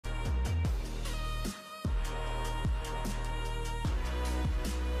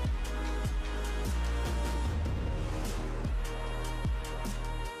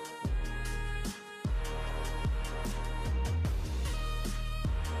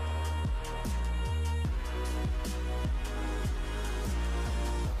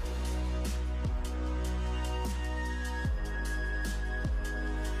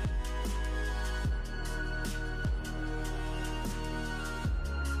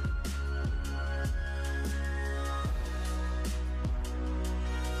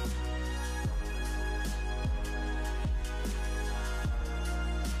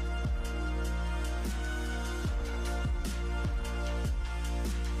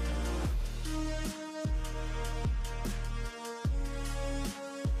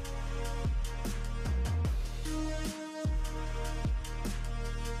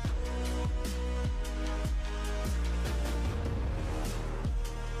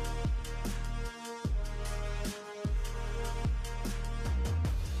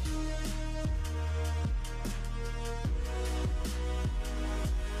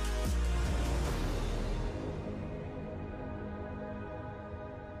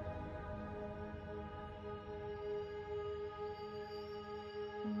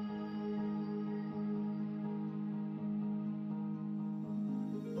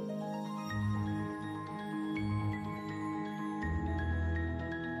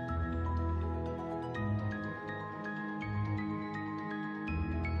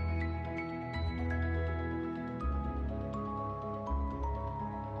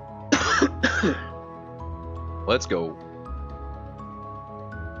Let's go.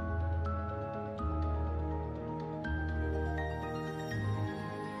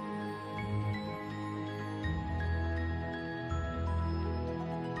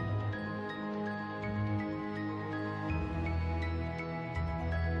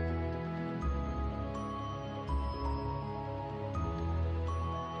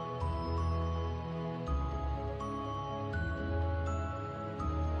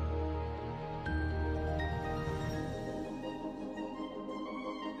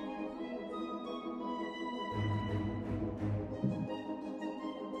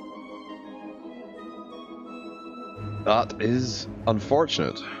 That is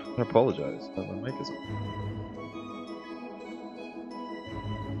unfortunate. I apologize. My mic is on.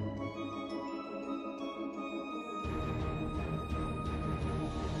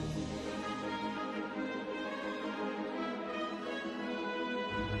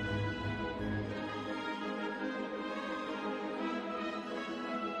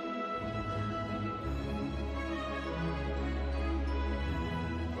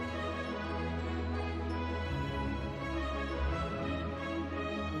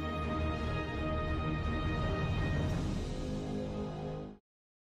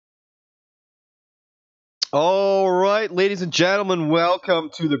 Alright, ladies and gentlemen, welcome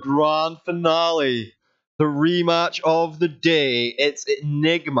to the grand finale. The rematch of the day. It's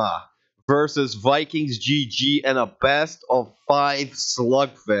Nigma versus Vikings GG in a best of 5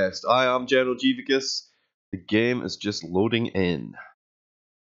 slugfest. I am General Jivicus. The game is just loading in.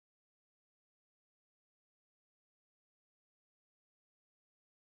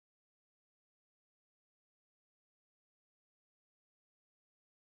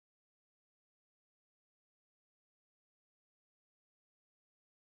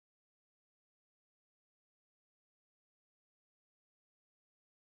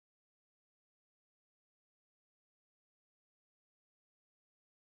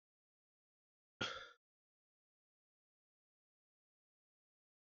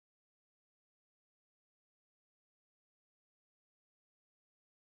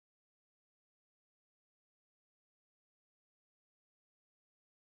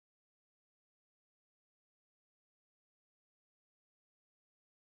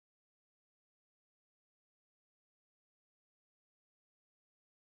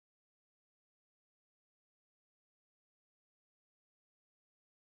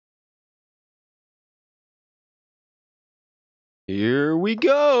 Here we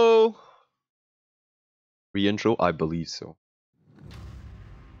go. Re-intro? I believe so.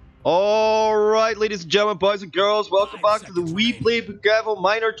 Alright, ladies and gentlemen, boys and girls, welcome back to the WePlay Gravel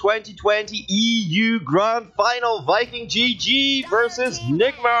Minor 2020 EU Grand Final. Viking GG versus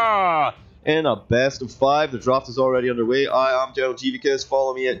Nigma in a best of 5. The draft is already underway. I am General Jivicus.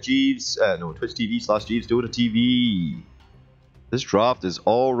 Follow me at Twitch TV/Jeeves Dota TV. This draft is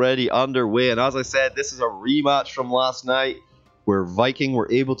already underway, and as I said, this is a rematch from last night where Viking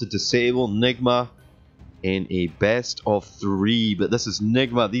were able to disable Nigma in a best of 3, but this is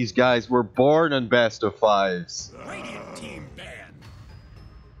Nigma. These guys were born in best of 5s. Radiant team ban.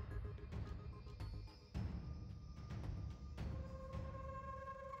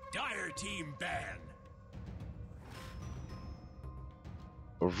 Dire team ban.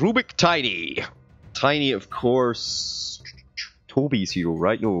 Rubik Tiny. Tiny, of course. Toby's hero,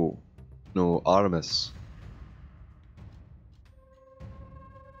 right? No, Artemis.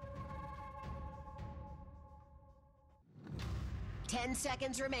 10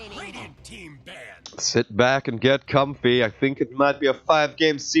 seconds remaining. Radiant team ban. Sit back and get comfy. I think it might be a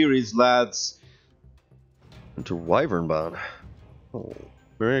 5-game series, lads. Into Wyvern ban. Oh,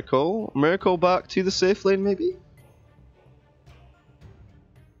 Miracle? Miracle back to the safe lane, maybe?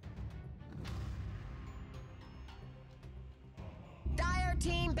 Dire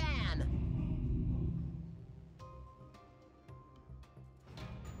team ban.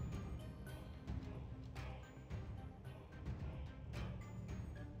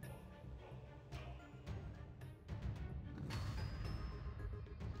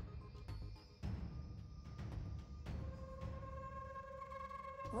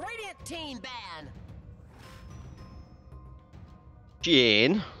 Radiant team ban.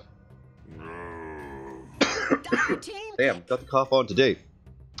 Jane. Dire team Damn, got the cough on today.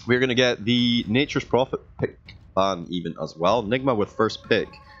 We're going to get the Nature's Prophet pick ban even as well. Nigma with first pick.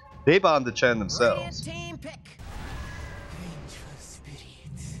 They banned the Chen themselves. Radiant team pick.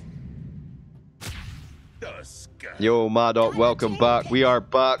 Yo, Madot, welcome back. We are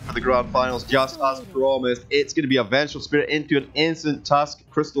back for the Grand Finals, just as promised. It's going to be a Vengeful Spirit into an Instant Tusk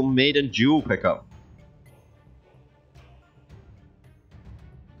Crystal Maiden dual pickup.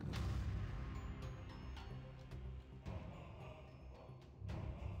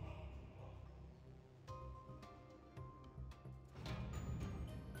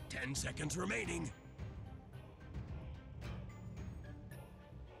 10 seconds remaining.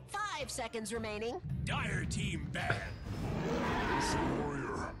 5 seconds remaining. Dire team banned.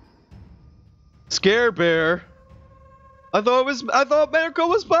 Warrior. Scare Bear. I thought Miracle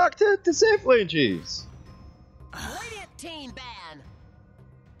was back to safe lane, jeez. Radiant team ban.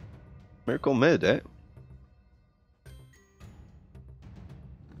 Miracle mid, eh?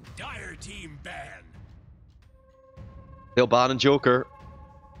 Dire team ban. He'll ban and Joker.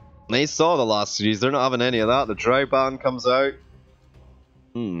 They saw the last series, they're not having any of that. The dry ban comes out.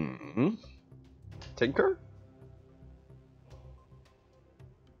 Tinker?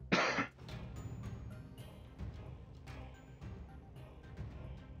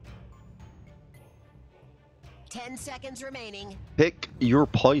 Ten seconds remaining. Pick Your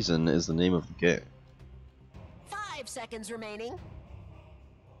Poison is the name of the game. 5 seconds remaining.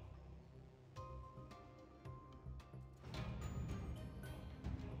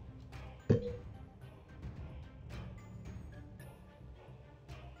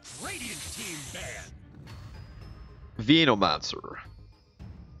 Radiant team ban. Venomancer.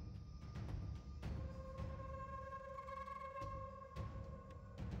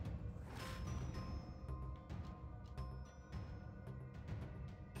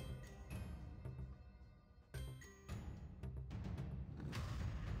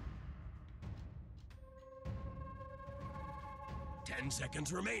 Ten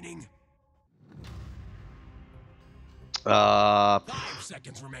seconds remaining. 5 5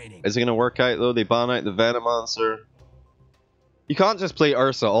 seconds remaining. Is it gonna work out though? They ban out the Venomancer. You can't just play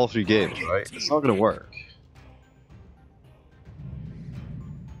Ursa all 3 games, right? It's not gonna work.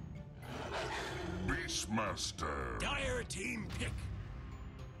 Beastmaster. Dire team pick.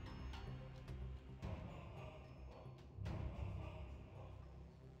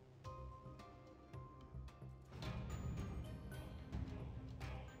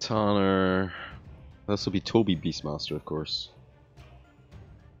 Tanner. This will be Toby Beastmaster, of course.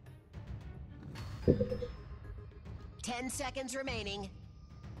 10 seconds remaining.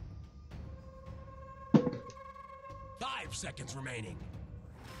 5 seconds remaining.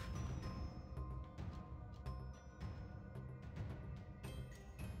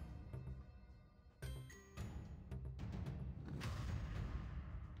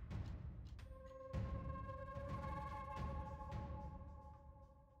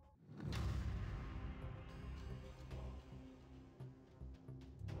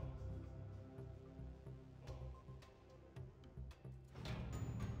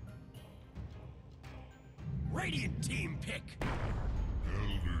 Radiant team pick.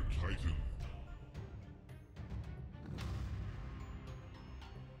 Elder Titan.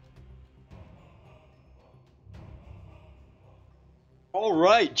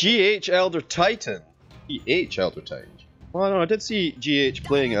 Alright, GH Elder Titan. GH Elder Titan. Well, no, I did see GH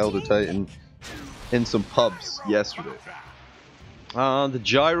playing Elder Titan in some pubs yesterday. The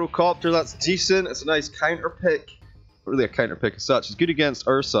Gyrocopter, that's decent. It's a nice counter pick. Not really a counter pick as such. It's good against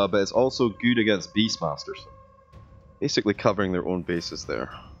Ursa, but it's also good against Beastmasters. Basically covering their own bases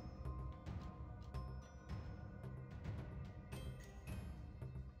there.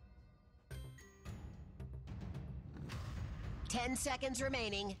 Ten seconds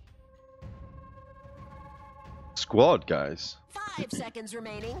remaining. Squad, guys. 5 seconds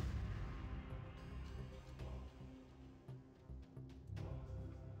remaining.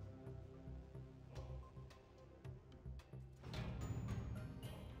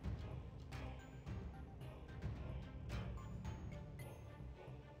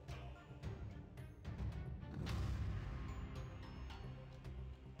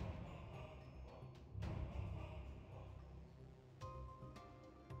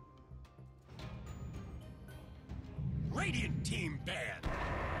 Radiant team ban.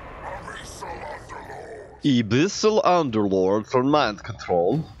 Abyssal Underlord for mind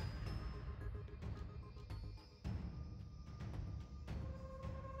control.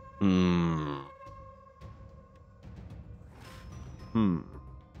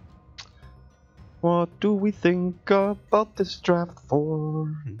 What do we think about this draft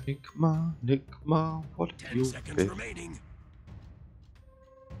for Nigma, what do 10 you seconds pick? remaining.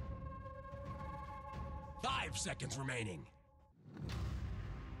 5 seconds remaining.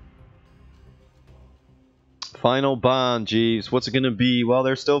 Final ban, Jeeves. What's it gonna be? Well,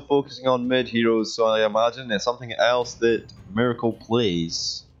 they're still focusing on mid heroes, so I imagine it's something else that Miracle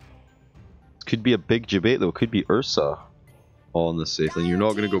plays. Could be a big debate though. Could be Ursa on the safe lane. You're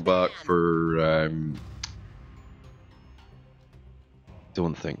not gonna go back for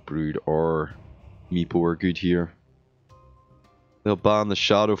don't think Brood or Meepo are good here. They'll ban the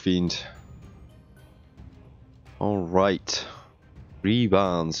Shadow Fiend. Alright. 3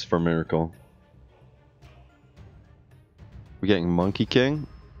 bans for Miracle. We're getting Monkey King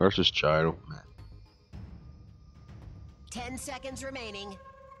versus Gyro. 10 seconds remaining.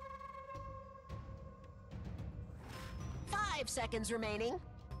 5 seconds remaining.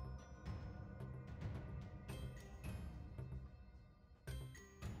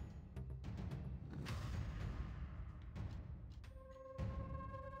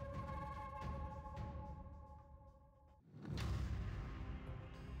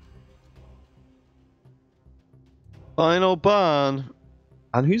 Final ban.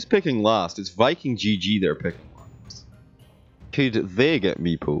 And who's picking last? It's Viking GG they're picking last. Could they get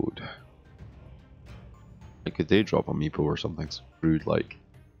meepoed? Like, could they drop a meepo or something rude like?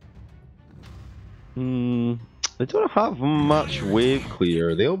 They don't have much wave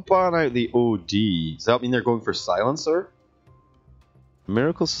clear. They'll ban out the OD. Does that mean they're going for Silencer?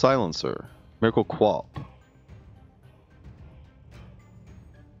 Miracle Silencer. Miracle Quap.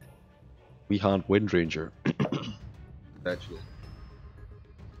 We had Wind Ranger. Actually.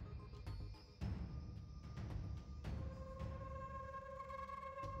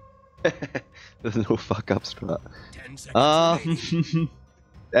 There's no fuck up strat. 10 seconds remaining.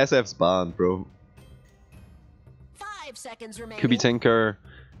 SF's banned, bro. 5 seconds remaining. Could be Tinker.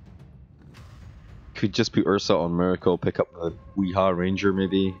 Could just put Ursa on Miracle, pick up the Weeha Ranger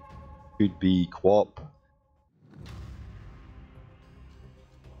maybe. Could be Quap.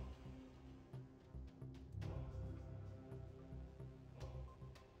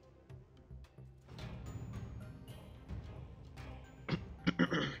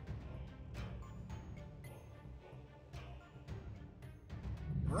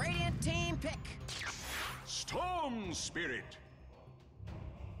 Radiant team pick. Storm Spirit.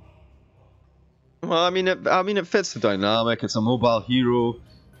 Well, I mean, it fits the dynamic. It's a mobile hero,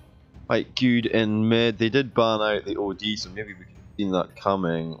 quite good in mid. They did ban out the OD, so maybe we could have seen that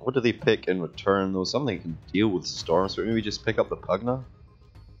coming. What do they pick in return, though? Something that can deal with Storm, so maybe just pick up the Pugna.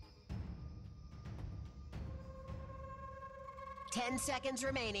 10 seconds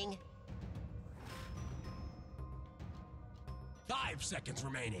remaining. 5 seconds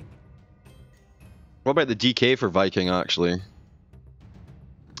remaining. What about the DK for Viking, actually?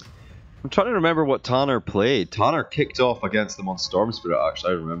 I'm trying to remember what Tanner played. Tanner kicked off against them on Storm Spirit,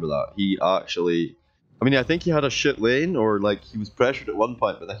 actually. I remember that. He actually... I mean, I think he had a shit lane, or like, he was pressured at one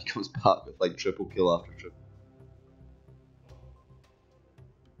point, but then he comes back with like triple kill after triple.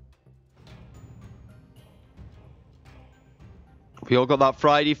 We all got that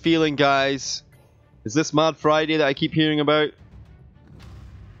Friday feeling, guys. Is this Mad Friday that I keep hearing about?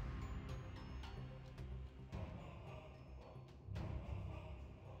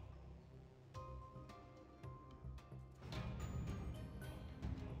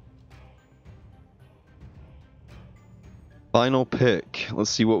 Final pick. Let's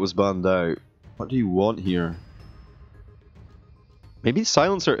see what was banned out. What do you want here? Maybe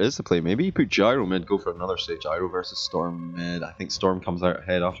Silencer is the play. Maybe you put Gyro mid, go for another say Gyro versus Storm mid. I think Storm comes out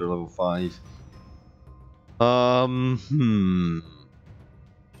ahead after level 5.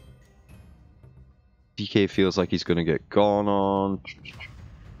 DK feels like he's gonna get gone on.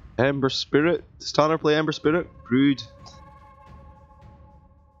 Ember Spirit. Does Tanner play Ember Spirit? Brood.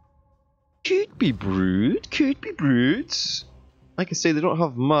 Could be Brood. Could be Brood. Like I say, they don't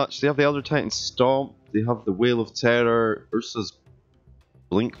have much. They have the Elder Titan Stomp. They have the Whale of Terror. Ursa's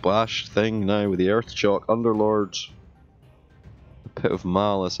Blink Bash thing now with the Earth Shock, Underlord, the Pit of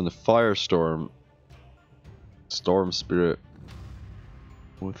Malice, and the Firestorm. Storm Spirit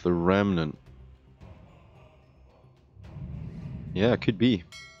with the Remnant. Yeah, it could be.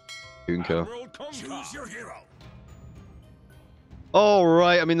 Kunka. Choose your hero.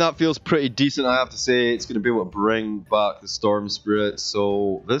 Alright, I mean, that feels pretty decent, I have to say. It's going to be able to bring back the Storm Spirit.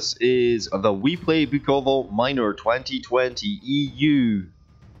 So, this is the WePlay Bukovo Minor 2020 EU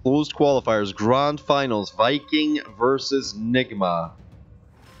Closed Qualifiers Grand Finals, Viking versus Nigma.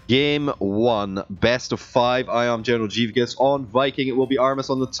 Game 1, best of 5. I am General Jeevagus. On Viking, it will be Armus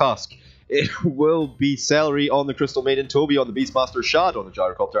on the Tusk. It will be Celery on the Crystal Maiden, Toby on the Beastmaster, Shad on the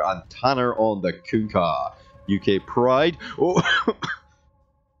Gyrocopter, and Tanner on the Kunkka. UK Pride. Oh.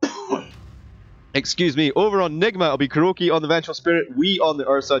 Excuse me. Over on Nigma, it'll be Kuroki on the Vengeful Spirit, We on the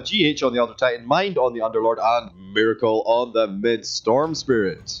Ursa, GH on the Elder Titan, Mind on the Underlord, and Miracle on the Mid Storm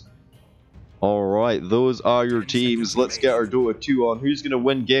Spirit. Alright, those are your teams. Let's get our Dota 2 on. Who's going to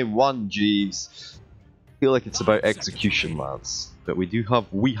win game 1, Jeeves? I feel like it's about execution, lads. But we do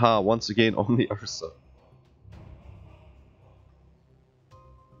have Weeha once again on the Ursa.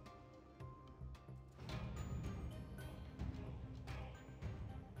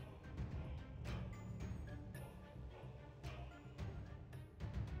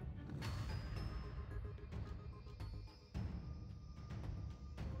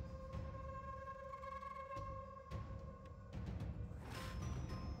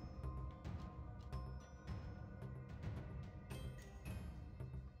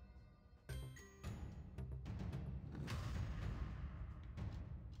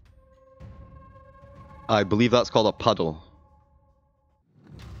 I believe that's called a puddle.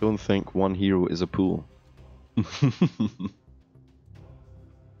 Don't think one hero is a pool.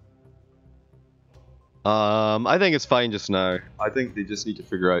 I think it's fine just now. I think they just need to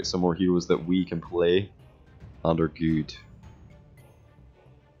figure out some more heroes that we can play and are good.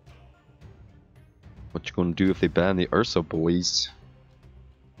 What you gonna do if they ban the Ursa boys?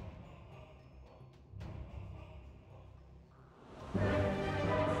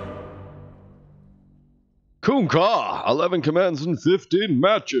 Kunkka! 11 commands in 15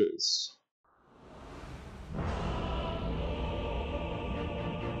 matches.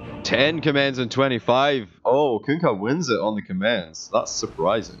 10 commands in 25. Oh, Kunkka wins it on the commands. That's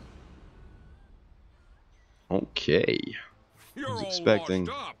surprising. Okay. I was expecting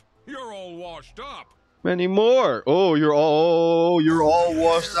You're all washed up. many more. Oh, you're all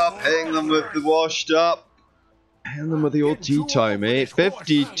washed up. Hang them with the washed up. Hang them with the old tea time, eh?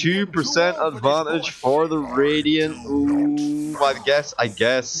 52% advantage for the Radiant. Ooh, I guess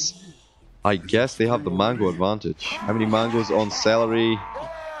they have the mango advantage. How many mangoes on Celery?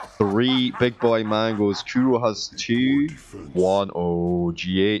 3 big boy mangoes. Kuro has 2. 1. Oh,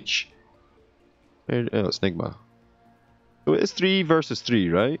 GH. Oh, it's Nigma. So it is 3 versus 3,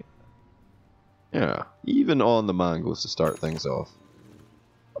 right? Yeah. Even on the mangoes to start things off.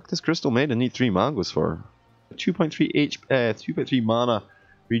 What does Crystal Maiden need 3 mangoes for? 2.3 mana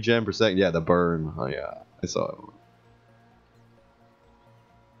regen per second. Yeah, the burn. Oh yeah, I saw it.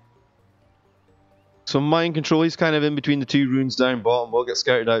 So mind control, he's kind of in between the 2 runes down bottom. Will get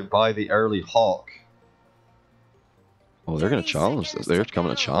scouted out by the early Hawk. Oh, they're gonna challenge this. They're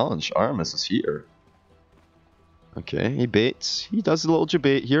coming to challenge. Aramis is here. Okay, he baits. He does a little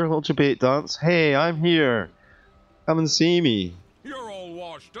debate here, a little debate dance. Hey, I'm here. Come and see me. You're all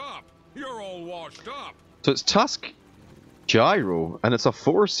washed up. You're all washed up. So it's Tusk Gyro, and it's a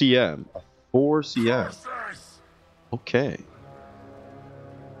 4 CM. A 4 CM. Okay.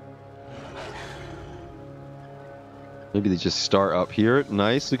 Maybe they just start up here.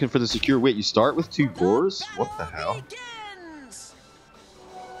 Nice, looking for the secure. Wait, you start with 2 boars? What the hell?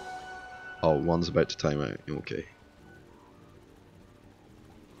 Oh, one's about to time out. Okay.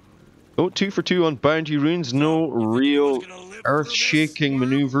 Oh, 2 for 2 on bounty runes. No real earth-shaking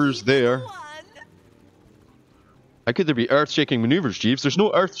maneuvers there. How could there be earth-shaking maneuvers, Jeeves? There's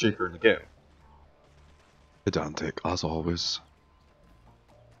no earth-shaker in the game. Pedantic, as always.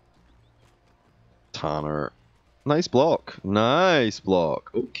 Tanner. Nice block. Nice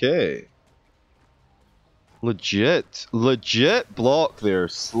block. Okay. Legit block there.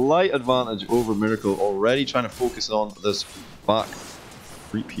 Slight advantage over Miracle. Already trying to focus on this back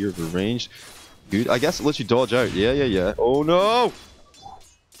creep here for range. Good. I guess it lets you dodge out. Yeah. Oh no!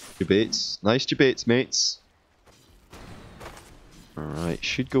 Debates. Nice debates, mates. Alright,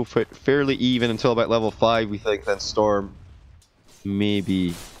 should go fairly even until about level 5, we think. Then Storm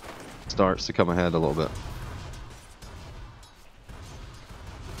maybe starts to come ahead a little bit.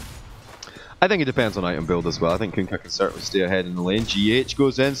 I think it depends on item build as well. I think Kunkka can certainly stay ahead in the lane. GH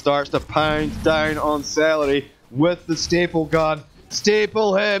goes in, starts to pound down on Celery with the staple gun.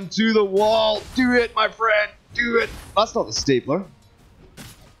 Staple him to the wall. Do it, my friend. Do it. That's not the stapler.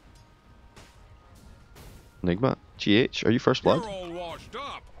 Nigma, GH, are you first blood?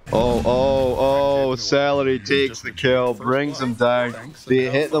 Oh, Celery takes the kill, brings him down. They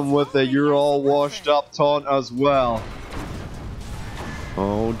hit them with the "you're all washed up" taunt as well.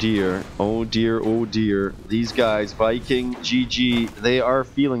 Oh dear, oh dear, oh dear. These guys, Viking, GG, they are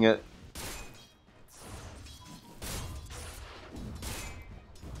feeling it.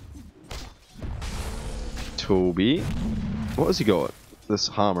 Toby. What has he got? This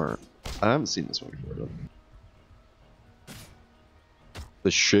hammer. I haven't seen this one before, though. The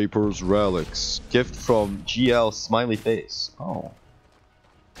Shaper's Relics. Gift from GL Smiley Face. Oh.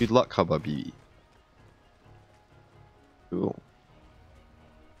 Good luck, Hababi. Cool.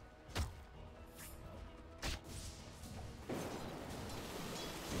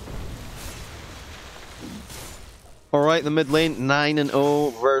 Alright, the mid lane,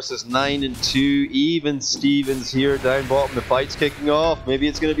 9-0 versus 9-2. Even Stevens here down bottom. The fight's kicking off. Maybe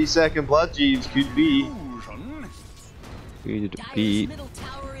it's going to be second blood, Jeeves. Could be. Could be.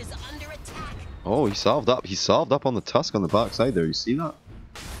 Oh, he solved up. He solved up on the Tusk on the backside there. You see that?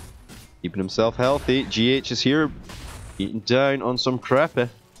 Keeping himself healthy. GH is here. Eating down on some crappy.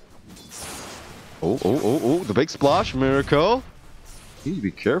 Oh. The big splash. Miracle. You need to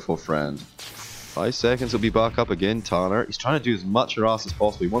be careful, friend. 5 seconds, he'll be back up again. Tanner, he's trying to do as much harass as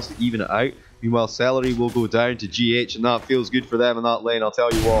possible. He wants to even it out. Meanwhile, Celery will go down to GH, and that feels good for them in that lane, I'll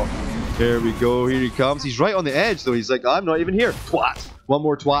tell you what. Here we go, here he comes. He's right on the edge, though. He's like, I'm not even here. Twat. One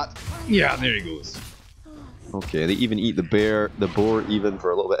more twat. Yeah, there he goes. Okay, they even eat the boar even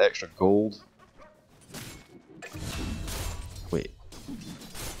for a little bit extra gold. Wait.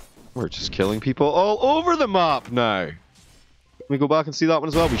 We're just killing people all over the map now. Can we go back and see that one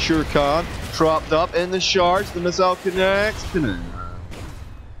as well? We sure can. Trapped up in the shards. The missile connects.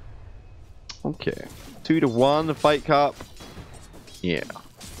 Okay. 2-1 the fight cap. Yeah.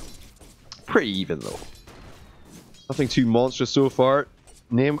 Pretty even though. Nothing too monstrous so far.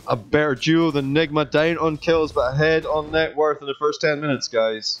 Name a better duo than Nigma, down on kills but ahead on net worth in the first 10 minutes,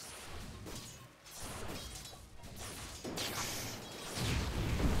 guys.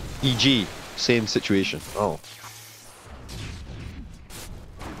 EG, same situation. Oh.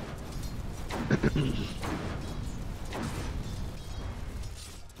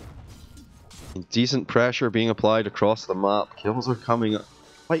 Decent pressure being applied across the map. Kills are coming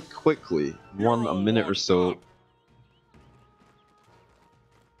quite quickly. One a minute or so.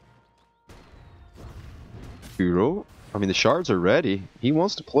 Kuro. I mean, the shards are ready. He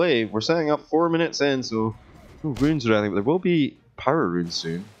wants to play. We're setting up 4 minutes in, so no runes or anything, but there will be power runes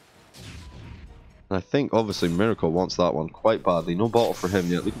soon. And I think, obviously, Miracle wants that one quite badly. No bottle for him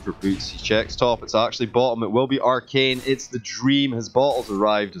yet. Looking for boots. He checks top. It's actually bottom. It will be Arcane. It's the Dream. His bottle's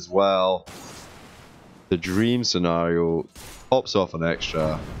arrived as well. The Dream scenario pops off an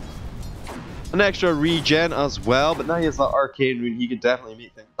extra. An extra regen as well, but now he has that Arcane rune. He can definitely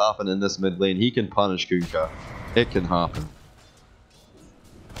make things happen in this mid lane. He can punish Kunkka. It can happen.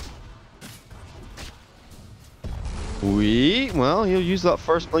 Well, he'll use that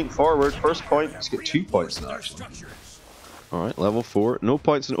first blink forward. First point. Let's get 2 points now, actually. Alright, level 4. No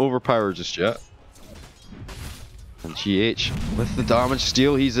points in overpower just yet. And GH with the damage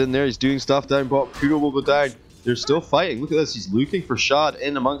steal. He's in there. He's doing stuff down bottom. Kuro will go down. They're still fighting. Look at this. He's looking for Shad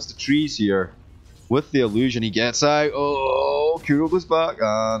in amongst the trees here. With the illusion, he gets out. Oh, Kuro goes back.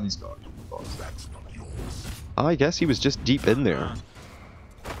 And he's gone. I guess he was just deep in there.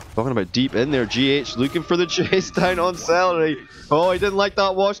 Talking about deep in there. GH looking for the chase down on Celery. Oh, he didn't like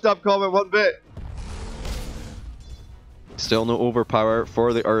that washed up comment one bit. Still no overpower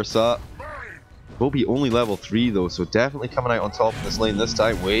for the Ursa. Will be only level 3 though, so definitely coming out on top of this lane this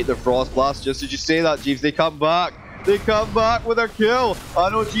time. Wait, the Frost Blast, just as you say that, Jeeves, they come back. They come back with their kill. I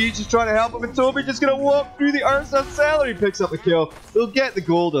know GH is trying to help him, and Toby just going to walk through the Ursa. Celery picks up the kill. They'll get the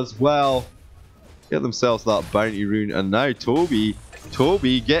gold as well. Get themselves that bounty rune, and now Toby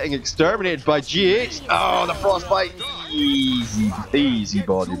getting exterminated by GH. Oh, the Frostbite. Easy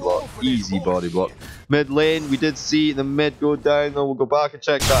body block. Easy body block. Mid lane, we did see the mid go down, though. We'll go back and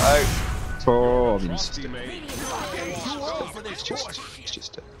check that out. Oh, I mean, it's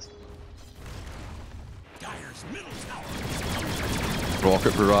just dead.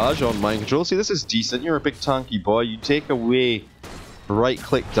 Rocket Barrage on mind control. See, this is decent. You're a big tanky boy. You take away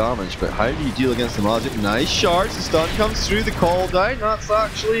right-click damage, but how do you deal against the magic? Nice shards. The stun comes through. The call down. That's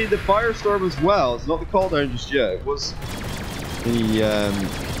actually the Firestorm as well. It's not the call down just yet. It was the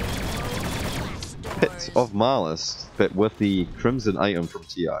Pit of Malice, but with the Crimson item from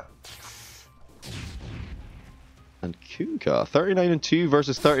TI. And Kunkka, 39-2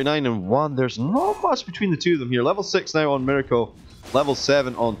 versus 39-1. There's not much between the two of them here. Level 6 now on Miracle, level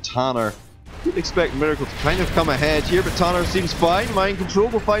 7 on Tanner. You'd expect Miracle to kind of come ahead here, but Tanner seems fine. Mind control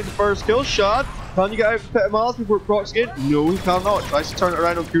will find the first kill. Shad, can you get out of the Pit of Malice before it procs again? No, he cannot. Tries to turn it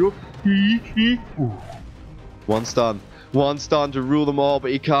around on Kuro. One stun to rule them all,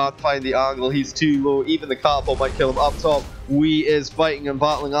 but he can't find the angle. He's too low. Even the catapult might kill him up top. Is fighting and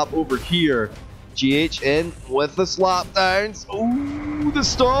battling up over here. GH in with the slap downs. Ooh, the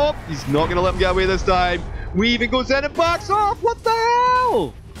stop. He's not going to let him get away this time. Even goes in and backs off. What the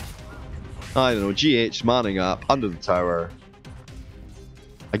hell? I don't know. GH manning up under the tower.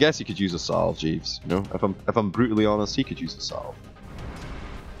 I guess he could use a salve, Jeeves. You know, if I'm brutally honest, he could use a salve.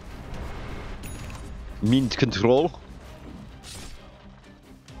 Mind control.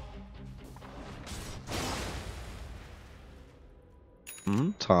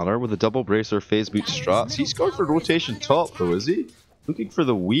 Tanner with a double bracer phase boot strats. He's going for rotation top though, is he? Looking for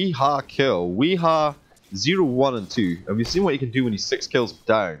the Weeha kill. Weeha 0, 1, and 2. And we've seen what he can do when he's 6 kills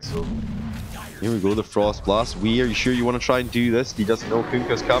down. So here we go, the Frost Blast. Are you sure you want to try and do this? He doesn't know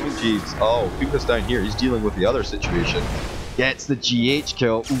Kunkka's coming, Jeeves. Oh, Kunkka's down here. He's dealing with the other situation. Gets the GH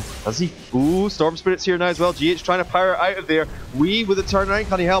kill. Ooh, does he? Ooh, Storm Spirit's here now as well. GH trying to power out of there. With a turnaround,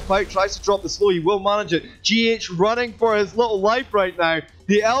 can he help out? Tries to drop the slow. He will manage it. GH running for his little life right now.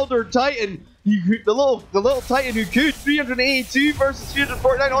 The Elder Titan, the little Titan who could. 382 versus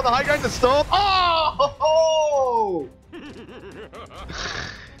 349 on the high ground to stop. Oh!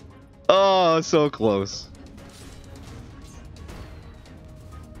 Oh, so close.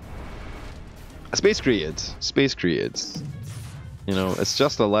 Space created. Space created. You know, it's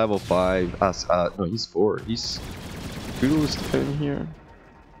just a level 5. No, he's 4. He's... Kudos down here.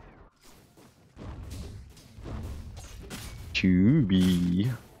 Chubby.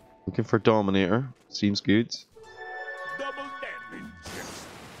 Looking for Dominator. Seems good.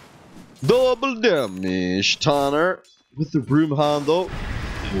 Double damage. Tanner with the broom handle.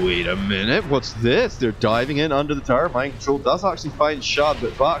 Wait a minute, what's this? They're diving in under the tower. Mind control does actually find Shad,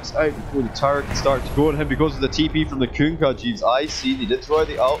 but backs out before the tower can start to go on him because of the TP from the Kunkka. Jeeves, I see. He did throw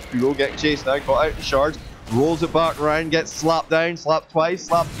the ult. Kuro getting chased now. Caught out the shards. Rolls it back. Ryan gets slapped down. Slapped twice.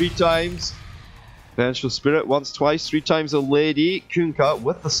 Slapped 3 times. Vengeful Spirit once, twice, 3 times a lady. Kunkka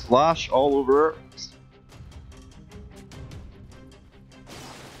with the splash all over her.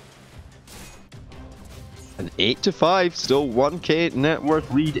 An 8-5, still 1k net worth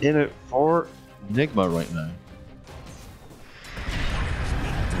lead in it for Nigma right now.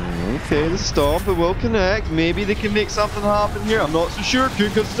 Okay, the stomp, it will connect. Maybe they can make something happen here. I'm not so sure.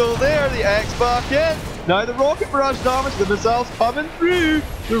 Kunkka's still there. The X back in. Now the rocket barrage damage. The missiles coming through.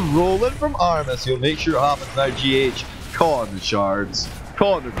 They're rolling from Armis. He'll make sure it happens now. GH caught on the shards.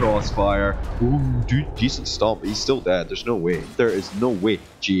 Caught on the crossfire. Ooh, dude, decent stomp. He's still dead. There's no way. There is no way.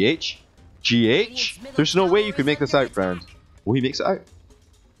 GH? GH? There's no way you can make this out, friend. Oh, he makes it out.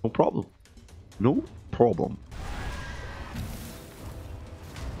 No problem. No problem.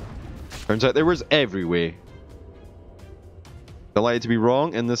 Turns out there was every way. Delighted to be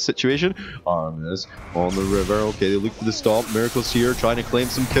wrong in this situation. Armis on the river. Okay, they look for the stomp. Miracle's here, trying to claim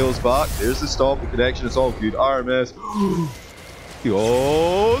some kills back. There's the stomp, the connection. It's all good. Armis. Oh,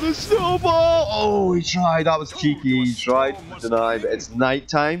 the snowball! Oh, he tried. That was cheeky. He tried to deny, but it's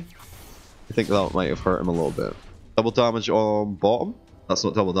nighttime. I think that might have hurt him a little bit. Double damage on bottom. That's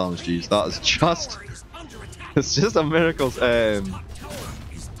not double damage, jeez. That is just... It's just a Miracle's...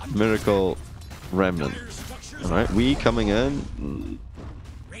 Miracle Remnant. Alright, we coming in.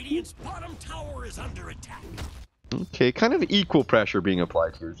 Radiant's bottom tower is under attack. Okay, kind of equal pressure being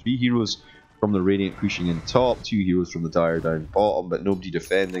applied here. 3 heroes from the Radiant pushing in top, 2 heroes from the Dire down bottom, but nobody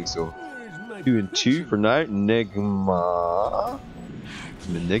defending, so 2 and 2 for now.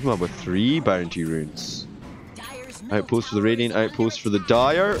 Nigma with 3 bounty runes. Outpost for the Radiant, outpost for the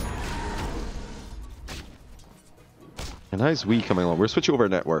Dire. And how's we coming along? We're switching over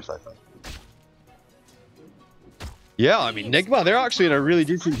net worth, I think. Yeah, I mean, Nigma, they're actually in a really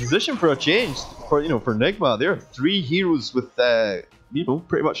decent position for a change. For Nigma, there are 3 heroes with,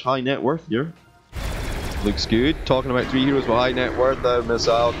 pretty much high net worth here. Looks good. Talking about 3 heroes with high net worth. The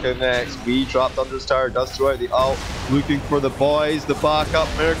missile connects. We trapped under his tower. Does throw out the ult. Looking for the boys. The backup.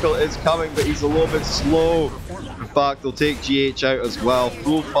 Miracle is coming, but he's a little bit slow. In fact, they'll take GH out as well.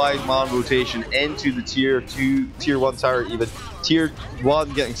 Full 5-man rotation into the tier 1 tower even. Tier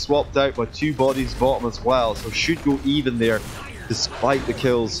 1 getting swapped out by 2 bodies bottom as well. So should go even there despite the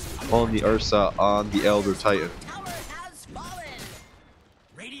kills on the Ursa and the Elder Titan.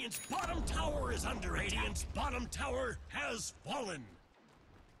 Bottom tower has fallen.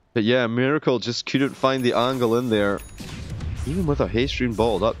 But yeah, Miracle just couldn't find the angle in there. Even with a haste rune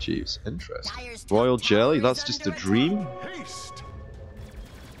balled up, Jeeves. Interesting. Royal Jelly, that's just a dream. Haste.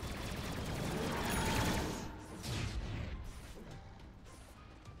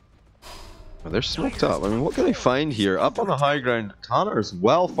 Well, they're smoked up. I mean, what can they find here? Up on the high ground, Tanner is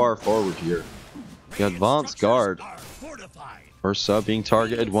well far forward here. The advanced guard. Ursa being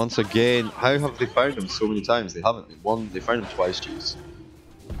targeted once again. How have they found him so many times? They haven't. They found him twice, jeez.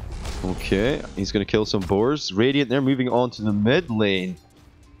 Okay, he's going to kill some boars. Radiant, they're moving on to the mid lane.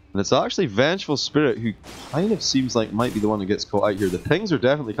 And it's actually Vengeful Spirit who kind of seems like might be the one who gets caught out here. The pings are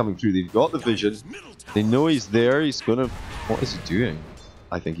definitely coming through. They've got the vision. They know he's there. He's going to... What is he doing?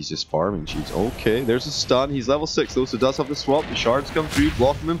 I think he's just farming, jeez. Okay, there's a stun. He's level 6 though, so does have the swap. The shards come through,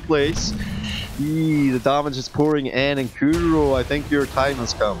 block him in place. The damage is pouring in, and Kuro, I think your time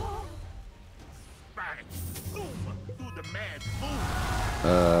has come.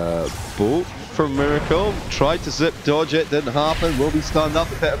 Bolt for Miracle. Tried to zip dodge it, didn't happen. Will be stunned up.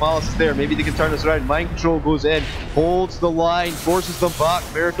 The Pit of Malice is there. Maybe they can turn this around. Mind Control goes in, holds the line, forces them back.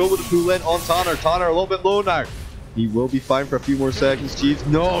 Miracle with a pull in on Tanner. Tanner a little bit low now. He will be fine for a few more seconds, Chiefs.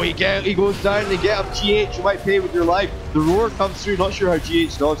 No, he goes down and they get up GH. You might pay with your life. The roar comes through. Not sure how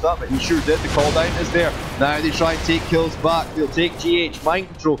GH dodged that, but he sure did. The call down is there. Now they try and take kills back. They'll take GH. Mind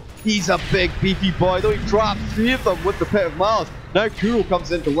Control. He's a big beefy boy, though. He trapped 3 of them with the Pit of Malice. Now Kuro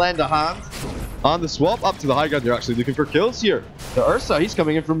comes in to lend a hand. On the swap up to the high ground. They're actually looking for kills here. The Ursa, he's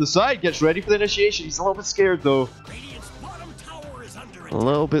coming in from the side. Gets ready for the initiation. He's a little bit scared, though. A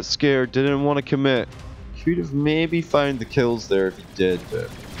little bit scared. Didn't want to commit. Could have maybe found the kills there if he did,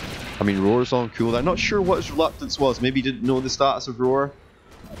 but I mean, Roar's on cooldown. Not sure what his reluctance was. Maybe he didn't know the status of Roar.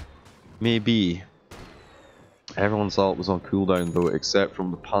 Maybe. Everyone's ult was on cooldown though, except from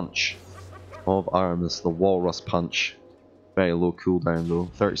the punch of Aramis, the Walrus punch. Very low cooldown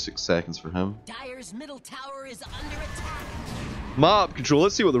though, 36 seconds for him. Dire's middle tower is under attack. Map control,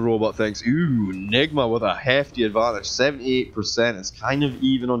 let's see what the robot thinks. Ooh, Nigma with a hefty advantage, 78%. It's kind of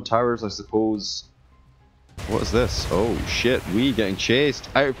even on towers, I suppose. What is this? Oh shit, we getting chased.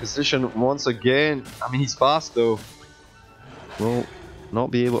 Out of position once again. I mean, he's fast though. We'll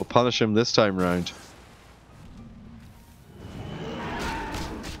not be able to punish him this time round.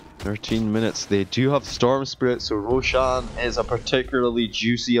 13 minutes. They do have Storm Spirit, so Roshan is a particularly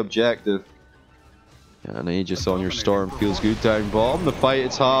juicy objective. Yeah, and Aegis on your Storm feels good down bottom. The fight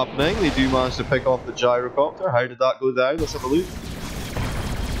is happening. They do manage to pick off the Gyrocopter. How did that go down? Let's have a look.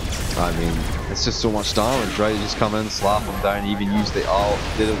 I mean, it's just so much damage, right? They just come in, slap them down, even use the ult.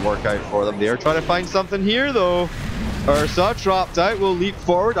 Didn't work out for them. They are trying to find something here, though. Ursa dropped out, will leap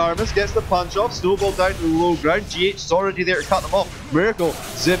forward. Aramis gets the punch off, snowball down to the low ground. GH is already there to cut them off. Miracle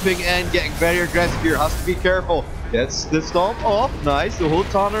zipping in, getting very aggressive here. Has to be careful. Gets the stomp off. Nice. The whole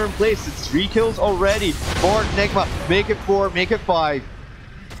Tanner in place. It's 3 kills already for Nigma. Make it 4, make it 5.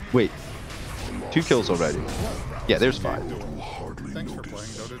 Wait. 2 kills already. Yeah, there's 5. Thanks for playing,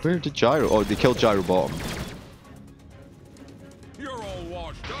 Dota. Where did Gyro? Oh, they killed Gyro bottom. You're all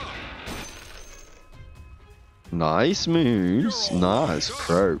washed up. Nice moves. Nice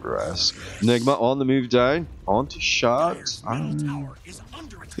progress. Nigma on the move down. On to shot.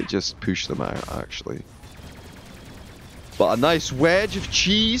 They just push them out, actually. But a nice wedge of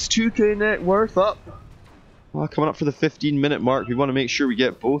cheese. 2k net worth up. Well, coming up for the 15-minute mark. We want to make sure we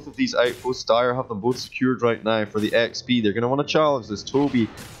get both of these outposts. Dire have them both secured right now for the XP. They're going to want to challenge this. Toby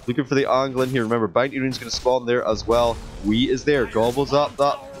looking for the angle in here. Remember, Bounty Rune's going to spawn there as well. Wee is there. Gobbles up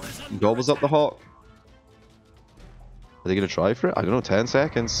that. Gobbles up the Hawk. Are they going to try for it? I don't know, 10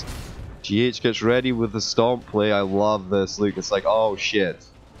 seconds. GH gets ready with the stomp play. I love this. Look, it's like, oh shit.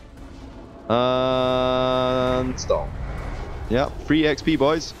 And stomp. Yep, free XP,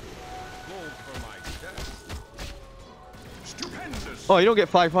 boys. Oh, you don't get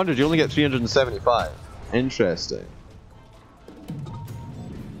 500, you only get 375. Interesting.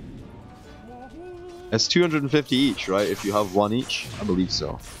 It's 250 each, right? If you have 1 each? I believe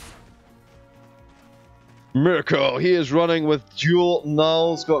so. Miracle, he is running with dual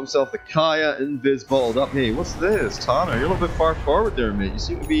nulls, got himself the Kaya invis bottled up. Hey, what's this? Tanner, you're a little bit far forward there, mate. You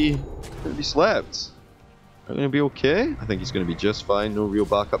seem to be slept. Are you going to be okay? I think he's going to be just fine. No real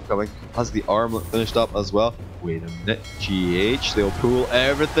backup coming. Has the armlet finished up as well? Wait a minute. GH, they'll pull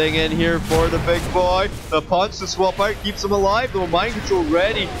everything in here for the big boy. The punch to swap out keeps him alive, though. Mind control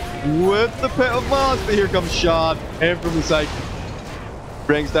ready with the Pit of Mass. But here comes Shad in from the side.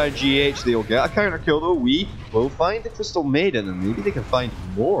 Brings down GH. They'll get a counter kill, though. We will find the Crystal Maiden, and maybe they can find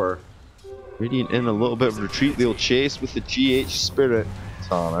more. Radiant in a little bit of retreat. They'll chase with the GH Spirit.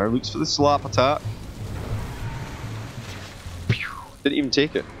 Tanner looks for the slap attack. Didn't even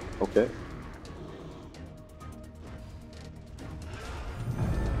take it. Okay.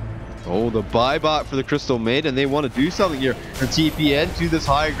 Oh, the buyback for the Crystal Maiden. They want to do something here. And TPN to this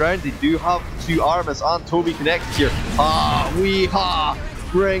high ground. They do have 2 Aramis and Toby connected here. Weeha!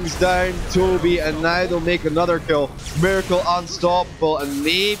 Brings down Toby, and now they'll make another kill. Miracle unstoppable, and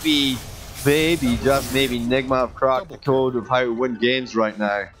maybe, just maybe, Nigma have cracked the code of how to win games right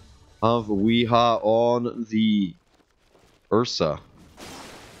now. Have Weeha on the Ursa.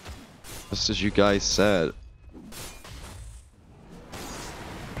 Just as you guys said.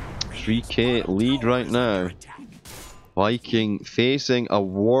 3k lead right now. Viking facing a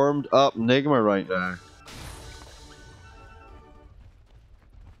warmed up Nigma right now.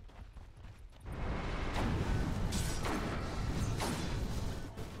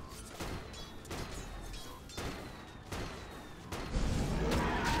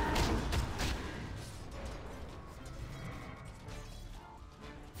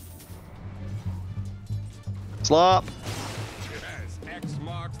 Slap. X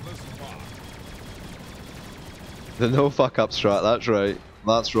marks the spot. The no fuck up strat, that's right.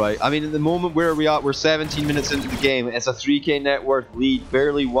 That's right. I mean, in the moment where we are, we're 17 minutes into the game. It's a 3k net worth lead,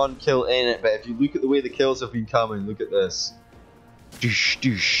 barely 1 kill in it. But if you look at the way the kills have been coming, look at this. Doosh,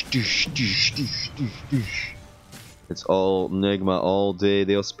 doosh, doosh, doosh, doosh, doosh, doosh. It's all Nigma all day.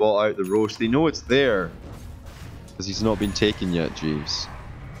 They'll spot out the roast. They know it's there because he's not been taken yet, Jeeves.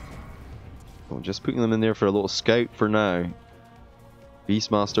 So just putting them in there for a little scout for now.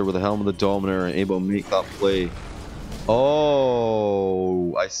 Beastmaster with the Helm of the Dominator and able to make that play.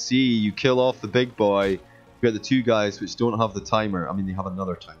 Oh, I see. You kill off the big boy. You get the 2 guys which don't have the timer. I mean, they have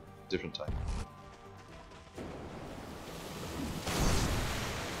another timer. different time.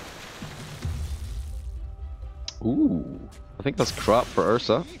 Ooh, I think that's crap for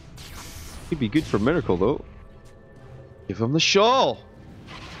Ursa. Could be good for Miracle though. Give him the shawl.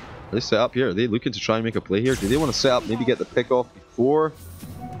 Are they set up here? Are they looking to try and make a play here? Do they want to set up, maybe get the pick off before?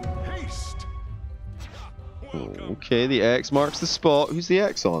 Haste. Okay, the X marks the spot. Who's the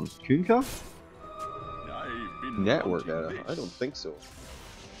X on? Kunka? I've been Network wanting error? I this. don't think so.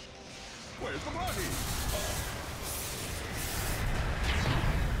 Where's the body?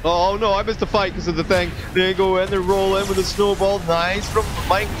 Oh no, I missed the fight because of the thing. They go in, they roll in with a snowball. Nice from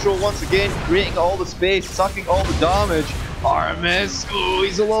mind control once again, creating all the space, sucking all the damage. Artemis, oh,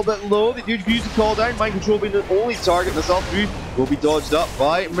 he's a little bit low. They do use the call down. Mind control being the only target. The self through will be dodged up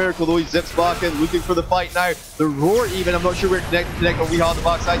by Miracle though. He zips back in, looking for the fight now. The roar even, I'm not sure where to connect on Weehaw on the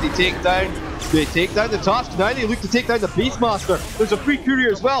backside. They take down the task. Now they look to take down the Beastmaster. There's a free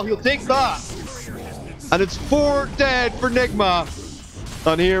courier as well. He'll take that. And it's 4 dead for Nigma.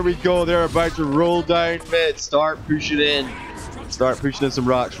 And here we go, they're about to roll down mid, start pushing in some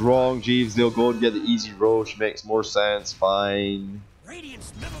rocks. Wrong, Jeeves, they'll go and get the easy roach, makes more sense, fine.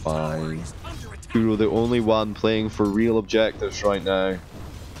 Kuro the only one playing for real objectives right now.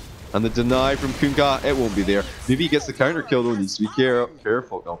 And the deny from Kunka, it won't be there. Maybe he gets the counter kill though, needs to be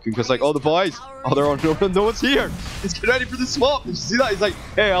careful. No, Kunka's like, oh the boys, oh they're on, no one's here. He's getting ready for the swap, did you see that? He's like,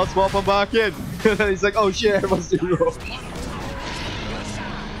 hey I'll swap him back in. And then he's like, oh shit, everyone's doing roach.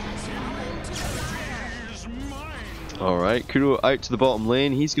 Alright, Kuro out to the bottom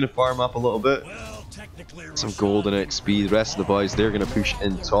lane. He's going to farm up a little bit. Some golden XP. The rest of the boys, they're going to push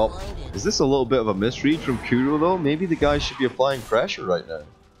in top. Is this a little bit of a misread from Kuro though? Maybe the guys should be applying pressure right now.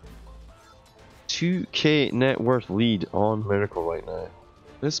 2k net worth lead on Miracle right now.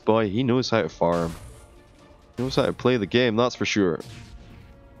 This boy, he knows how to farm. He knows how to play the game, that's for sure.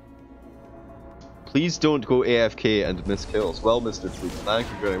 Please don't go AFK and miss kills. Well, Mr. Fleet, thank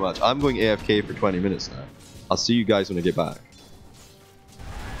you very much. I'm going AFK for 20 minutes now. I'll see you guys when I get back.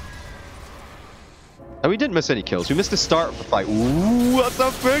 And we didn't miss any kills. We missed the start of the fight. Ooh, that's a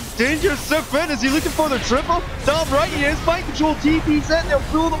big danger zip in. Is he looking for the triple? Damn right he is. Mind control TP's in. They'll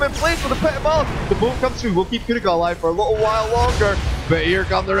pull them in place with a pit of ball. The boat comes through. We'll keep Kunika alive for a little while longer. But here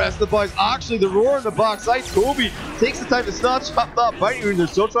come the rest of the boys. Actually, the roar on the backside. Toby takes the time to snatch up that bounty rune. They're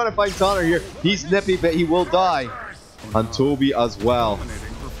still trying to find Tanner here. He's nippy, but he will die. And Toby as well.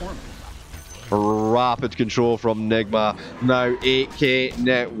 Rapid control from Nigma. Now 8k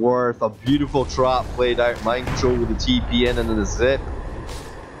net worth. A beautiful trap played out. Mind control with the TP in and then the zip.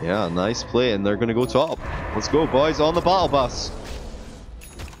 Yeah, nice play. And they're going to go top. Let's go, boys, on the battle bus.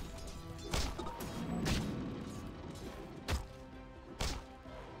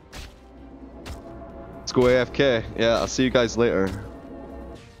 Let's go AFK. Yeah, I'll see you guys later.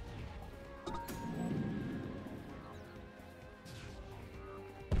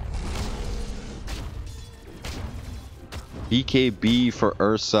 BKB for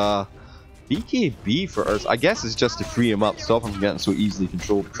Ursa. BKB for Ursa. I guess it's just to free him up, stop him from getting so easily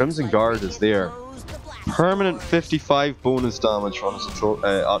controlled. Crimson Guard is there. Permanent 55 bonus damage from his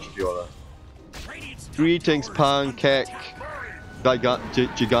Attribute. Greetings, Pancake.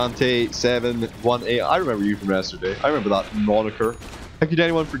 Gigante 718. I remember you from yesterday. I remember that moniker. How could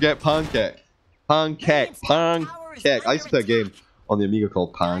anyone forget Pancake? Pancake. Pancake. I used to play a game on the Amiga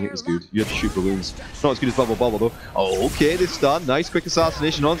called Pang. It was good. You had to shoot balloons. Not as good as Bubble Bubble though. Oh, okay, they stun. Nice quick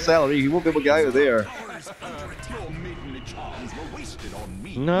assassination on Celery. He won't be able to get out of there.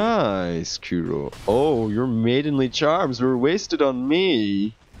 Nice, Kuro. Oh, your maidenly charms were wasted on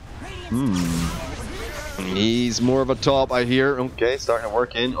me. He's more of a top, I hear. Okay, starting to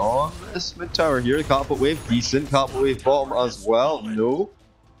work in on this mid tower here. The Catapult Wave, decent. Catapult Wave bottom as well. No.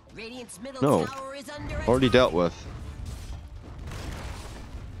 No. Already dealt with.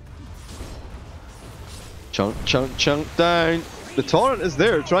 Chunk down. The Torrent is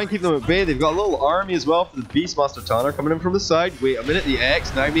there. Try and keep them at bay. They've got a little army as well for the Beastmaster Tanner coming in from the side. Wait a minute. The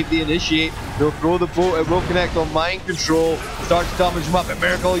X. Now maybe the initiate. They'll throw the boat. It will connect on mind control. Start to damage him up. At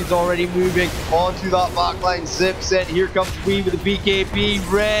Miracle, he's already moving onto that backline. Zip set. Here comes Queen with the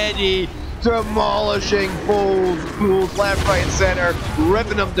BKB. Ready. Demolishing fools left, right, and center.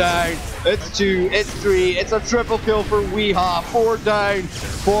 Ripping them down. It's 2, it's 3, it's a triple kill for Weehaw. 4 down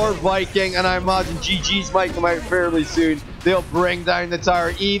for Viking, and I imagine GG's might come out fairly soon. They'll bring down the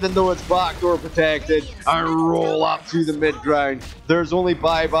tower, even though it's backdoor protected, and roll up to the mid ground. There's only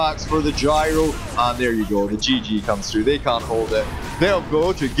buybacks for the gyro, and there you go. The GG comes through. They can't hold it. They'll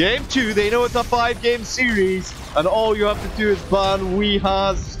go to game 2. They know it's a 5-game series, and all you have to do is ban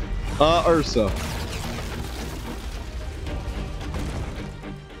Weehaw's Ursa.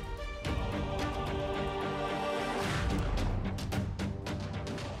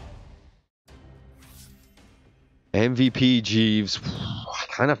 MVP Jeeves. I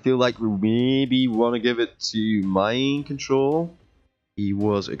kind of feel like we maybe want to give it to Mind Control. He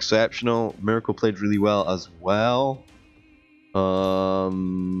was exceptional. Miracle played really well as well.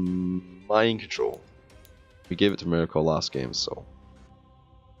 Mind Control. We gave it to Miracle last game, so.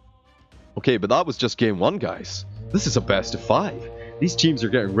 Okay, but that was just game 1, guys. This is a best of 5. These teams are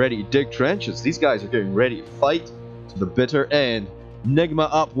getting ready to dig trenches. These guys are getting ready to fight to the bitter end. Nigma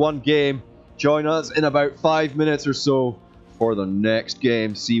up 1 game. Join us in about 5 minutes or so for the next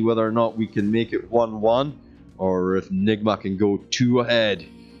game. See whether or not we can make it 1-1 or if Nigma can go 2 ahead.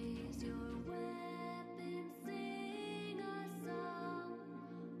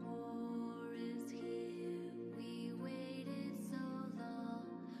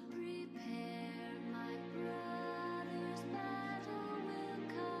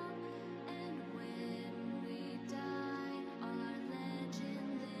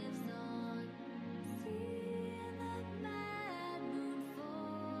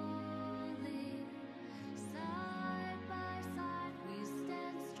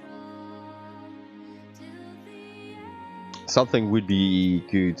 Something would be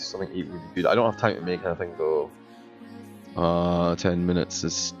good. Something would be good. I don't have time to make anything though. 10 minutes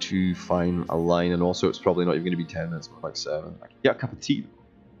is too fine a line, and also it's probably not even going to be 10 minutes, but like 7. I can get a cup of tea.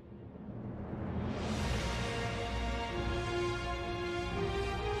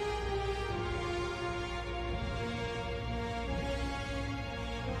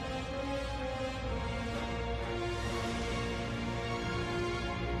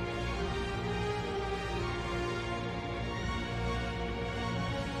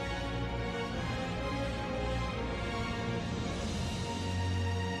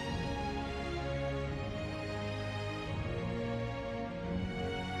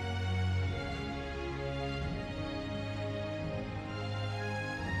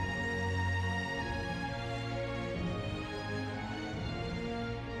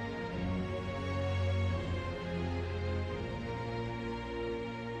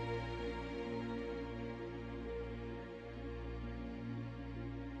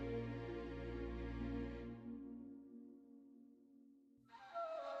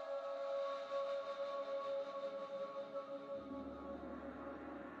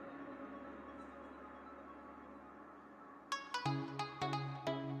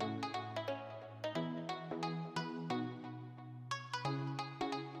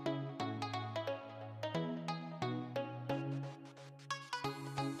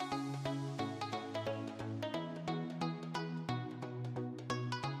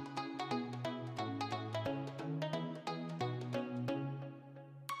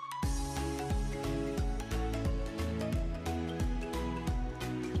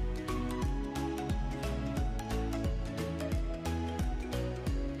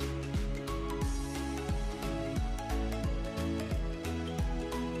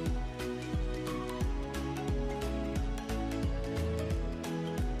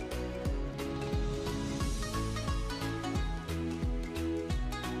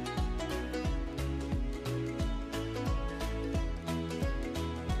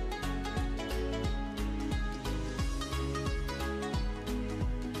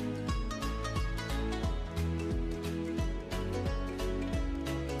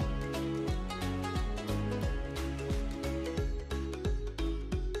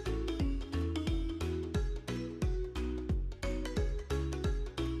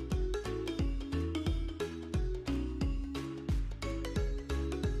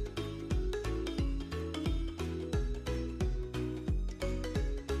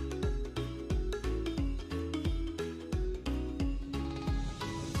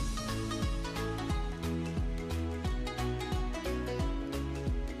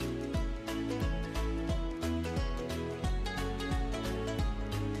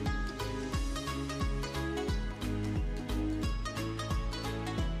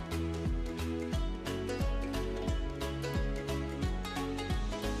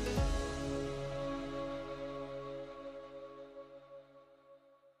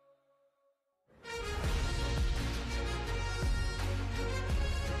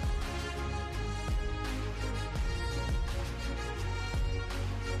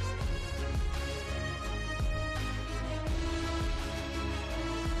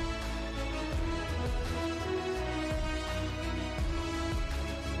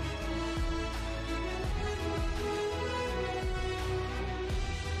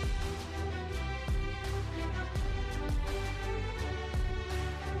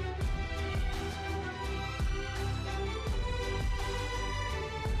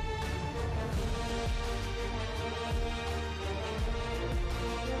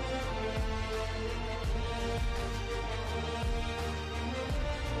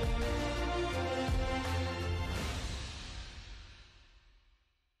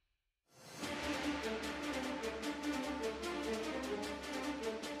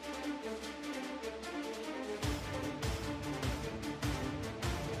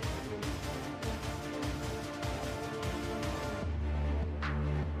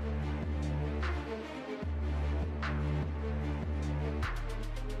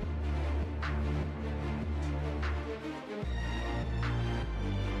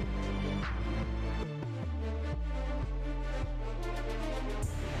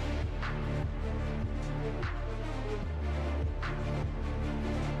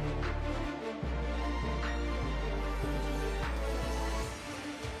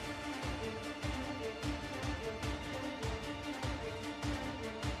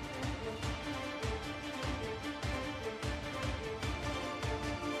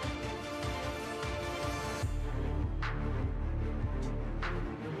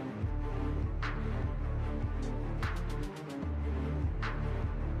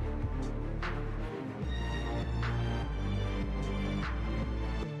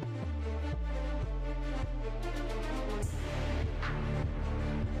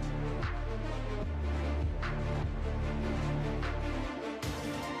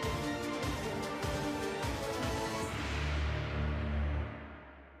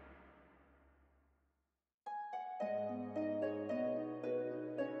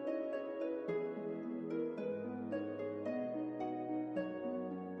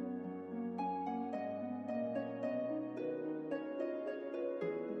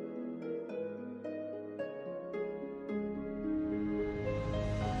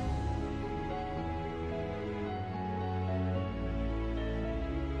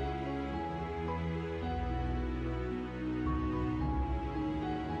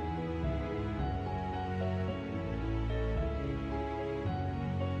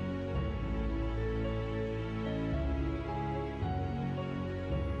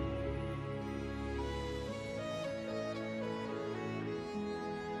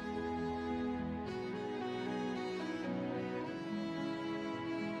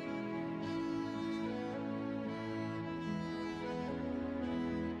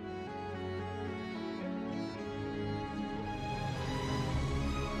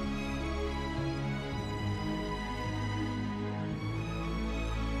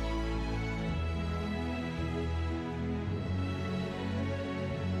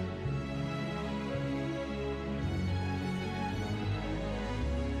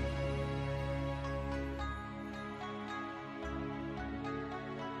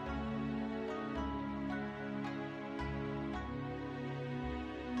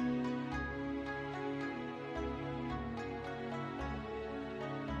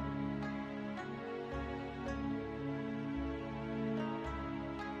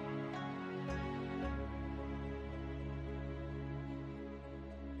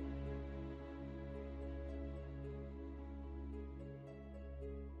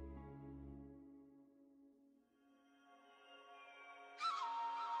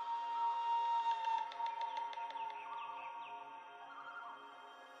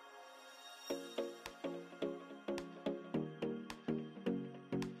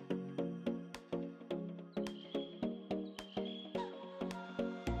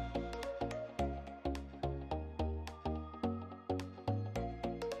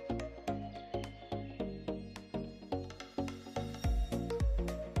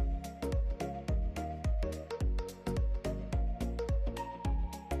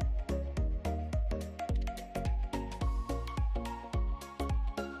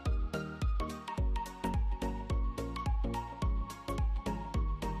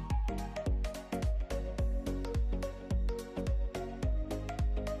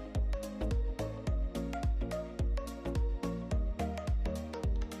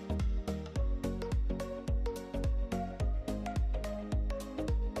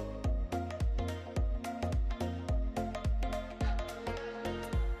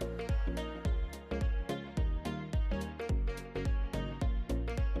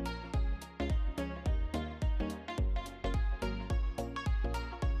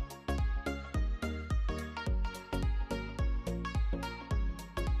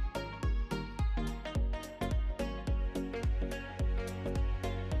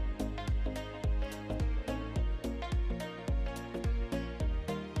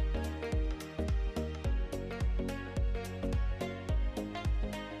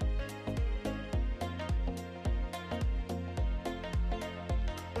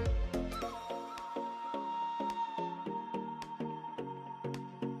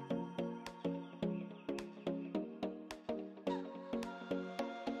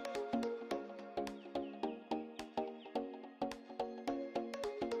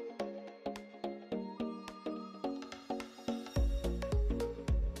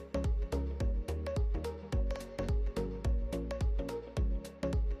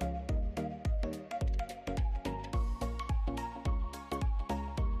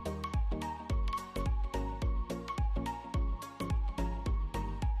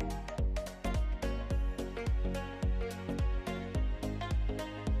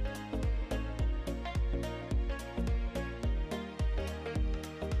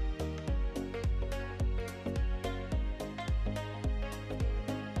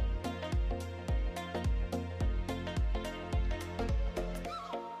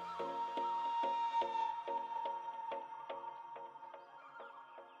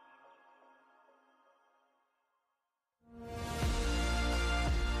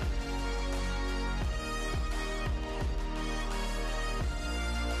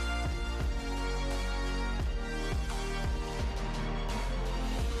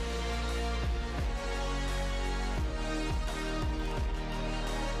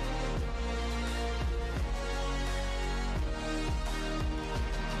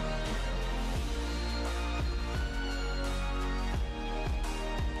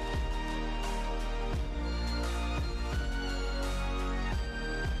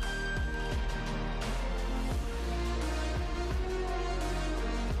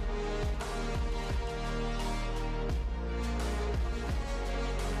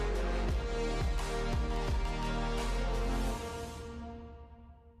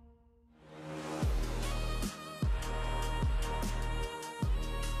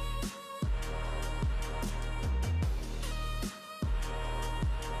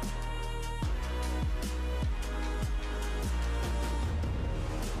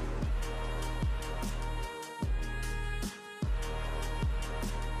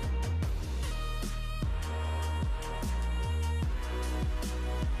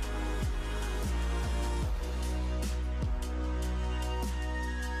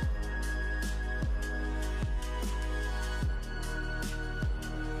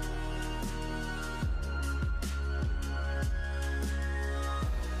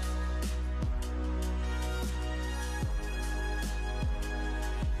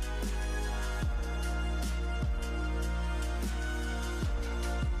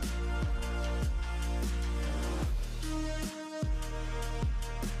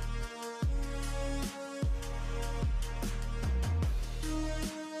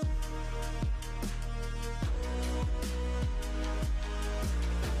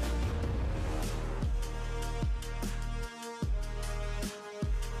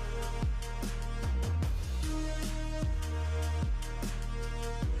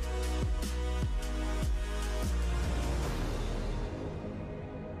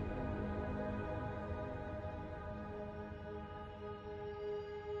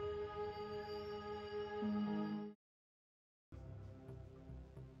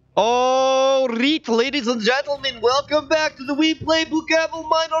 All right, ladies and gentlemen, welcome back to the WePlay Bookable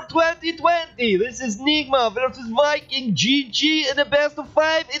Minor 2020. This is Nigma versus Viking GG in the best of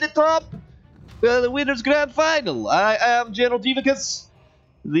 5 in the top. The winner's grand final. I am General Divicus.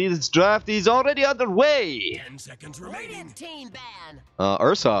 This draft is already underway. 10 seconds remaining. Team ban.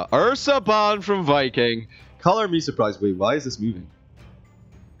 Ursa banned from Viking. Color me surprised. Wait, why is this moving?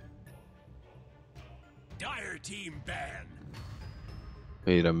 Dire team ban.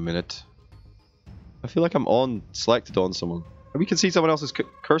 Wait a minute. I feel like I'm selected on someone. We can see someone else's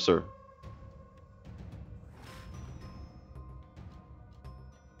cursor.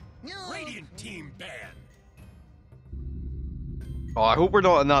 Radiant team ban. Oh, I hope we're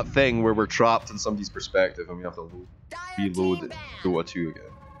not in that thing where we're trapped in somebody's perspective and we have to reload Dota 2 again.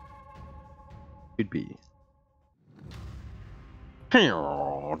 Could be.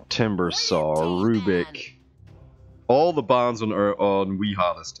 Timber Saw, Rubik. All the bans on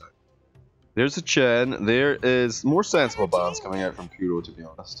Weha this time. There's a Chen. There is more sensible bans coming out from Kuro, to be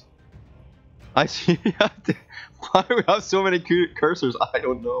honest. I see. Why do we have so many cursors? I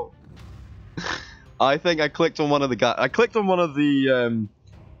don't know. I think I clicked on one of the guys. I clicked on one of the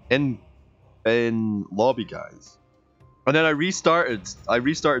in lobby guys, and then I restarted.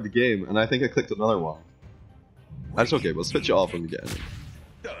 The game, and I think I clicked another one. That's okay. We'll switch it off when we get in.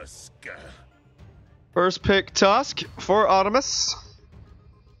 First pick Tusk for Artemis.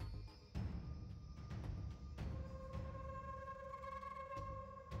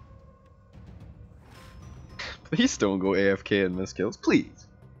 Please don't go AFK in miss kills. Please.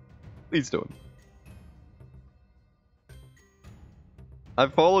 Please don't. I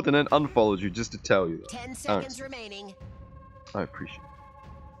followed and then unfollowed you just to tell you that. 10 seconds remaining. I appreciate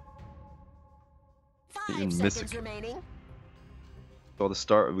it. 5 seconds remaining. Saw the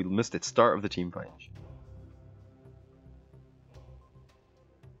start. We missed it. Start of the team fight.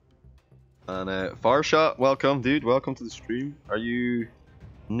 And Farshot, welcome, dude. Welcome to the stream. Are you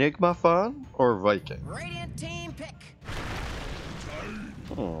Nigma fan or Viking? Radiant team pick.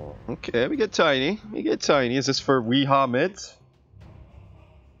 Oh, okay. We get Tiny. We get Tiny. Is this for Weha mid?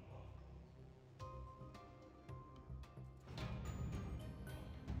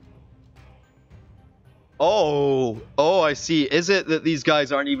 Oh, I see. Is it that these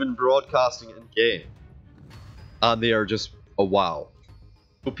guys aren't even broadcasting in game, and they are just a wow?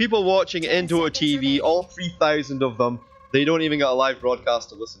 So people watching in Dota TV, all 3,000 of them, they don't even get a live broadcast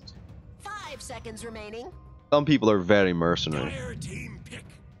to listen to. 5 seconds remaining. Some people are very mercenary. Dire team pick.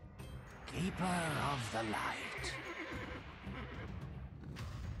 Keeper of the light.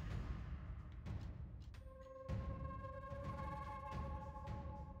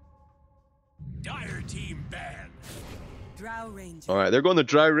 Dire team ban. Drow Ranger. Alright, they're going the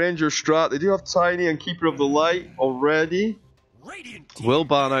Dry Ranger strat. They do have Tiny and Keeper of the Light already. Radiant team Will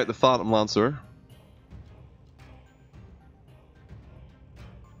ban out the Phantom Lancer.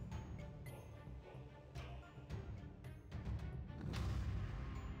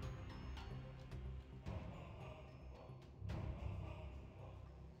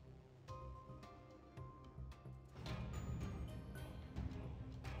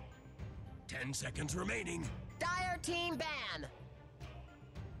 Ten seconds remaining. Dire team ban.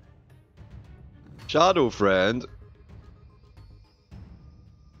 Shadow Friend.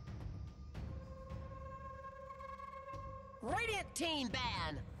 Radiant team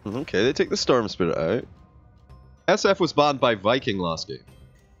ban. Okay, they take the Storm Spirit out. SF was banned by Viking last game.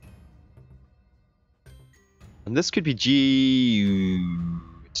 And this could be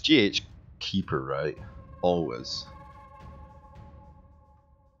It's GH Keeper, right? Always.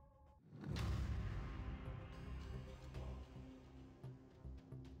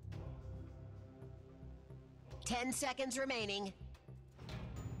 Ten seconds remaining.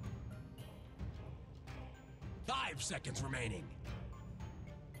 5 seconds remaining.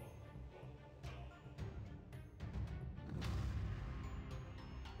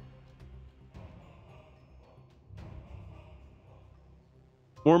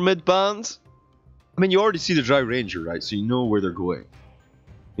 More mid bans? I mean, you already see the Dry Ranger, right? So you know where they're going.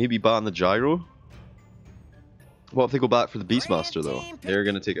 Maybe ban the Gyro? What if they go back for the Beastmaster, though? They're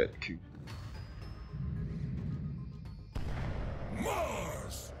gonna take a coup.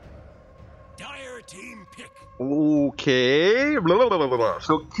 Mars. Dire team pick. Okay. Blah, blah, blah, blah.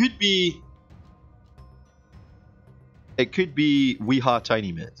 So it could be Weha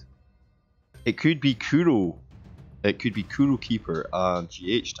Tiny Mid. It could be Kuro. It could be Kuro Keeper and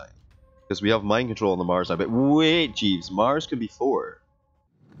GH Tiny. Because we have Mind Control on the Mars now. But wait, Jeeves. Mars can be 4.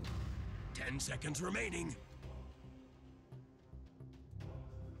 10 seconds remaining.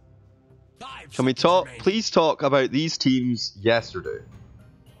 5 Can we seconds talk? remaining. Please talk about these teams yesterday.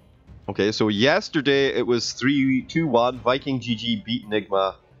 Okay, so yesterday it was 3-2-1. Viking GG beat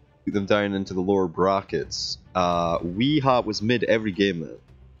Nigma, put them down into the lower brackets. WePlay was mid every game then.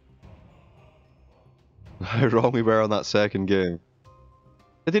 How wrong we were on that second game.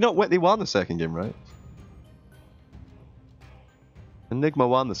 Did they not win? They won the second game, right? And Nigma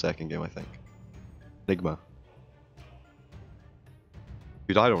won the second game, I think. Nigma.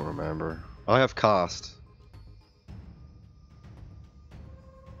 Dude, I don't remember. I have cast.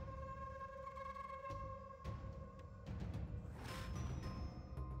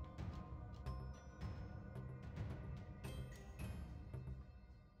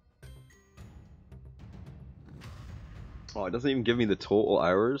 Oh, it doesn't even give me the total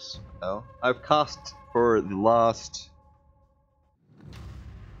hours. No. I've cast for the last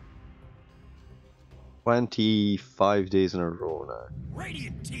 25 days in a row now.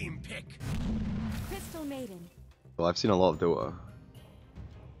 Radiant team pick. Crystal Maiden. So I've seen a lot of Dota.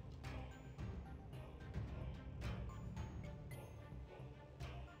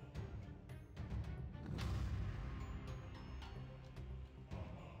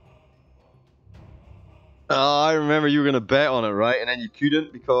 I remember you were gonna bet on it, right? And then you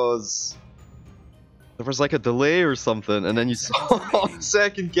couldn't because there was like a delay or something, and then you saw the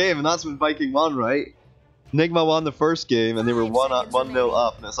second game, and that's when Viking won, right? Nigma won the first game, and they were 1-0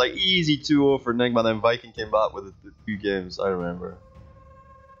 up, and it's like easy 2-0 for Nigma, then Viking came back with the 2 games, I remember.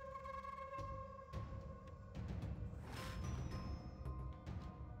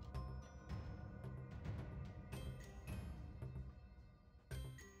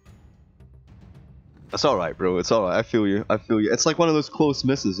 It's alright, bro. It's alright. I feel you. I feel you. It's like one of those close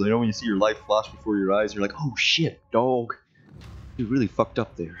misses. You know, when you see your life flash before your eyes, you're like, oh shit, dog. You really fucked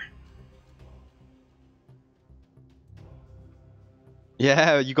up there.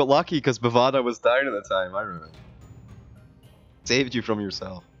 Yeah, you got lucky because Bavada was down at the time. I remember. Saved you from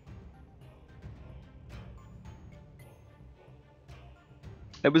yourself.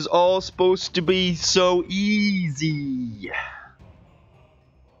 It was all supposed to be so easy.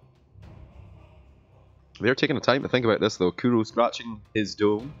 They're taking the time to think about this though. Kuro scratching his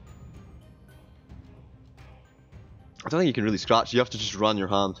dome. I don't think you can really scratch. You have to just run your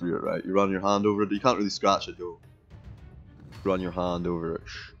hand through it, right? You run your hand over it. You can't really scratch it though. Run your hand over it.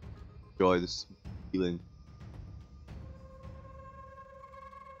 Enjoy this feeling.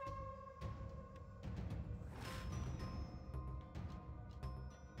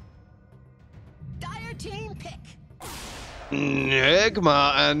 Dire team pick.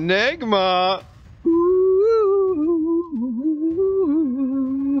 Nigma and Nigma.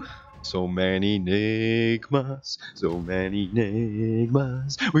 So many Nigmas, so many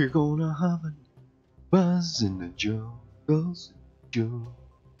Nigmas. We're gonna have a buzz in the jungles, jungle.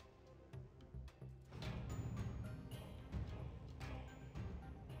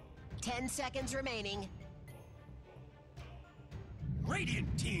 Ten seconds remaining.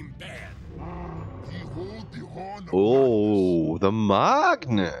 Radiant team ban. Behold the horn of Oh, the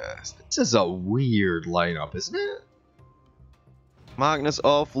Magnus. This is a weird lineup, isn't it? Magnus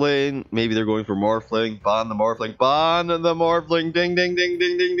off lane. Maybe they're going for Morphling. Ban the Morphling. Ban the Morphling. Ding, ding, ding,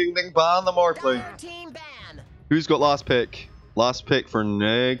 ding, ding, ding, ding. Ban the Morphling. Dire team ban. Who's got last pick? Last pick for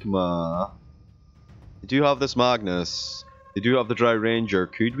Nigma. They do have this Magnus. They do have the Dry Ranger.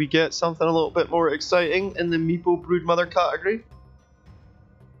 Could we get something a little bit more exciting in the Meepo Broodmother category?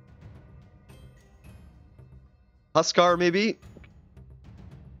 Huskar, maybe?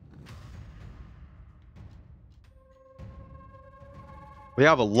 We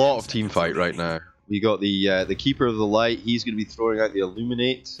have a lot of team fight right now. We got the Keeper of the Light. He's going to be throwing out the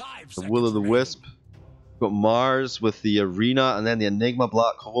Illuminate, the Will of the Wisp. We've got Mars with the Arena, and then the Enigma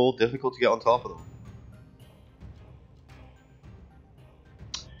Black Hole. Difficult to get on top of them.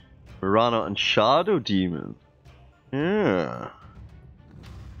 Mirana and Shadow Demon. Yeah.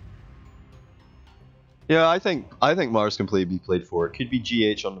 Yeah, I think Mars can be played for. It could be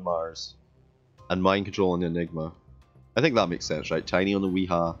GH on the Mars, and Mind Control on the Enigma. I think that makes sense, right? Tiny on the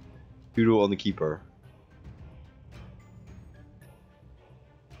WePlay, Kuro on the Keeper.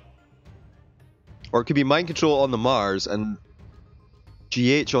 Or it could be Mind Control on the Mars and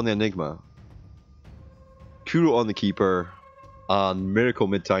GH on the Enigma. Kuro on the Keeper and Miracle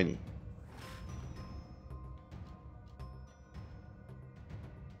mid-Tiny.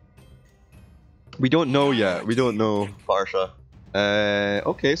 We don't know yet. We don't know, Parsha.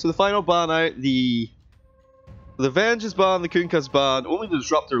 Okay, so the final ban out, the Venge is banned, the Kunkka's banned, only the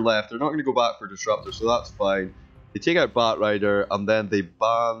Disruptor left. They're not going to go back for Disruptor, so that's fine. They take out Batrider, and then they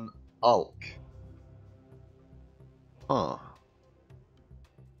ban Alk. Huh.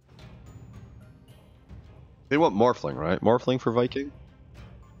 They want Morphling, right? Morphling for Viking?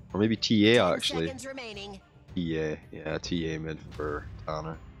 Or maybe TA 10 actually. seconds remaining. TA, yeah, TA mid for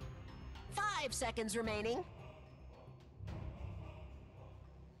Tanner. 5 seconds remaining.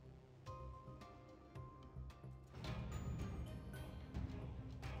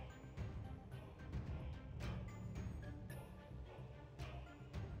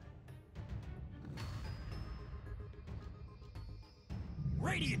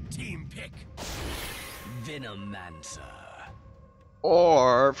 Radiant team pick. Venomancer.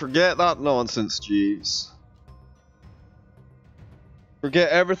 Or forget that nonsense, Jeeves. Forget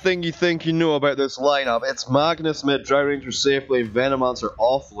everything you think you know about this lineup. It's Magnus mid, Dry Ranger safe lane, Venomancer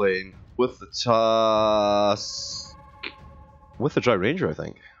off lane with the Tusk. With the Dry Ranger, I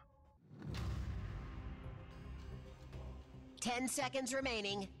think. 10 seconds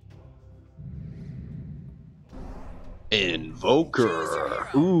remaining. Invoker.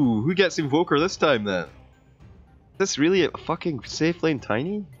 Ooh, who gets Invoker this time then? Is this really a fucking safe lane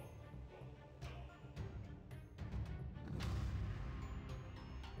tiny?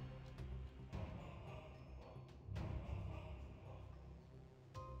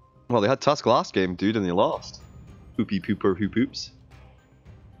 Well, they had Tusk last game, dude, and they lost. Poopy pooper who poops.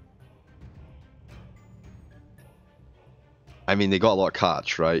 I mean, they got a lot of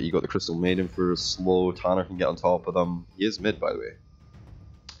catch, right? You got the Crystal Maiden for slow. Tanner can get on top of them. He is mid, by the way.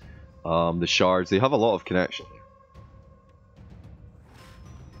 The shards, they have a lot of connection.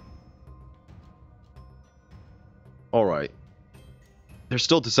 Alright. They're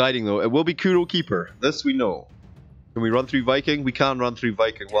still deciding, though. It will be Kuro Keeper. This we know. Can we run through Viking? We can run through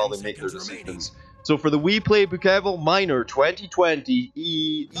Viking while they make their decisions. So for the WePlay Bukavel Minor 2020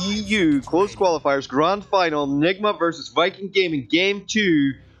 EU Closed Qualifiers Grand Final, Nigma versus Viking Gaming Game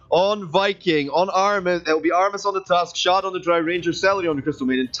 2 on Viking, on Armis. It'll be Armis on the Tusk, Shad on the Dry Ranger, Celery on the Crystal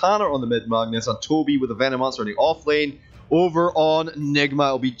Maiden, Tanner on the Mid Magnus, and Toby with the Venomancer on the off lane. Over on Nigma,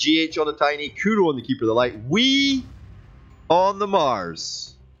 it'll be GH on the Tiny, Kuro on the Keeper of the Light, we on the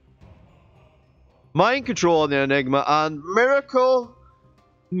Mars. Mind Control on the Enigma, and Miracle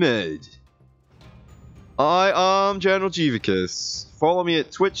mid. I am General Jeevicus. Follow me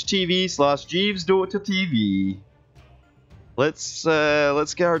at Twitch TV/Jeeves Dota TV. Let's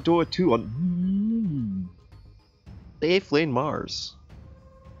get our Dota 2 on safe lane Mars.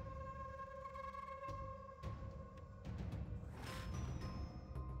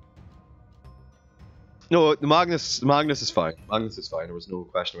 No, the Magnus is fine. Magnus is fine. There was no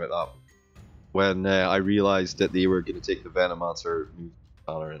question about that. When I realized that they were going to take the Venomancer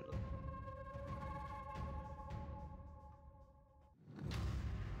banner in.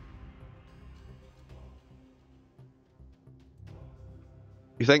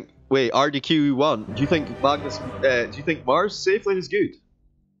 You think? Wait, RDQ1. Do you think Magnus? Do you think Mars safe lane is good?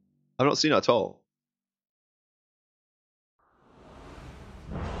 I've not seen it at all.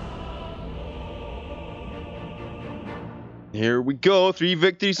 Here we go, 3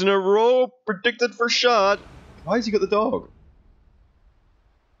 victories in a row, predicted for Shad. Why has he got the dog?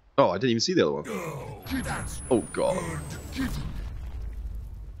 Oh, I didn't even see the other one. Oh god.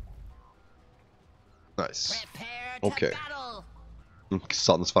 Nice. Okay.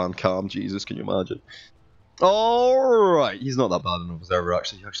 Suns fan cam, Jesus, can you imagine? Alright, he's not that bad an observer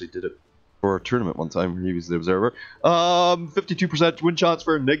actually. He actually did it for a tournament one time. He was the observer. 52% win chance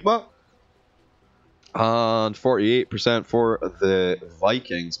for Nigma. And 48% for the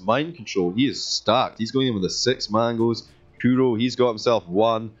Vikings. Mind Control, he is stacked. He's going in with the 6 mangoes. Kuro, he's got himself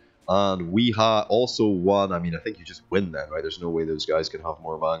 1. And Weeha also 1. I mean, I think you just win then, right? There's no way those guys can have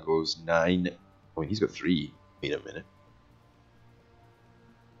more mangoes. 9. I mean, he's got 3. Wait a minute.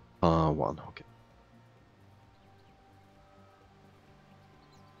 1. Okay.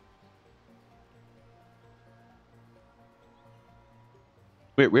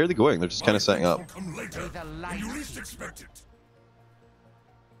 Wait, where are they going? They're just kind of setting up. Come later, when you least expect it.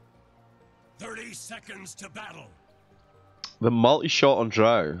 30 seconds to battle. The multi-shot on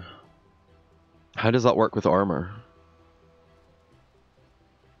Drow. How does that work with armor?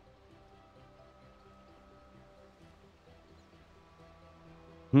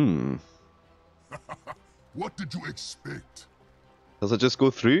 What did you expect? Does it just go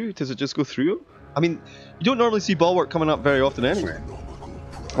through? Does it just go through? I mean, you don't normally see bulwark coming up very often anyway.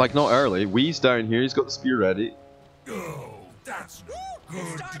 Like, not early. Wee's down here, he's got the spear ready. Oh, that's good.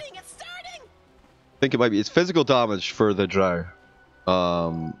 It's starting, it's starting! I think it might be. It's physical damage for the Drow.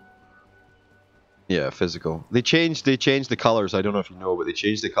 Yeah, physical. They changed the colors, I don't know if you know, but they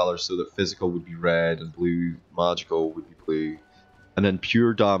changed the colors so that physical would be red and blue, magical would be blue. And then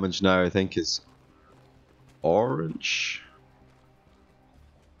pure damage now, I think, is orange.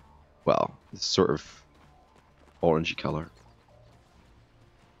 Well, it's sort of orangey color.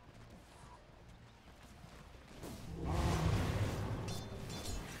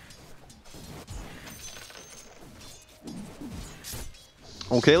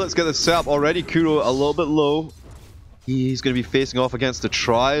 Okay, let's get this set up already. Kuro a little bit low. He's going to be facing off against the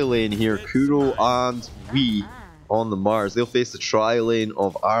tri-lane here. Kuro and Wee on the Mars. They'll face the tri-lane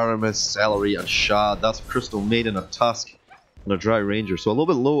of Aramis, Celery, and Shad. That's a Crystal Maiden, a Tusk, and a Dry Ranger. So a little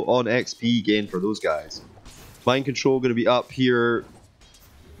bit low on XP gain for those guys. Mind Control going to be up here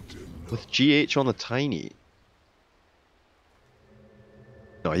with GH on the Tiny.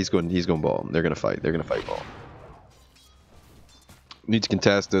 No, he's going bottom. They're going to fight. They're going to fight bottom. Need to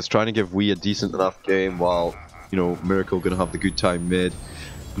contest this. Trying to give Wee a decent enough game while, you know, Miracle going to have the good time mid.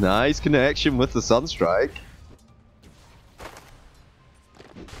 Nice connection with the Sunstrike.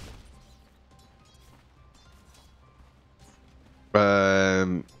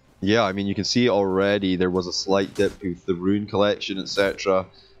 Yeah, I mean, you can see already there was a slight dip with the rune collection, etc.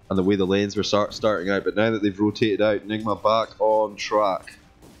 and the way the lanes were starting out, but now that they've rotated out, Nigma back on track.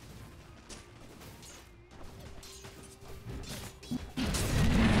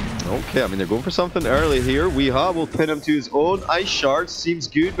 Okay, I mean, they're going for something early here. Weeha will pin him to his own. Ice Shard seems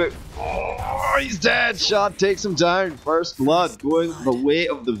good, but oh, he's dead. Shad takes him down. First blood going the way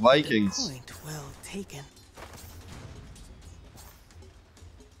of the Vikings. Point well taken.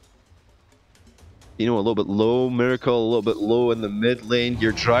 You know, a little bit low. Miracle a little bit low in the mid lane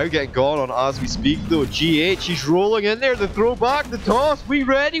here. Drow getting gone on as we speak though. GH, he's rolling in there. The throw back, the toss. We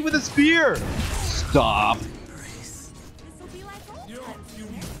ready with a spear. Stop.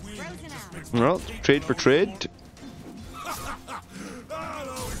 Well, trade for trade.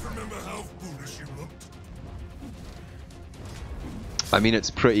 I mean,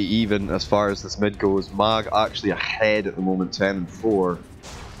 it's pretty even as far as this mid goes. Mag actually ahead at the moment, 10 and 4.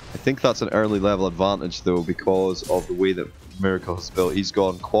 I think that's an early level advantage though, because of the way that Miracle has built. He's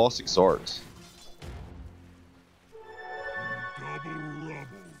gone Quasic Swords.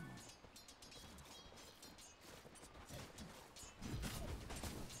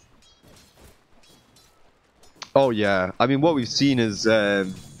 Oh yeah, I mean what we've seen is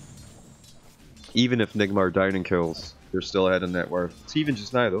even if Nigma are down in kills, they're still ahead in net worth. It's even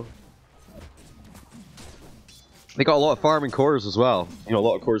just now though. They got a lot of farming cores as well. You know, a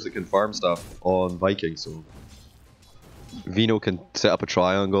lot of cores that can farm stuff on Vikings. So Vino can set up a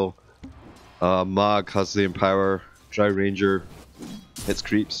triangle. Mag has the Empower. Dry Ranger hits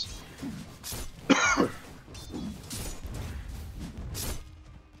creeps.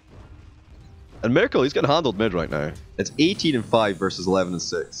 And Miracle, he's getting handled mid right now. It's 18 and 5 versus 11 and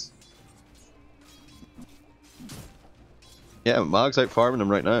 6. Yeah, Mag's out farming him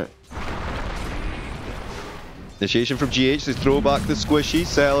right now. Initiation from GH, they throw back the squishy,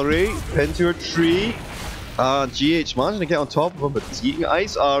 Celery, pin to a tree. GH managing to get on top of him, but he's eating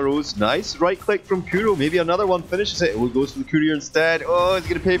ice arrows. Nice right click from Kuro, maybe another one finishes it. Oh, he goes for the courier instead. Oh, he's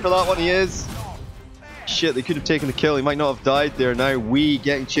gonna pay for that one, he is. Shit, they could have taken the kill, he might not have died there. Now Wee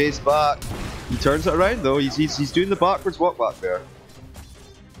getting chased back. He turns it around though, he's doing the backwards walk back there.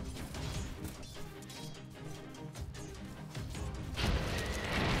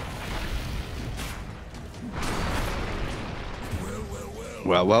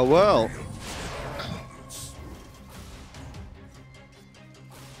 Well.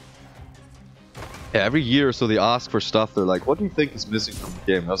 Yeah, every year or so they ask for stuff. They're like, what do you think is missing from the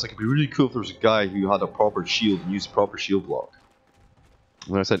game? And I was like, it'd be really cool if there was a guy who had a proper shield and used proper shield block.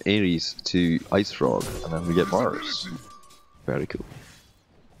 And then I sent Ares to Ice Frog, and then we get Mars. Very cool.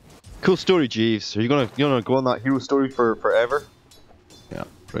 Cool story, Jeeves. Are you gonna go on that hero story for forever? Yeah,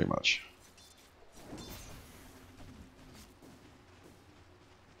 pretty much.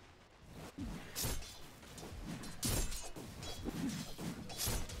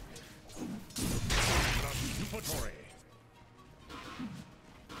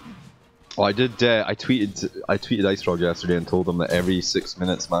 Oh, I did. I tweeted Ice Frog yesterday and told them that every 6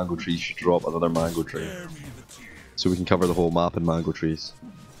 minutes mango trees should drop another mango tree, so we can cover the whole map in mango trees.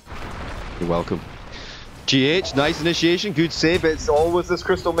 You're welcome. GH, nice initiation, good save. It's always this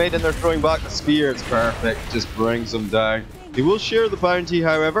Crystal Maiden. They're throwing back the spear. It's perfect. Just brings them down. He will share the bounty,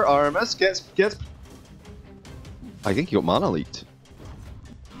 however. RMS gets. I think he got mana leaked.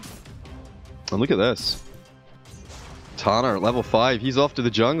 And look at this. Tanner, level 5, he's off to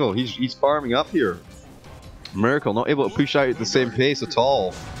the jungle. He's farming up here. Miracle not able to push out at the same pace at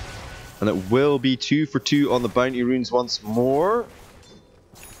all. And it will be 2 for 2 on the bounty runes once more.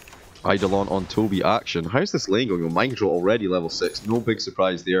 Eidolon on Toby action. How's this lane going? Mind Control already level 6. No big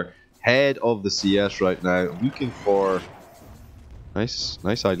surprise there. Head of the CS right now. Looking for... Nice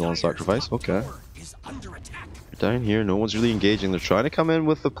Eidolon sacrifice. Okay. Down here, no one's really engaging. They're trying to come in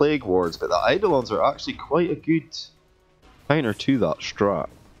with the Plague Wards, but the Eidolons are actually quite a good counter to that strat.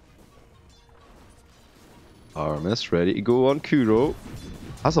 Armis ready to go on Kuro.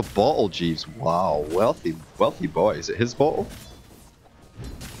 Has a bottle, Jeeves. Wow, wealthy boy. Is it his bottle?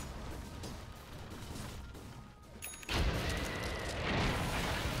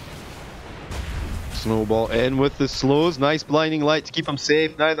 Snowball in with the slows. Nice blinding light to keep him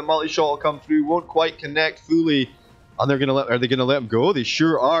safe. Now the multi-shot will come through. Won't quite connect fully. And are they gonna let him go? They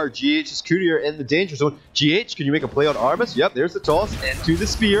sure are. GH's courier in the danger zone. GH, can you make a play on Armis? Yep, there's the toss into the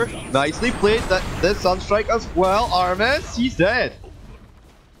spear. Nicely played. The Sunstrike as well. Armis, he's dead.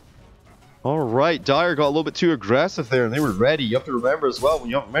 Alright, Dire got a little bit too aggressive there, and they were ready. You have to remember as well,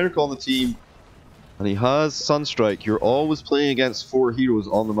 when you have Miracle on the team, and he has Sunstrike, you're always playing against 4 heroes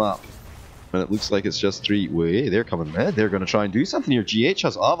on the map. And it looks like it's just 3. Wait, they're coming mid. They're going to try and do something here. GH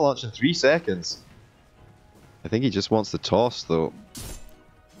has Avalanche in 3 seconds. I think he just wants the toss, though.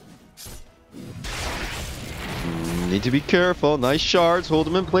 Need to be careful. Nice shards. Hold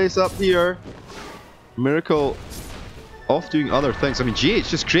him in place up here. Miracle off doing other things. I mean, GH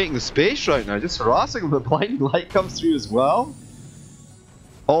just creating the space right now. Just harassing him. The blinding light comes through as well.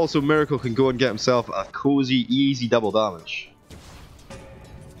 Also, Miracle can go and get himself a cozy, easy double damage.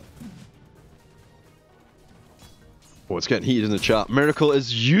 Oh, it's getting heated in the chat. Miracle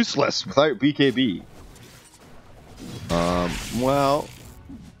is useless without BKB. Well,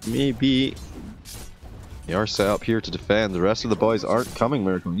 maybe they are set up here to defend. The rest of the boys aren't coming,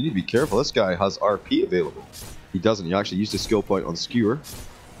 Miracle. You need to be careful. This guy has RP available. He doesn't. He actually used his skill point on Skewer.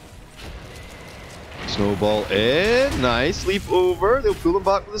 Snowball in. Nice. Leap over. They'll pull him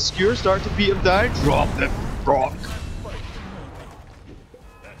back with the Skewer. Start to beat him down. Drop him. Drop.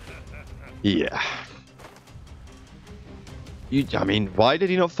 Yeah. I mean, why did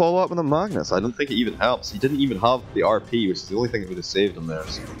he not follow up with a Magnus? I don't think it even helps. He didn't even have the RP, which is the only thing that would have saved him there.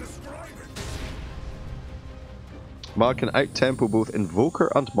 So. Mag can out-tempo both Invoker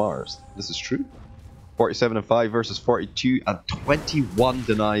and Mars. This is true. 47 and 5 versus 42 and 21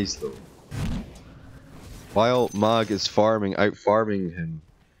 denies though. While Mag is farming, out-farming him.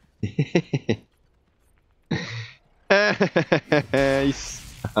 Nice.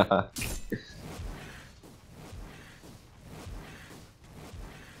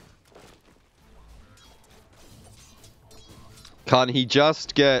 Can he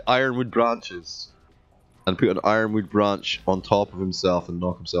just get Ironwood branches and put an Ironwood branch on top of himself and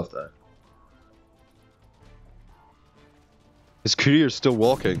knock himself down? His courier is still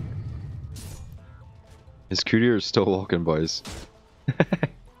walking. His courier is still walking, boys.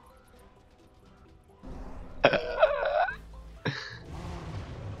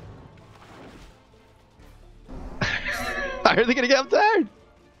 How are they gonna get him down?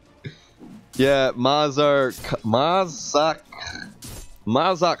 Yeah, Mazak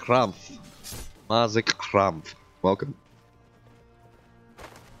Krampf. Welcome.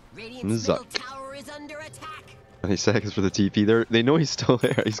 Radiant's middle tower is under attack. 20 seconds for the TP. They know he's still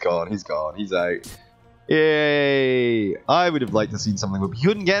there. He's gone. He's gone. He's out. Yay! I would have liked to see something, but he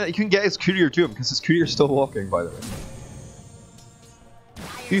couldn't get it. He couldn't get his courier to him because his courier's still walking. By the way.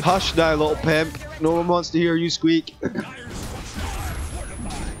 You hush now, little pimp. No one wants to hear you squeak.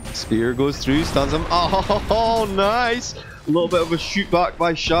 Spear goes through, stuns him. Oh, nice! A little bit of a shoot back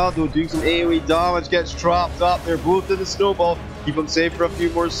by Shadow, doing some AoE damage, gets trapped up. They're both in the snowball. Keep him safe for a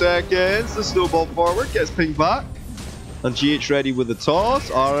few more seconds. The snowball forward, gets pinged back. And GH ready with the toss.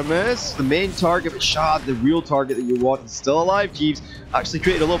 Aramis, the main target, but Shad, the real target that you want, is still alive. Jeeves actually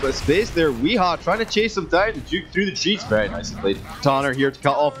created a little bit of space there. Weeha trying to chase him down, the Duke through the trees. Very nicely played. Tanner here to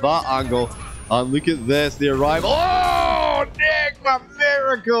cut off that angle. And look at this, the arrival. Oh, Nigma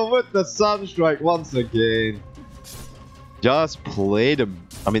Miracle with the Sunstrike once again. Just played him.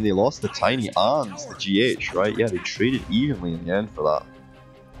 I mean, they lost the Tiny and the GH, right? Yeah, they traded evenly in the end for that.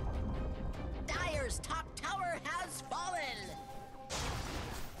 Dire's top tower has fallen.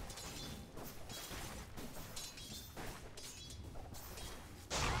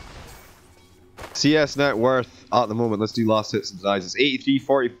 CS net worth at the moment, let's do last hits and denies. It's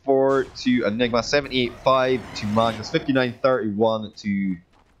 83.44 to Enigma, 78.5 to Magnus, 59.31 to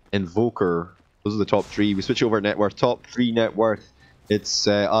Invoker. Those are the top 3. We switch over net worth. Top 3 net worth. It's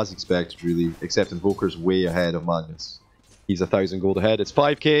as expected, really, except Invoker's way ahead of Magnus. He's 1,000 gold ahead. It's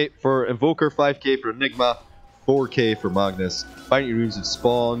 5k for Invoker, 5k for Enigma, 4k for Magnus. Bounty runes have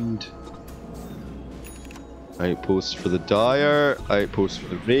spawned. Outposts for the Dire, outposts for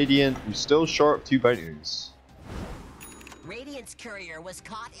the Radiant. We're still short 2 bounty runes. Radiant's courier was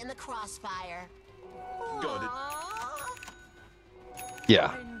caught in the crossfire. Got it.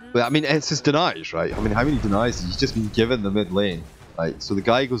 Yeah. But I mean, it's his denies, right? I mean, how many denies has he just been given the mid lane? Right, so the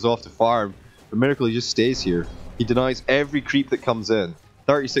guy goes off to farm. The Miracle, he just stays here. He denies every creep that comes in.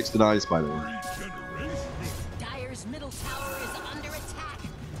 36 denies, by the way. Dire's middle tower is under attack.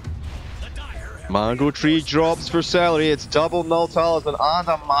 Mango Tree drops for Celery. It's double Null Talisman and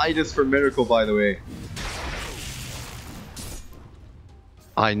a Midas for Miracle, by the way.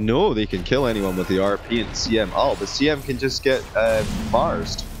 I know they can kill anyone with the RP and CM ult, but CM can just get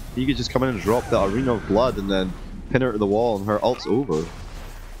Marsed. He could just come in and drop the Arena of Blood and then pin her to the wall and her ult's over.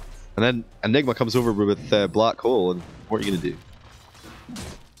 And then Enigma comes over with Black Hole, and what are you going to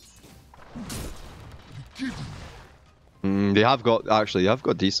do? They have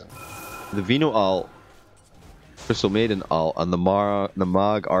got decent. The Vino ult, Crystal Maiden ult, and the Mag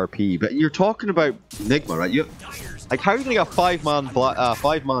RP. But you're talking about Nigma, right? Like, how are you going to get a 5-man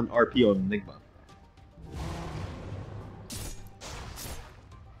RP on Nigma?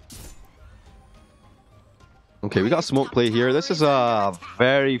 Okay, we got a smoke play here. This is a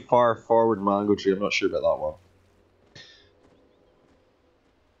very far forward Mango Tree. I'm not sure about that one.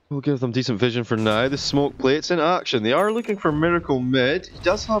 We'll give them decent vision for now. The smoke play, it's in action. They are looking for Miracle mid. He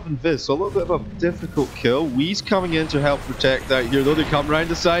does have Invis, so a little bit of a difficult kill. Wee's coming in to help protect out here, though. They come round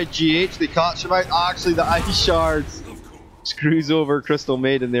the side. GH, they catch him out. Actually, the Ice Shards screws over Crystal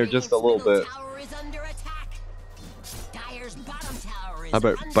Maiden there just a little bit. How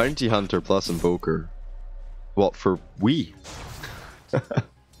about Bounty Hunter plus Invoker? What, for Wee?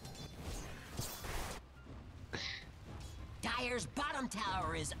 Dire's bottom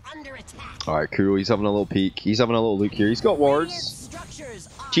tower is under attack. Alright, cool. He's having a little peek. He's having a little look here. He's got wards.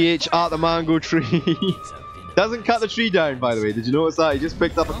 GH at the mango tree. Doesn't cut the tree down, by the way. Did you notice that? He just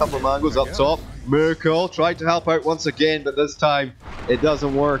picked up a couple of mangoes up top. Miracle tried to help out once again, but this time it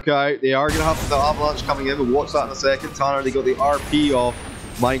doesn't work out. They are going to have the avalanche coming in. We'll watch that in a second. Tanner, they got the RP off.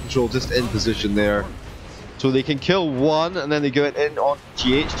 Mind control just in position there. So they can kill one, and then they go in on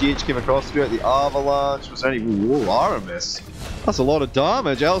GH. GH came across throughout the avalanche. Was there any... Whoa, Aramis. That's a lot of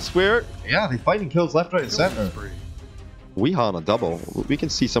damage. Elsewhere, yeah, they're finding kills left, right, and center. Weehan a double. We can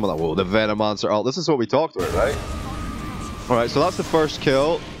see some of that. Whoa, the Venom Monster ult. This is what we talked about, right? Alright, so that's the first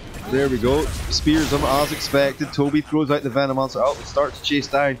kill. There we go. Spears him as expected. Toby throws out the Venom Monster ult and starts to chase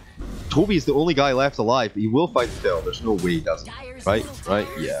down. Toby's the only guy left alive, but he will find the kill. There's no way he doesn't. Right? Right?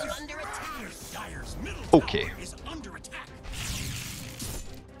 Yeah. Okay.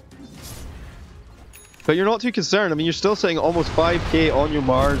 But you're not too concerned. I mean, you're still saying almost 5k on your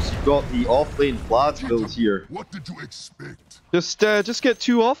Mars. You've got the offlane Vlad's build here. What did you expect? Just get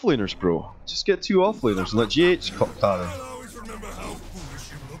 2 offlaners, bro. Just get 2 offlaners and let GH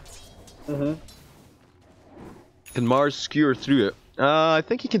cannon. Can Mars skewer through it? I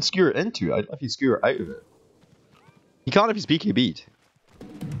think he can skewer into it. I don't know if he skewer out of it. He can't if he's BKB'd.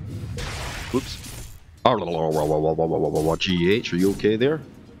 Whoops. GH, are you okay there?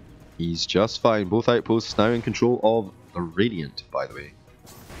 He's just fine. Both outposts now in control of the Radiant, by the way.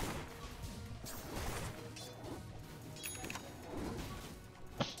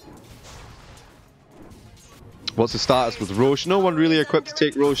 What's the status with Roche? No one really equipped to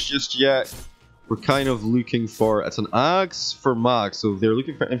take Roche just yet. We're kind of looking for... It's an Axe for Mag, so they're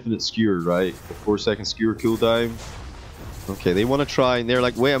looking for infinite skewer, right? The 4-second skewer cooldown. Okay, they want to try, and they're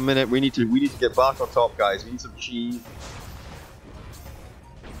like, wait a minute, we need to get back on top, guys. We need some cheese.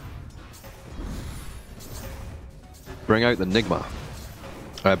 Bring out the Nigma.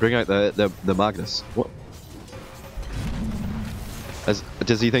 Bring out the Magnus. What?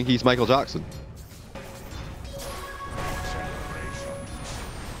 Does he think he's Michael Jackson?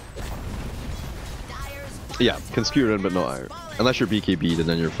 Yeah, can skewer in but not out. Unless you're BKB'd and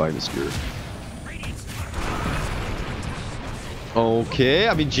then you're fine to skewer. Okay,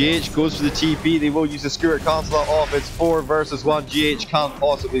 I mean GH goes for the TP, they will use the skewer, cancel that off. It's 4 versus 1, GH can't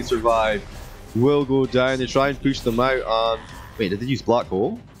possibly survive. Will go down, they try and push them out and... Wait, did they use Black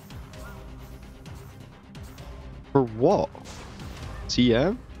Hole? For what?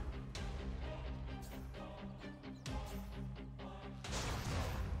 TM?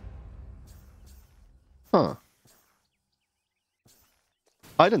 Huh.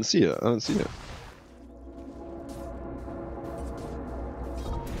 I didn't see it,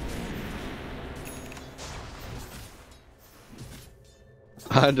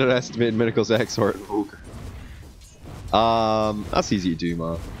 I underestimated Miracle's Exort and Ogre. That's easy to do,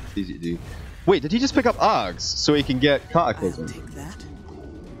 man. It's easy to do. Wait, did he just pick up Ags so he can get Cataclysm?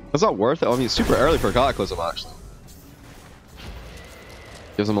 Is that worth it? I mean, it's super early for Cataclysm, actually.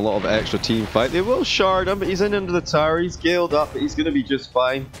 Gives him a lot of extra team fight. They will shard him, but he's in under the tower. He's scaled up, but he's going to be just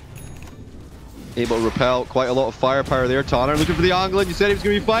fine. Able to repel quite a lot of firepower there. Tanner looking for the angle, and you said he was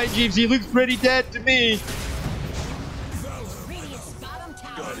going to be fine. Jeeves, he looks pretty dead to me.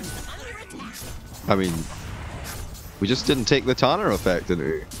 I mean, we just didn't take the Tanner effect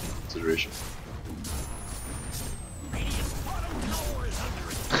into consideration.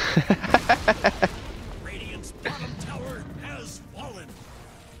 Radiant's bottom tower has fallen.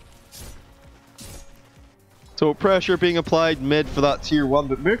 So pressure being applied mid for that tier 1,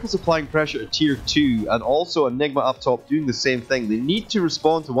 but Miracle's applying pressure at tier 2, and also Enigma up top doing the same thing. They need to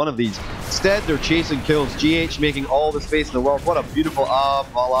respond to one of these. Instead, they're chasing kills. GH making all the space in the world. What a beautiful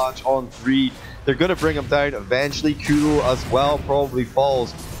avalanche on 3. They're going to bring him down eventually. Kuro as well probably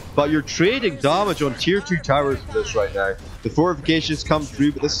falls. But you're trading damage on tier 2 towers for this right now. The fortifications come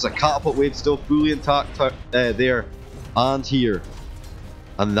through, but this is a catapult wave still fully intact there and here.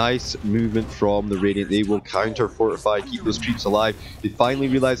 A nice movement from the Radiant. They will counter fortify, keep those creeps alive. They finally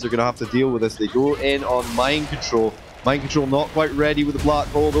realize they're going to have to deal with this. They go in on mind control. Mind control not quite ready with the black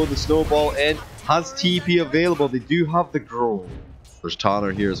hole though. The snowball in has TP available. They do have the grow. There's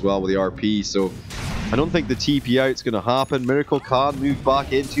Tanner here as well with the RP, so I don't think the TP out's going to happen. Miracle can move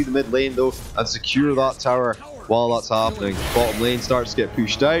back into the mid lane though and secure that tower while that's happening. Bottom lane starts to get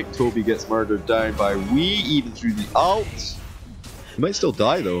pushed out. Toby gets murdered down by Wee, even through the ult. He might still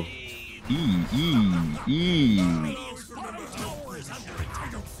die though. Radiant's bottom tower is under attack. I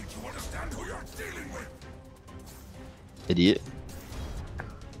don't think you understand who you're dealing with. Idiot.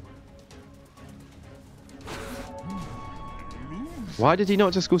 Why did he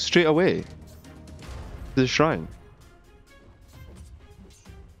not just go straight away to the shrine?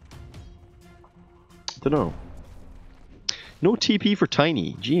 Don't know. No TP for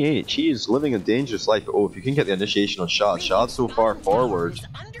Tiny. GH, he is living a dangerous life. Oh, if you can get the initiation on Shad. Shad's so far forward.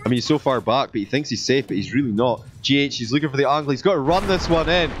 I mean, he's so far back, but he thinks he's safe, but he's really not. GH, he's looking for the angle. He's got to run this one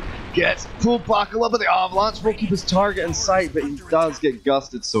in. Gets pulled back a little bit. The avalanche will keep his target in sight, but he does get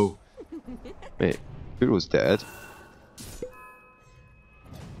gusted, so... Wait, Kuro's dead.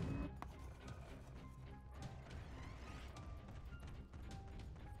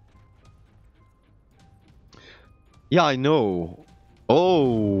 Yeah, I know.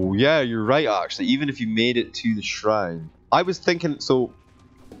 Oh, yeah, you're right, actually. Even if you made it to the shrine. I was thinking, so...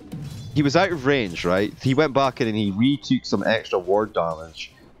 He was out of range, right? He went back in and he retook some extra ward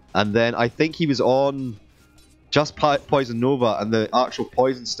damage. And then I think he was on just Poison Nova and the actual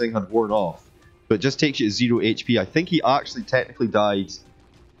Poison Sting had worn off. But it just takes you to 0 HP. I think he actually technically died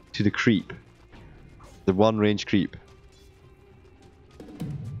to the creep. The one range creep.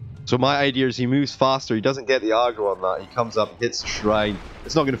 So my idea is he moves faster, he doesn't get the aggro on that, he comes up, hits the shrine.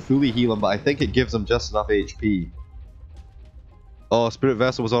 It's not going to fully heal him, but I think it gives him just enough HP. Oh, Spirit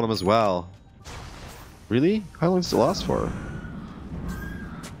Vessel was on him as well. Really? How long does it last for?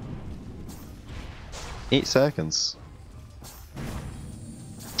 8 seconds.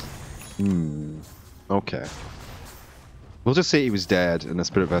 Okay. We'll just say he was dead and the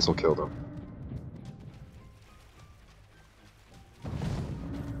Spirit Vessel killed him.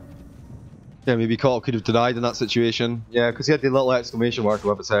 Yeah, maybe Call could have denied in that situation. Yeah, because he had the little exclamation mark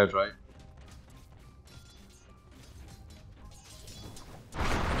above his head, right?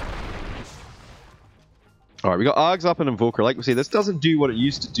 Alright, we got Ags up and Invoker. Like we say, this doesn't do what it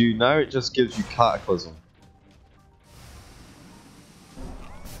used to do. Now it just gives you Cataclysm.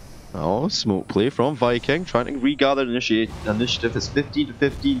 Oh, smoke play from Viking, trying to regather initiative. It's 15 to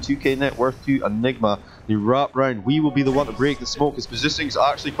 15, 2k net worth to Enigma. You wrap round. We will be the one to break the smoke. His positioning is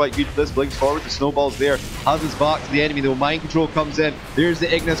actually quite good for this. Blinks forward, the snowball's there. Has his back to the enemy though. Mind control comes in. There's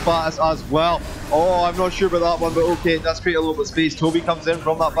the Ignis Fatus as well. Oh, I'm not sure about that one, but okay, that's create a little bit of space. Toby comes in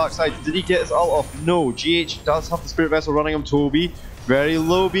from that backside. Did he get his ult off? No. GH does have the Spirit Vessel running him. Toby, very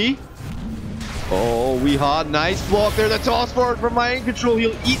low B. Oh, we had nice block there. The toss forward from Mind Control.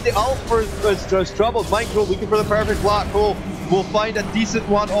 He'll eat the ult for his troubles. Mind Control looking for the perfect black hole. We'll find a decent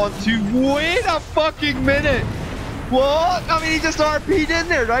one on 2. Wait a fucking minute. What? I mean, he just RP'd in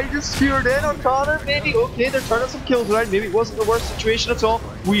there, right? He just skewered in on Connor. Maybe, okay, they're turning some kills around. Maybe it wasn't the worst situation at all.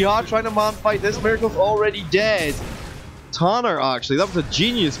 We are trying to man fight this. Miracle's already dead. Tanner, actually, that was a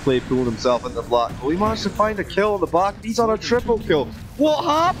genius play pulling himself into the black hole. He managed to find a kill on the back. He's on a triple kill. What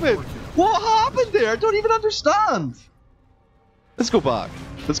happened? What happened there? I don't even understand. Let's go back.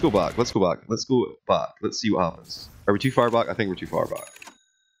 Let's go back. Let's go back. Let's go back. Let's see what happens. Are we too far back? I think we're too far back.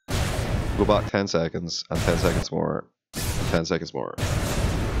 Go back 10 seconds and 10 seconds more. 10 seconds more.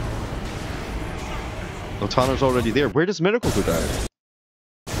 No, Tanner's already there. Where does Miracle go down?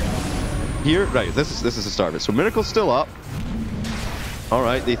 Here? Right, this is the start of it. So Miracle's still up.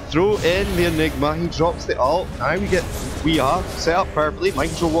 Alright, they throw in the Enigma, he drops the ult, now we are set up perfectly, Mind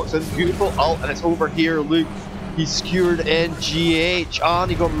Control walks in, beautiful ult, and it's over here, look, he's skewered in GH, and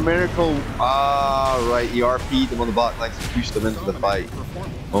he got Miracle, right, he RP'd them on the back lines and pushed them into the fight.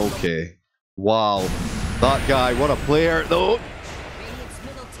 Okay, wow, that guy, what a player, though.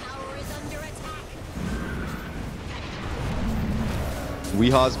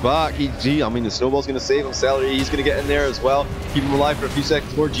 Weeha's back. I mean, the snowball's going to save him. Celery, he's going to get in there as well. Keep him alive for a few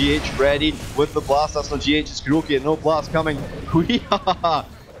seconds more. GH ready with the blast. That's not GH, it's Kuroki, and no blast coming. Weeha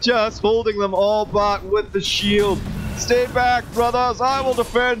just holding them all back with the shield. Stay back, brothers. I will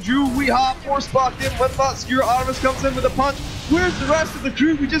defend you. Weeha forced back in with that skewer. Artemis comes in with a punch. Where's the rest of the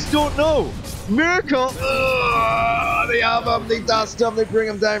crew? We just don't know. Miracle. They have him. They dust him. They bring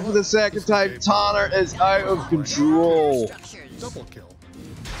him down for the second time. Tanner is out of control. Double kill.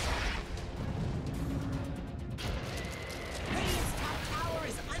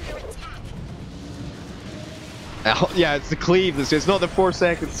 Yeah, it's the cleave. It's not the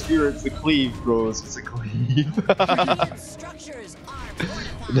 4-second skewer. It's the cleave, bros. It's the cleave.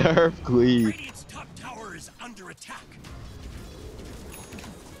 Nerf cleave. Radiant's top tower is under attack.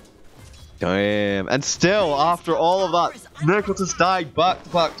 Damn. And still, after all of that, Miracle just died back to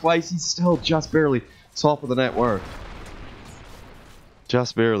back twice. He's still just barely top of the net worth.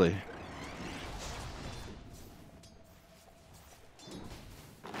 Just barely.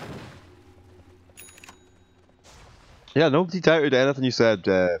 Yeah, nobody doubted anything you said,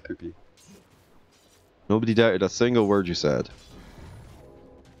 Poopy. Nobody doubted a single word you said.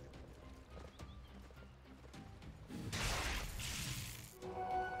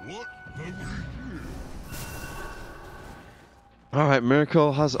 Alright,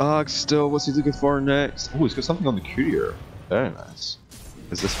 Miracle has Ags still. What's he looking for next? Oh, he's got something on the courier. Very nice.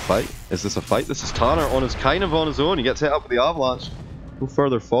 Is this a fight? Is this a fight? This is Tanner on his kind of on his own. He gets hit up with the avalanche. No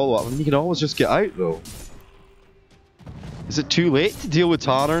further follow up. I mean, he can always just get out though. Is it too late to deal with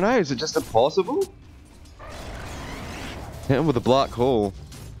Tanner now? Is it just impossible? Hit him with a black hole.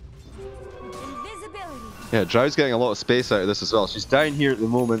 Yeah, Drow's getting a lot of space out of this as well. She's down here at the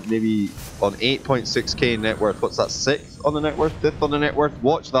moment, maybe on 8.6k net worth. What's that, 6th on the net worth? 5th on the net worth?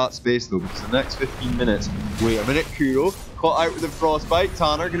 Watch that space though, because the next 15 minutes... Wait a minute, Kuro caught out with the frostbite.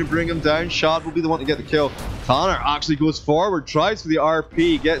 Tanner going to bring him down. Shad will be the one to get the kill. Tanner actually goes forward, tries for the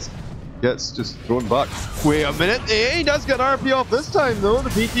RP, gets just thrown back. Wait a minute, he does get an RP off this time though. The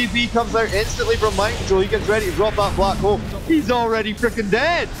BTB comes out instantly from mind control. He gets ready to drop that black hole. He's already freaking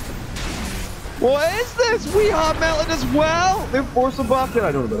dead. What is this? We have melted as well. They force him back in.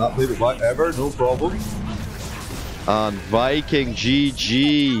 I don't know about that play, but whatever, no problem. And Viking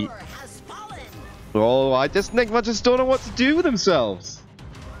GG. Oh, Nigma just don't know what to do with themselves.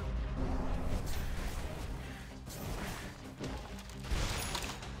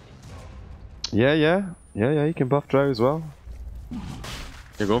 Yeah, you can buff Drow as well.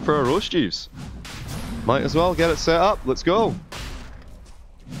 You're going for a roast juice. Might as well get it set up. Let's go.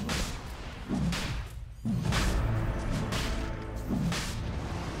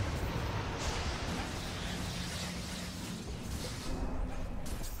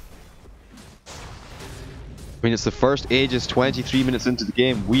 I mean, it's the first Aegis 23 minutes into the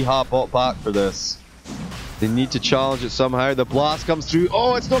game. We have bought back for this. They need to challenge it somehow. The blast comes through.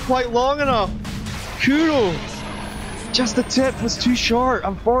 Oh, it's not quite long enough. Kuro. Just the tip was too short.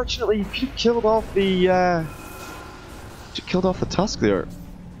 Unfortunately, he killed off the tusk there.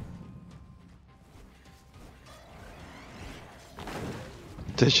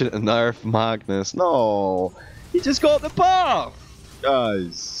 Dish it and nerf Magnus. No, he just got the buff,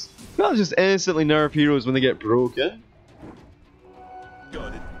 guys. You can't just instantly nerf heroes when they get broken.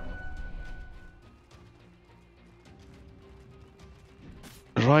 Got it.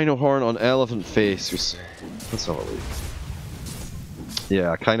 Rhino horn on elephant face, you're saying. That's all it is.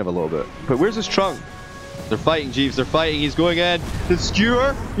 Yeah, kind of a little bit. But where's his trunk? They're fighting, Jeeves. They're fighting. He's going in. The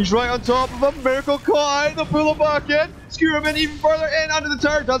skewer. He's right on top of him. Miracle caught out. They'll pull him back in. Skewer him in even further in under the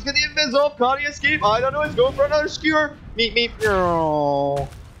tower. Does get the invis off. Can't he escape? I don't know. He's going for another skewer. Meep. No.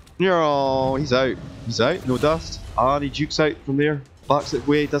 He's out. He's out. No dust. And he jukes out from there. Backs it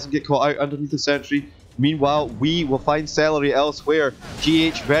away. Doesn't get caught out underneath the sentry. Meanwhile, we will find Celery elsewhere.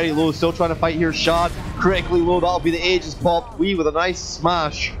 GH very low. Still trying to fight here. Shad critically low. That'll be the Aegis pop. We with a nice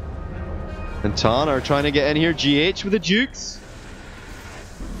smash. And Tanner trying to get in here. GH with the jukes.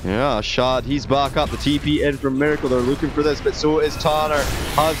 Yeah, Shad, he's back up. The TP in from Miracle. They're looking for this, but so is Tanner.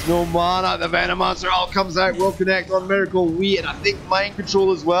 Has no mana. The Venom Monster all comes out. Will connect on Miracle. And I think Mind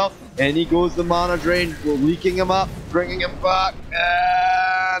Control as well. And he goes the mana drain. We're leaking him up, bringing him back.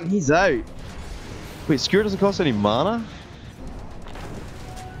 And he's out. Wait, Skewer doesn't cost any mana?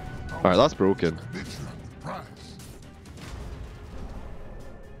 Alright, that's broken.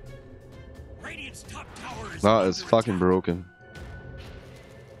 That is fucking broken.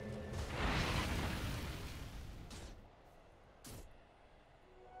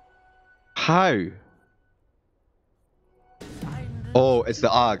 How? Oh, it's the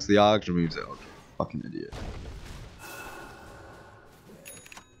Ags. The Ags removes it. Okay. Fucking idiot.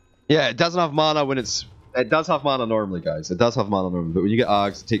 Yeah, it doesn't have mana when it's... It does have mana normally, guys. It does have mana normally, but when you get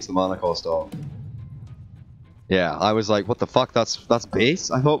Ags, it takes the mana cost off. Yeah, I was like, what the fuck? That's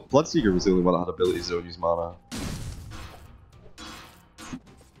base? I thought Bloodseeker was the only one that had abilities that don't use mana.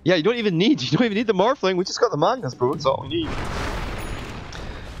 Yeah, you don't even need the Morphling. We just got the Magnus, bro. That's all we need.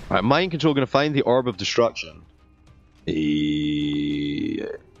 Alright, Mind Control gonna find the Orb of Destruction. Is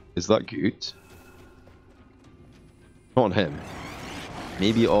that good? Not on him.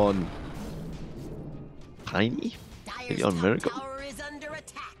 Maybe on... Tiny? Maybe on Miracle? Tower is under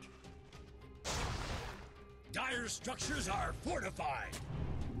attack. Dire structures are fortified.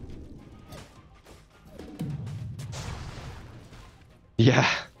 Yeah.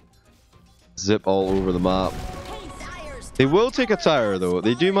 Zip all over the map. They will take a tower though.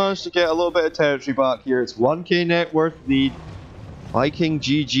 They do manage to get a little bit of territory back here. It's 1k net worth lead. Viking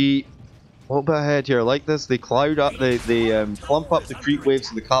GG. A little bit ahead here. I like this. They cloud up, they clump up the creep wave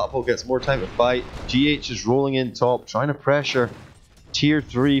so the catapult gets more time to fight. GH is rolling in top, trying to pressure tier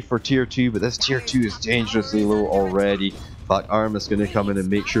 3 for tier 2, but this tier 2 is dangerously low already. In fact, Armis is going to come in and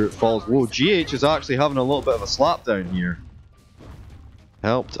make sure it falls. Whoa, GH is actually having a little bit of a slap down here.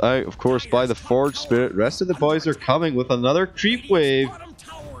 Helped out, of course, by the Forge Spirit. Rest of the boys are coming with another creep wave.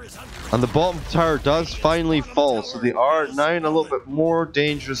 And the bottom tower does finally fall, so they are now in a little bit more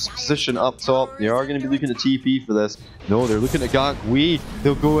dangerous position up top. They are going to be looking at TP for this. No, they're looking to gank Wee.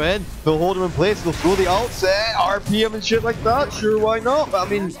 They'll go in, they'll hold him in place, they'll throw the ult set, RP him and shit like that. Sure, why not? But I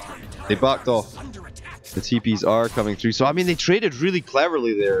mean, they backed off. The TPs are coming through, so I mean, they traded really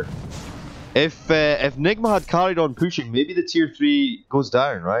cleverly there. If Nigma had carried on pushing, maybe the tier 3 goes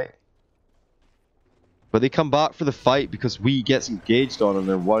down, right? But they come back for the fight because Wee gets engaged on and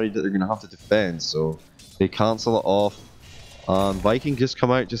they're worried that they're going to have to defend, so they cancel it off. And Viking just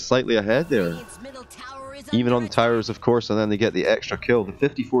come out just slightly ahead there. Even on the towers, of course, and then they get the extra kill. The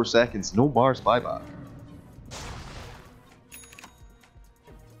 54 seconds, no Mars buyback.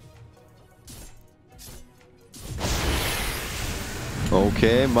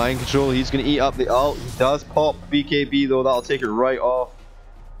 Okay, Mind Control, he's going to eat up the ult. He does pop BKB though, that'll take it right off.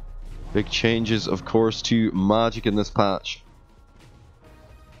 Big changes, of course, to Magic in this patch.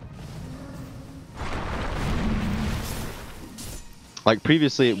 Like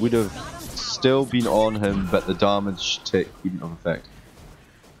previously, it would have still been on him, but the damage tick wouldn't have effect.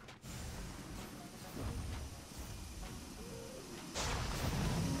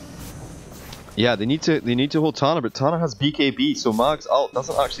 Yeah, they need to hold Tana, but Tana has BKB, so Mag's ult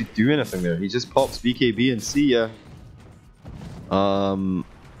doesn't actually do anything there. He just pops BKB and see ya.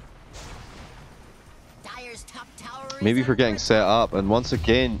 Maybe for getting set up, and once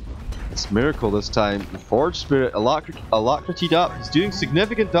again, it's Miracle this time. The Forge Spirit alacritied up. He's doing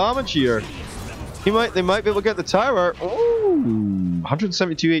significant damage here. They might be able to get the tower. Oh,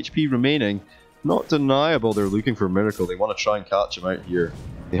 172 HP remaining. Not deniable. They're looking for Miracle. They want to try and catch him out here.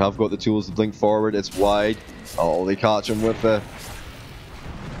 They have got the tools to blink forward. It's wide. Oh, they catch him with the...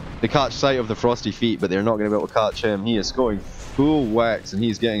 They catch sight of the Frosty Feet, but they're not going to be able to catch him. He is going full wax, and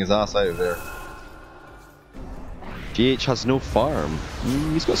he's getting his ass out of there. GH has no farm.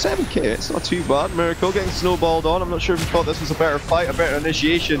 He's got 7k, it's not too bad. Miracle getting snowballed on. I'm not sure if he thought this was a better fight, a better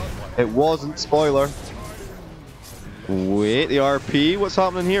initiation. It wasn't, spoiler. Wait, the RP, what's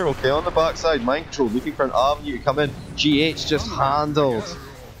happening here? Okay, on the backside, Mind Control looking for an avenue to come in. GH just handled.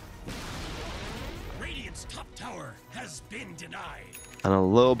 Radiant's top tower has been denied. And a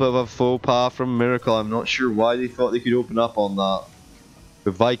little bit of a faux pas from Miracle. I'm not sure why they thought they could open up on that. The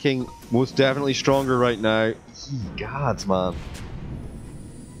Viking, most definitely stronger right now. Gods, man.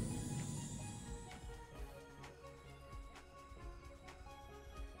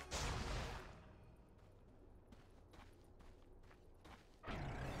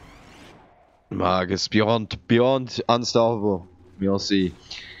 Mag is beyond unstoppable. We'll see.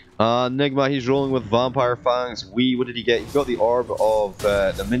 Nigma, he's rolling with Vampire Fangs. What did he get? He got the Orb of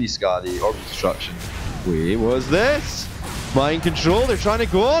the Mini Ska, the Orb of Destruction. Wait, what was this? Mind Control, they're trying to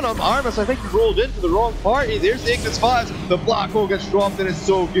go on. Armis, I think he rolled into the wrong party. There's the Ignis Fires. The Black Hole gets dropped and it's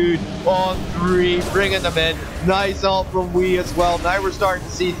so good. On 3, bringing them in. Nice ult from Wee as well. Now we're starting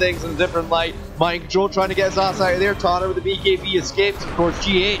to see things in a different light. Mind Control trying to get his ass out of there. Tana with the BKB escapes, of course,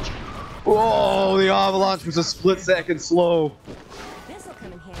 GH. Whoa, the avalanche was a split second slow.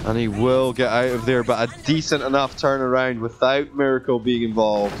 And he will get out of there, but a decent enough turnaround without Miracle being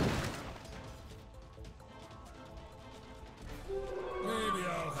involved.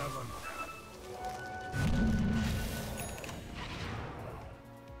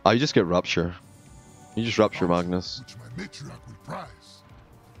 Oh, you just get Rupture. You just Rupture Magnus.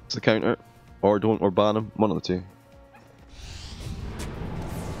 It's a counter. Or don't, or ban him. One of the two.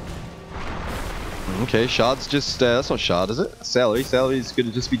 Okay, Shad's just, that's not Shad, is it? Celery. Celery's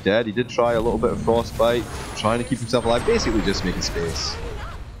gonna just be dead. He did try a little bit of frostbite, trying to keep himself alive, basically just making space.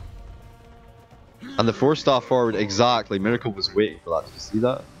 And the 4-star forward, exactly. Miracle was waiting for that. Did you see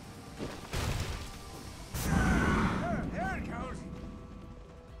that?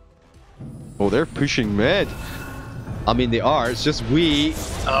 Oh, they're pushing mid. I mean, they are. It's just we.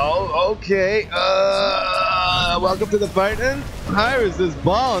 Oh, okay. Welcome to the fountain. How is this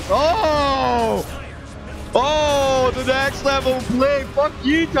balance? Oh! Oh, the next level play. Fuck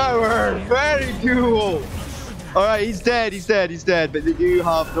you, Tower. Very cool. Alright, he's dead. He's dead. He's dead. But they do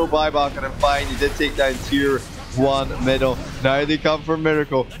have no buyback on him. Fine. He did take down tier 1 middle. Now they come for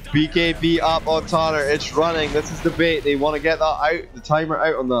Miracle. BKB up on Tanner. It's running. This is the bait. They want to get that out, the timer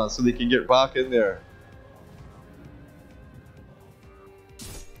out on that so they can get back in there.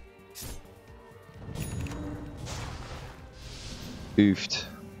 Oofed.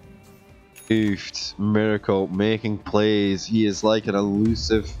 Oofed. Miracle making plays. He is like an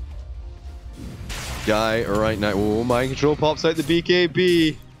elusive guy right now. Oh, mind control pops out the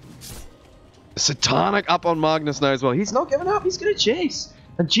BKB. Satanic up on Magnus now as well. He's not giving up. He's going to chase.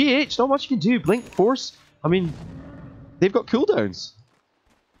 And GH, not much you can do. Blink Force. I mean, they've got cooldowns.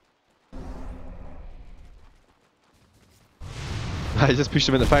 I just pushed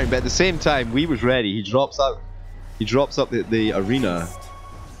him in the fountain, but at the same time, we was ready. He drops up. He drops up the arena.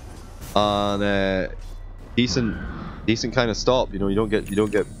 And decent kind of stop. You know, you don't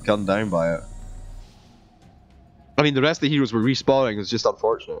get gunned down by it. I mean, the rest of the heroes were respawning. It was just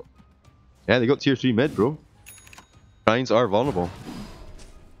unfortunate. Yeah, they got tier 3 mid, bro. Shrines are vulnerable.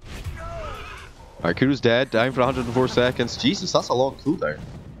 Alright, Kuru's dead. Down for 104 seconds. Jesus, that's a long cooldown.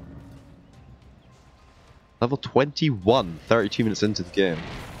 Level 21. 32 minutes into the game.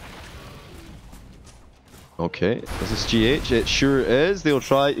 Okay, is this GH? It sure is. They'll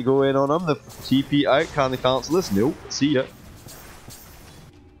try to go in on him. The TP out. Can they cancel this? Nope. See ya.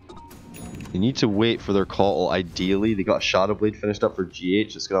 They need to wait for their call. Ideally, they got Shadow Blade finished up for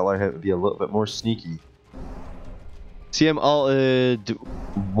GH. It's going to allow him to be a little bit more sneaky. See him ulted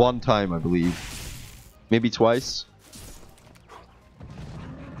one time, I believe. Maybe twice.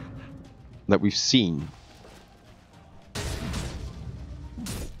 That we've seen.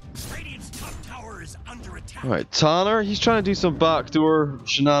 Alright, Tanner, he's trying to do some backdoor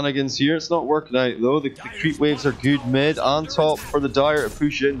shenanigans here. It's not working out though. The creep waves are good mid and top for the Dire to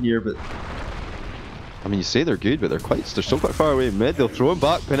push in here, but I mean, you say they're good, but they're still quite far away mid. They'll throw him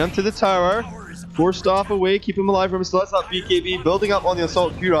back, pin him to the tower. 4 staff away, keep him alive from his thoughts. That BKB building up on the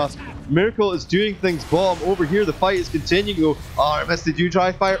Assault Kura. Miracle is doing things bomb. Over here, the fight is continuing though. RMS, they do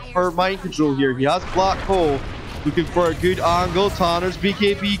try fire for mind control here. He has Black Hole. Looking for a good angle. Tanner's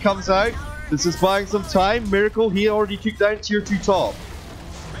BKB comes out. This is buying some time. Miracle, he already took down tier 2 top.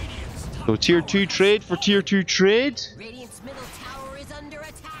 So tier 2 trade for tier 2 trade. Radiant's middle tower is under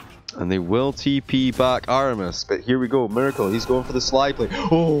attack. And they will TP back Aramis. But here we go. Miracle, he's going for the slide play.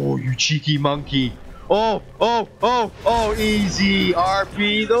 Oh, you cheeky monkey. Oh, easy.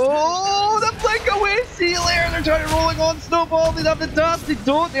 RP though. Oh, the blink away sealer. They're trying to rolling on Snowball. They have the dance. They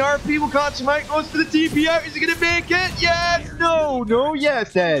don't. The RP will catch him out. Goes for the TP out. Is he going to make it? Yes. No.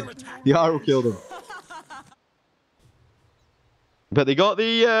 Yes. Dead. The arrow killed him. But they got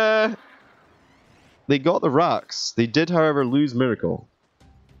the racks. They did, however, lose Miracle.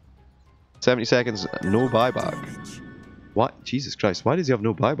 70 seconds. No buyback. What? Jesus Christ. Why does he have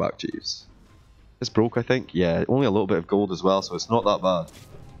no buyback, Jeeves? It's broke, I think. Yeah, only a little bit of gold as well, so it's not that bad.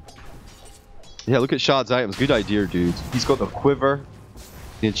 Yeah, look at Shad's items. Good idea, dude. He's got the quiver,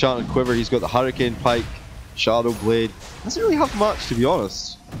 the enchanted quiver. He's got the hurricane pike, shadow blade. Doesn't really have much, to be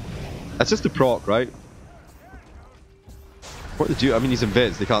honest. That's just a proc, right? What they do? I mean, he's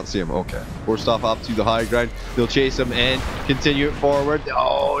invis. They can't see him. Okay. 4 staff up to the high ground. They'll chase him in. Continue it forward.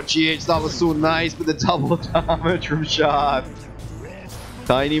 Oh, GH, that was so nice, but the double damage from Shad.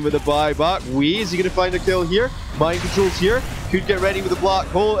 Tiny with a buyback. Is he going to find a kill here? Mind controls here. Could get ready with a black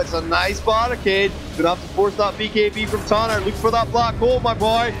hole. It's a nice barricade. Gonna have to force that BKB from Tanner. Look for that black hole, my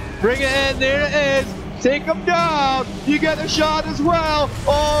boy. Bring it in. There it is. Take him down. You get the shot as well.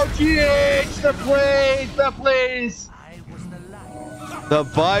 Oh, GH. The plays. The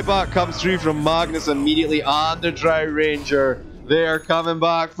buyback comes through from Magnus immediately and the Drow Ranger. They are coming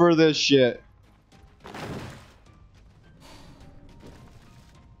back for this shit.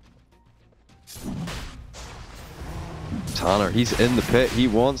 Tanner, he's in the pit. He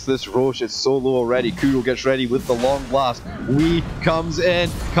wants this Roche. It's so low already. Kuro gets ready with the long blast. Wee comes in.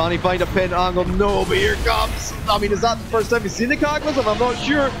 Can he find a pin angle? No, but here comes. I mean, is that the first time you've seen the Cataclysm? I'm not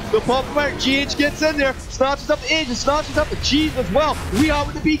sure. The pop out. GH gets in there. Snatches up the Age and snatches up the Cheese as well. We are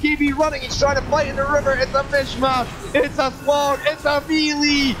with the BKB running. He's trying to fight in the river. It's a mishmash. It's a slog. It's a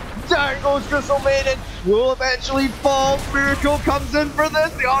melee. Down goes Crystal Maiden. Will eventually fall. Miracle comes in for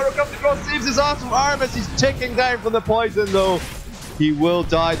this. The auto comes across, saves his ass from Artemis. He's ticking down from the poison though. He will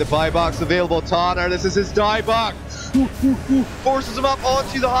die. The buyback's available. Tanner, this is his dieback. Forces him up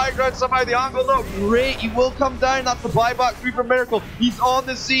onto the high ground somehow. The angle not great. He will come down. That's the buyback through for Miracle. He's on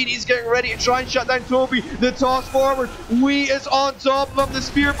the scene. He's getting ready to try and shut down Toby. The toss forward. Wee is on top of him. The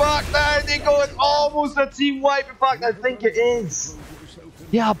spear back. There they go. It's almost a team wipe. In fact, I think it is.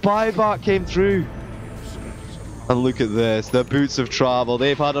 Yeah, buyback came through. And look at this. The boots of travel.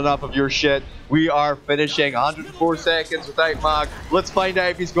 They've had enough of your shit. We are finishing 104 seconds without mag. Let's find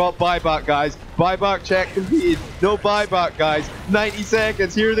out if he's got buyback, guys. Buyback check completed. No buyback, guys. 90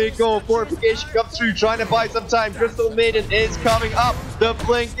 seconds. Here they go. Fortification comes through. Trying to buy some time. Crystal Maiden is coming up. The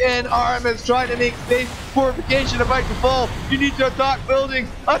blink in. Artemis trying to make space. Fortification about to fall. You need to attack buildings.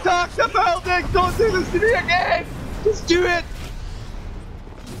 Attack the buildings. Don't do this to me again. Just do it.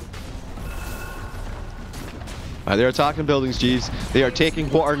 They're attacking buildings, Jeeves. They are taking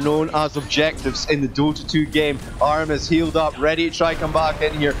what are known as objectives in the Dota 2 game. Arm is healed up, ready to try come back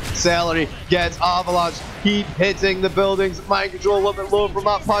in here. Celery gets avalanche. Keep hitting the buildings. Mind control a little bit low from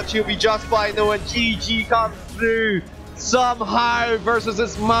that punch. He'll be just fine though, and GG comes through somehow versus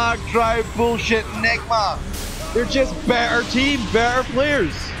this mag drive bullshit Nigma. They're just better team, better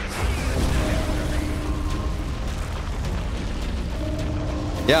players.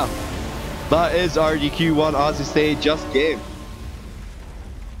 Yeah. That is RDQ1 as they say, just game.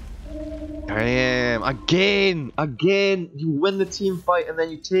 Damn, again, you win the team fight and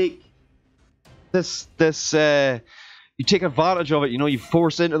then you take you take advantage of it, you know, you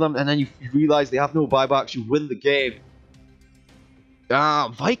force into them and then you realize they have no buybacks, you win the game.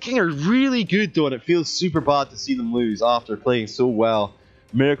 Viking are really good though and it feels super bad to see them lose after playing so well.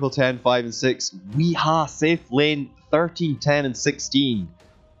 Miracle 10, 5 and 6. Weeha, safe lane 13, 10 and 16.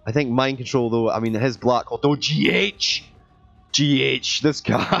 I think Mind Control though, I mean his black hole, though GH, this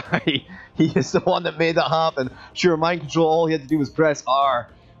guy, he is the one that made that happen. Sure, Mind Control, all he had to do was press R,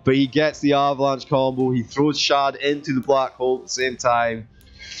 but he gets the avalanche combo, he throws Shad into the black hole at the same time.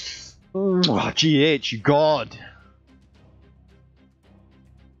 GH, God.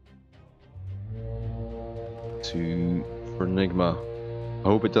 Two for Nigma. I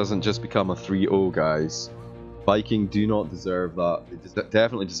hope it doesn't just become a 3-0, guys. Viking do not deserve that. They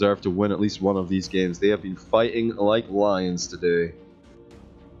definitely deserve to win at least one of these games. They have been fighting like lions today.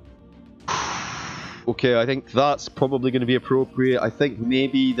 Okay, I think that's probably going to be appropriate. I think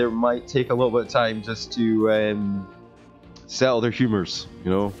maybe there might take a little bit of time just to settle their humors, you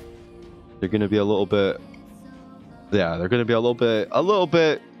know? They're going to be a little bit... Yeah, they're going to be a little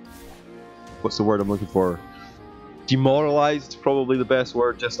bit... What's the word I'm looking for? Demoralized, probably the best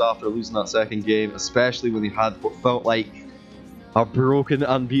word, just after losing that second game, especially when they had what felt like a broken,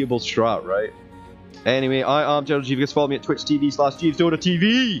 unbeatable strat, right? Anyway, I am General Jeeves. You guys follow me at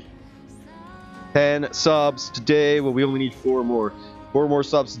twitch.tv/JeevesDotaTV. 10 subs today. Well, we only need 4 more. 4 more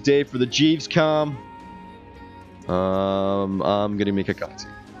subs today for the Jeeves cam. I'm gonna make a cup of tea.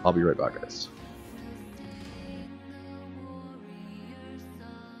 I'll be right back, guys.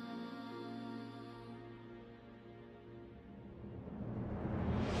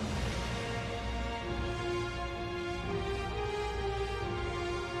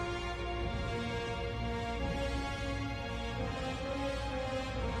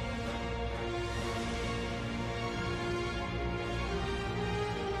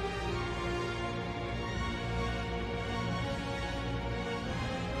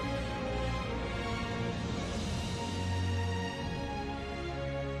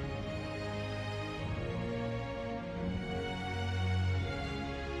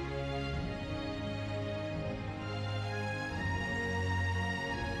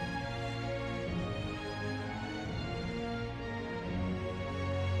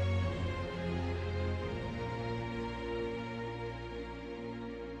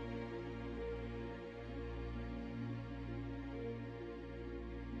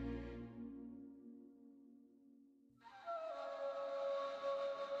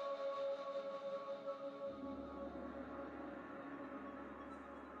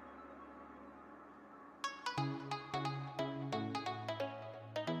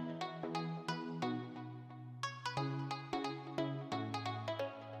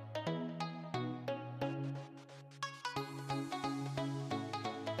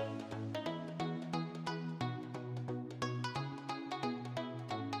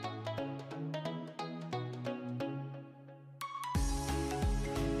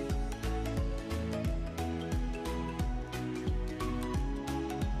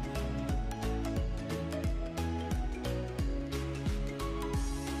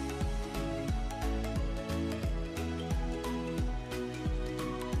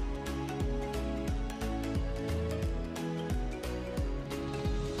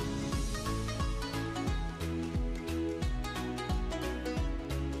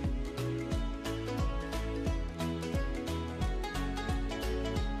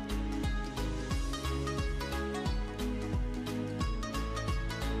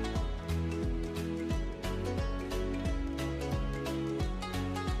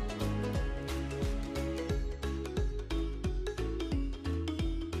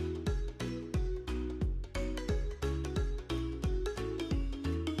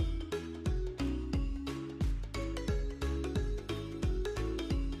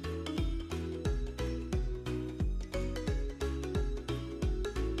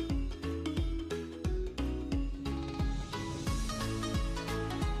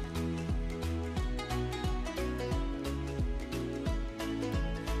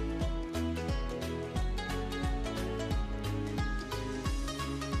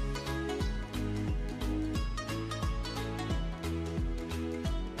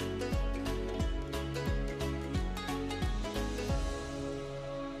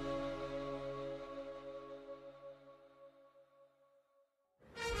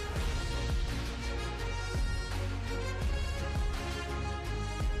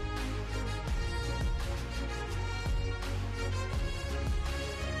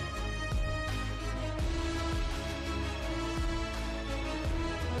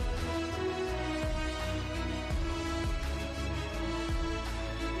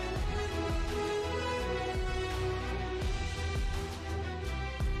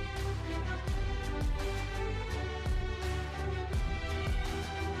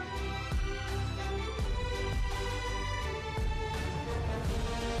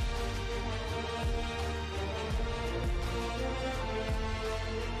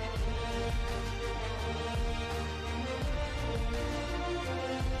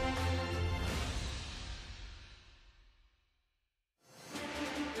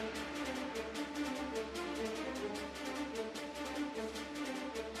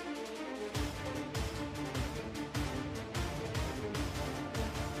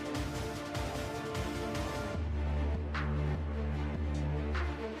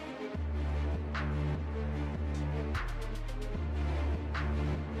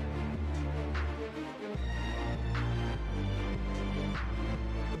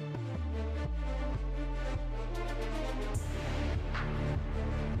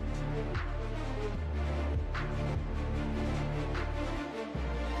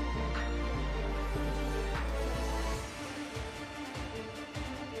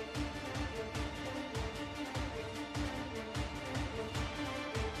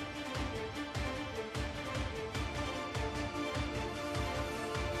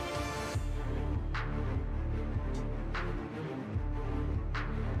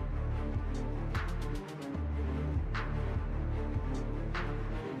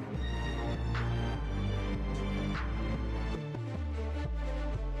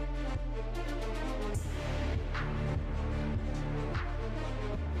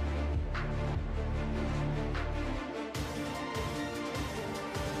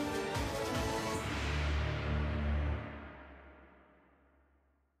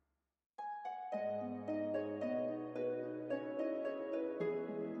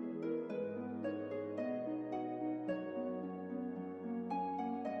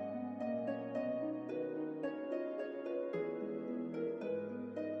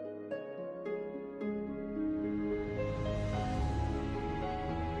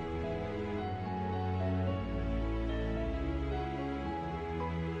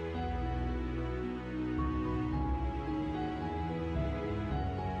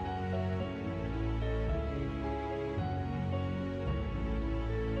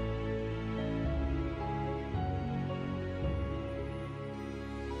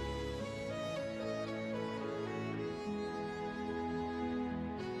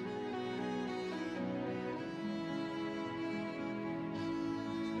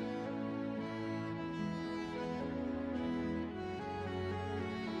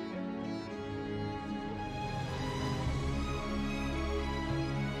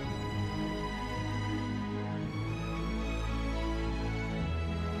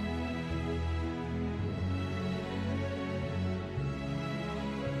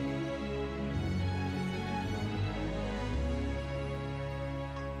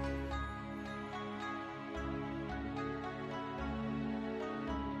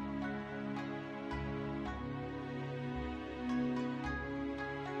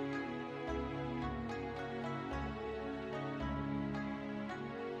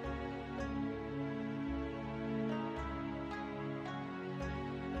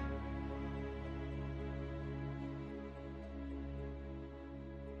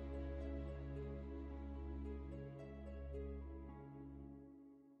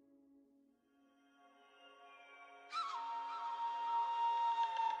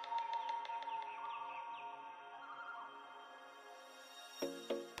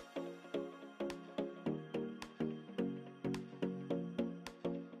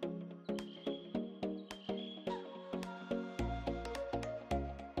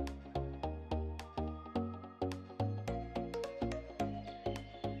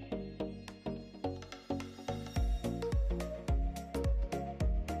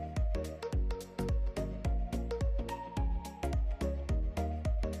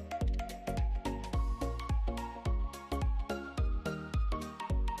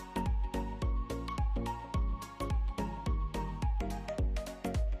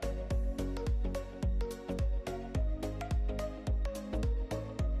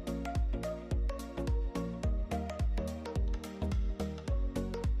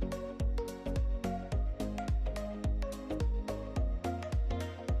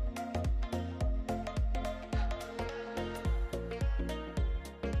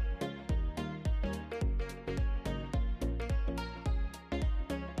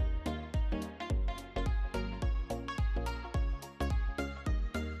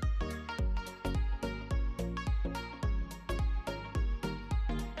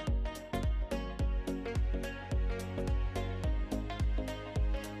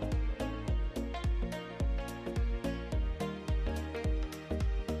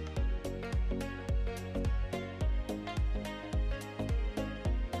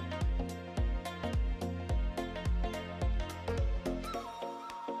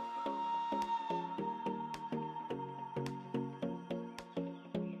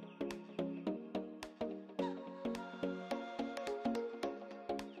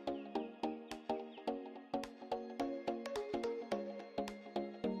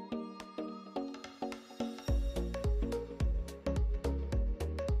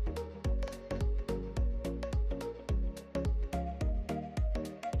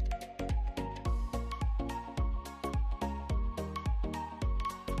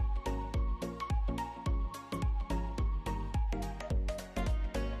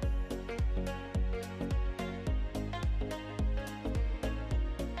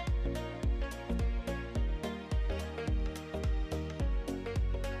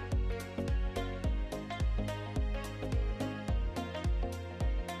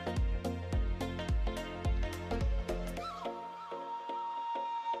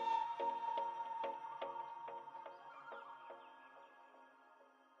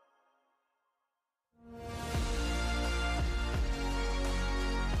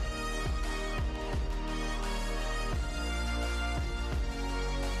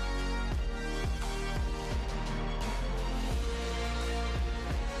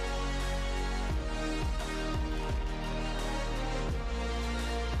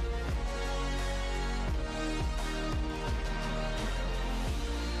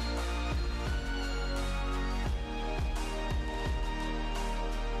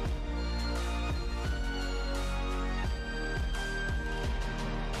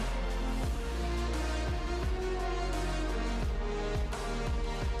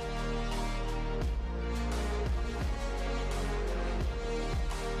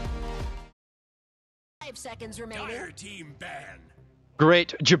 5 seconds remaining. Dire team ban.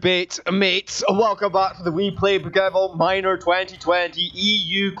 Great debate, mates. Welcome back to the WePlay Brigavo Minor 2020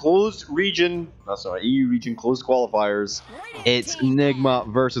 EU Closed Region. That's not EU Region Closed Qualifiers. It's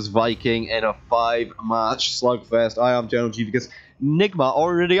Nigma versus Viking in a 5-match slugfest. I am General G because Nigma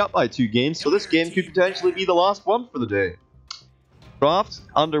already up by 2 games, so this game could potentially be the last one for the day. Draft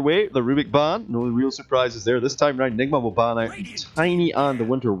underway, the Rubik ban, no real surprises there. This time round, Nigma will ban out the Tiny and the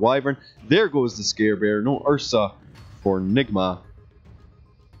Winter Wyvern. There goes the Scare Bear, no Ursa for Nigma.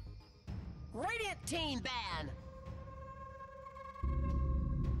 Radiant team ban.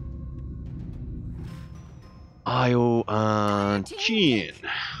 Io and Jean.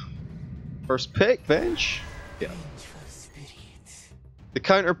 First pick, bench. Yeah. The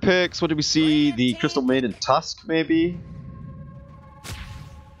counter picks, what did we see? The Crystal Maiden Tusk, maybe?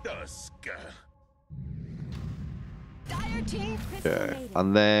 Dusk. Dire team Okay.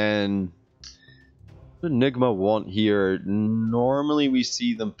 And then what did Nigma want here? Normally we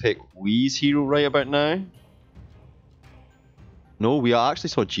see them pick Wee's hero right about now. No, we actually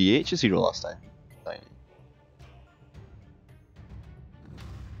saw GH's hero last time.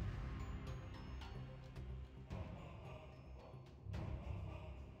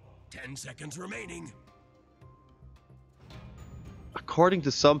 10 seconds remaining. According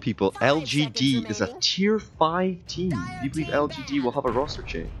to some people, 5 LGD seconds is a remaining. tier 5 team. Do you believe LGD will have a roster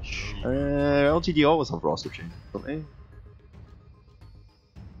change? LGD always have roster changes, don't they?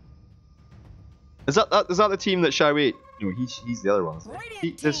 Is that the team that Shao Wei? No, he's the other one.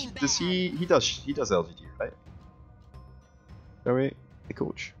 He does LGD, right? Shao Wei, the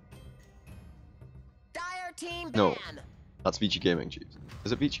coach. Dire team ban. No. That's Vici Gaming, Chiefs.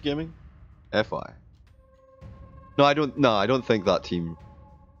 Is it Vici Gaming? FI. No, I don't think that team.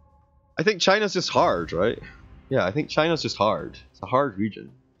 I think China's just hard, right? Yeah, I think China's just hard. It's a hard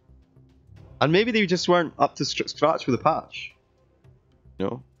region. And maybe they just weren't up to scratch with the patch. You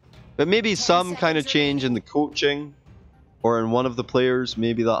know? But maybe some kind of change in the coaching or in one of the players,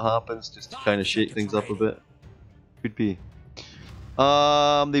 maybe that happens just to kind of shake things up a bit. Could be.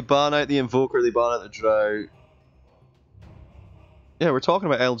 They ban out the Invoker, they ban out the Drow. Yeah, we're talking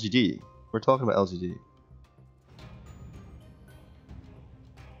about LGD. We're talking about LGD.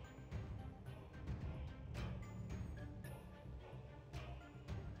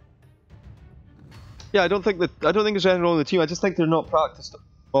 Yeah, I don't think there's anything wrong with the team. I just think they're not practiced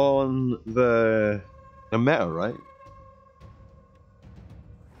on the meta, right?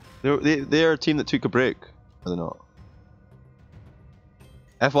 They're a team that took a break, are they not?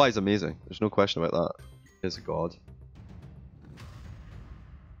 FY is amazing. There's no question about that. He's a god.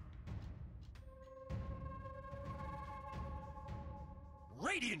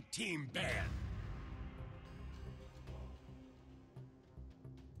 Radiant team ban.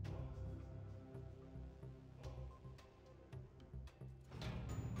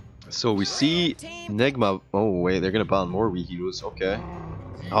 So we see Nigma. Oh wait, they're gonna ban more Wii heroes. Okay.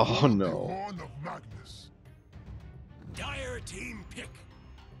 Oh no. Horn of Magnus. Dire team pick.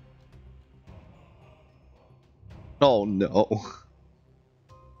 Oh no.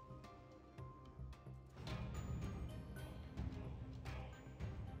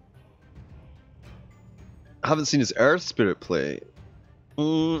 I haven't seen his Earth Spirit play.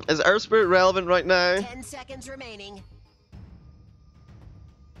 Is Earth Spirit relevant right now? 10 seconds remaining.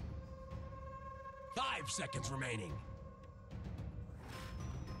 5 seconds remaining.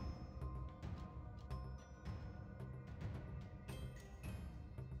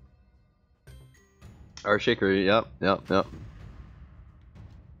 Earthshaker, yep.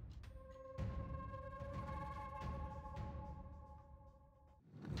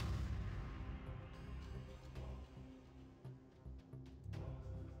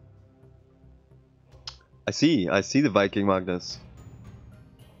 I see the Viking Magnus.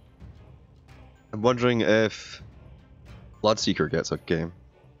 I'm wondering if Bloodseeker gets a game.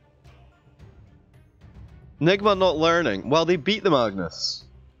 Nigma not learning. Well, they beat the Magnus.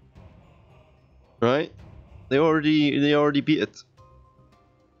 Right? They already beat it.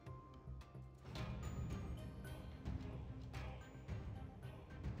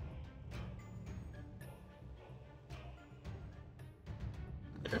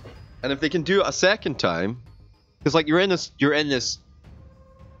 And if they can do it a second time, because like you're in this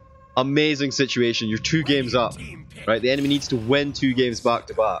amazing situation, you're 2 games up, right? The enemy needs to win 2 games back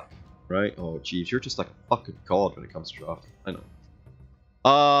to back, right? Oh jeez, you're just like a fucking god when it comes to drafting. I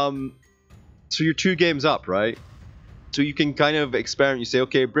know. So you're 2 games up, right? So you can kind of experiment. You say,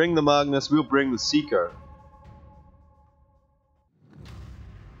 okay, bring the Magnus, we'll bring the Seeker.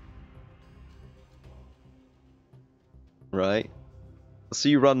 Right? I'll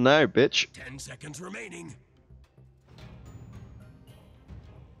see you run now, bitch. 10 seconds remaining.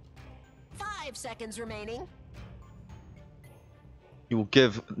 5 seconds remaining. You will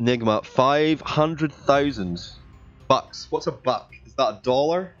give Nigma 500,000 bucks. What's a buck? Is that a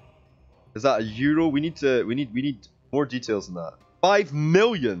dollar? Is that a euro? We need more details than that. 5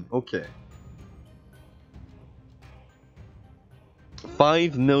 million. Okay.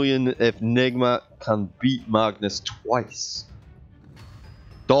 5 million if Nigma can beat Magnus twice.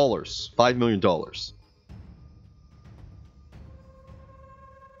 Dollars. $5 million.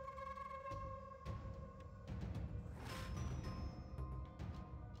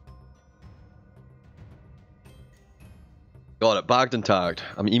 Got it. Bagged and tagged.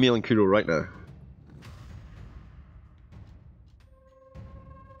 I'm emailing Kuro right now.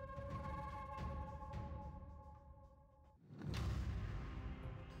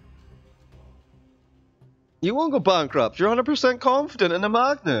 You won't go bankrupt. You're 100% confident in the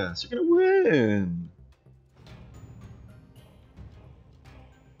Magnus. You're gonna win.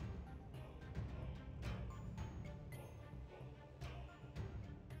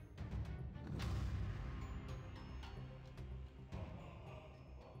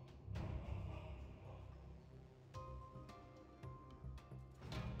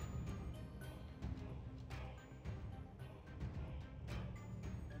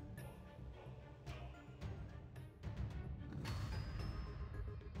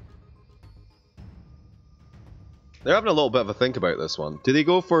 They're having a little bit of a think about this one. Do they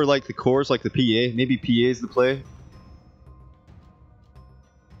go for like the cores, like the PA? Maybe PA is the play.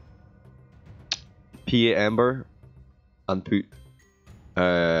 PA Ember and put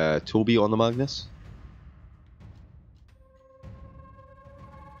Toby on the Magnus.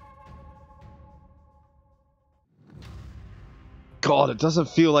 God, it doesn't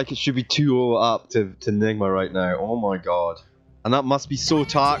feel like it should be 2-0 up to Nigma right now. Oh my god. And that must be so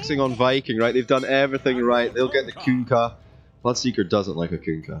taxing on Viking, right? They've done everything right. They'll get the Kunkka. Bloodseeker doesn't like a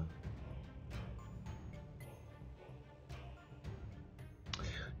Kunkka.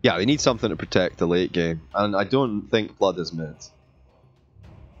 Yeah, they need something to protect the late game. And I don't think Blood is mid.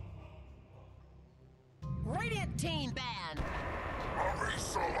 Radiant team ban.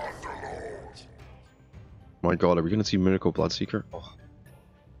 My god, are we going to see Miracle Bloodseeker? Oh.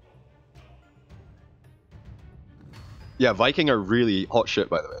 Yeah, Viking are really hot shit,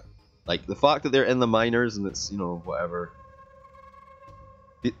 by the way. Like, the fact that they're in the minors and it's, you know, whatever.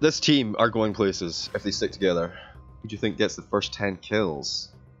 This team are going places if they stick together. Who do you think gets the first 10 kills?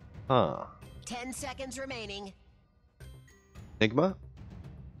 Huh. 10 seconds remaining. Nigma?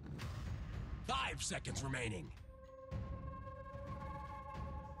 5 seconds remaining.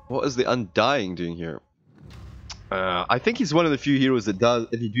 What is the Undying doing here? I think he's one of the few heroes that does,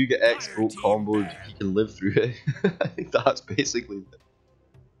 if you do get X-Volt comboed, he can live through it. I think that's basically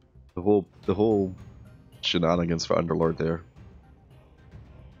the whole shenanigans for Underlord there.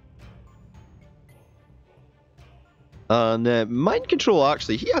 And Mind Control,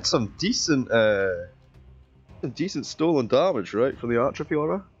 actually, he had some decent stolen damage, right, from the Atrophy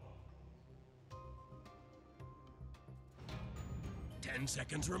Aura? 10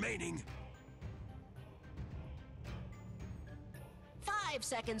 seconds remaining. 5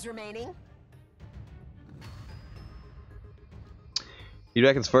 seconds remaining. He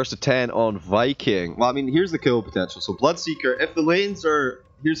reckons first to 10 on Viking. Well, I mean, here's the kill potential. So Bloodseeker, if the lanes are...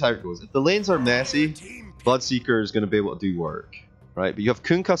 Here's how it goes. If the lanes are messy, Bloodseeker is going to be able to do work. Right? But you have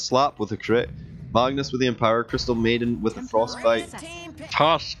Kunkka Slap with a crit, Magnus with the Empower, Crystal Maiden with the Frostbite,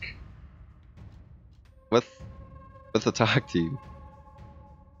 Tusk with the tag team.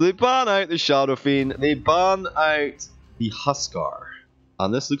 They ban out the Shadow Fiend, they ban out the Huskar.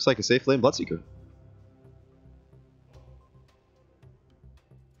 And this looks like a safe lane Bloodseeker.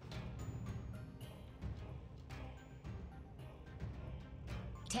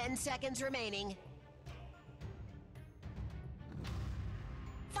 Ten seconds remaining.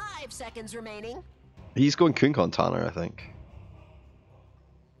 5 seconds remaining. He's going Kunkka on Tanner, I think.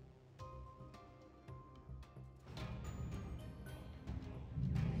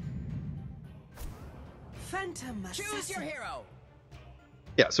 Phantom Choose your hero.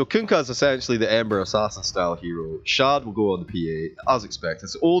 Yeah, so Kunkka is essentially the Ember Assassin style hero. Shad will go on the PA, as expected.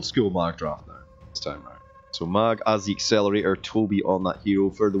 It's old school Mag draft now, this time round. So Mag as the accelerator, Toby on that hero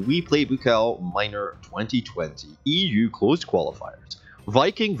for the WePlay Bukel Minor 2020 EU closed qualifiers.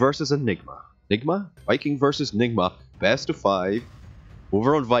 Viking versus Nigma. Viking versus Nigma. Best of 5.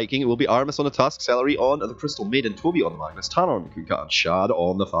 Over on Viking, it will be Armis on the Tusk, Celery on the Crystal Maiden, Toby on the Magnus, Tanner on the Kunkka, and Shad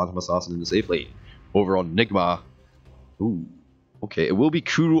on the Phantom Assassin in the safe lane. Over on Nigma. Ooh. Okay, it will be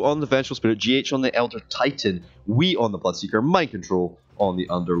Kuro on the Vengeful Spirit, GH on the Elder Titan, we on the Bloodseeker, Mind Control on the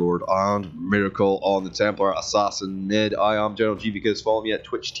Underlord and Miracle on the Templar Assassin mid. I am General G because follow me at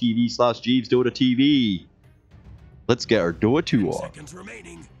Twitch TV/Jeeves Dota TV. Let's get our Dota 2 on. Seconds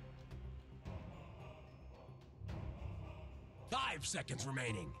remaining. 5 seconds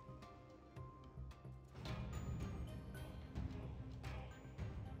remaining.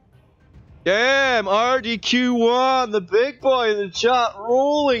 Damn, RDQ1, the big boy in the chat,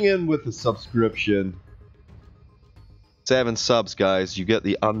 rolling in with the subscription. 7 subs, guys. You get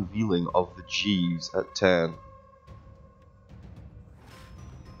the unveiling of the Jeeves at 10.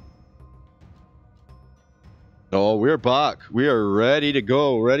 Oh, we're back. We are ready to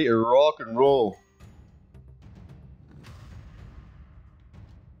go. Ready to rock and roll.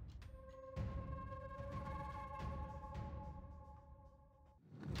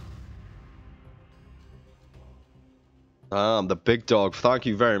 The big dog. Thank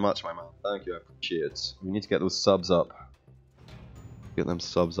you very much, my man. Thank you. I appreciate it. We need to get those subs up. Get them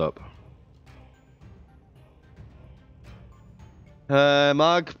subs up.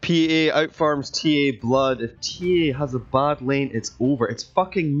 Mag PA outfarms TA blood. If TA has a bad lane, it's over. It's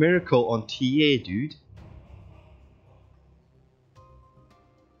fucking Miracle on TA, dude.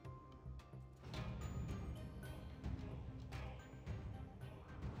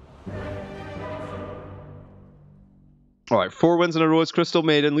 Alright, 4 wins in a row as Crystal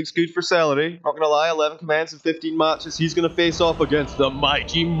Maiden. Looks good for Celery. Not gonna lie, 11 commands in 15 matches. He's gonna face off against the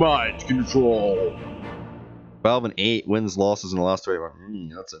mighty Mind Control. 12 and 8 wins, losses in the last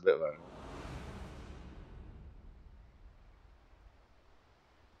 21. That's a bit of a...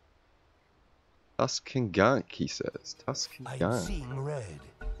 Tuscan Gank, he says. Tuscan Gank. Seeing red.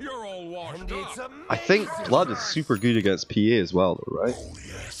 You're all washed up. I think Blood is super good against PA as well, though, right? Oh,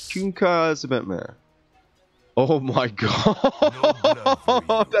 yes. Chunka is a bit meh. Oh my god!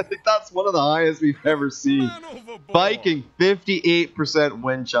 I think that's one of the highest we've ever seen. Viking 58%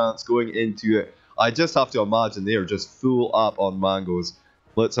 win chance going into it. I just have to imagine they are just full up on mangoes.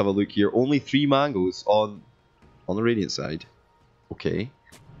 Let's have a look here. Only 3 mangoes on the Radiant side. Okay.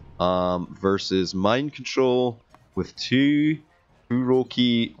 Versus Mind Control with 2.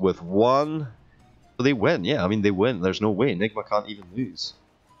 Kuroki with 1. So they win. Yeah, I mean they win. There's no way. Nigma can't even lose.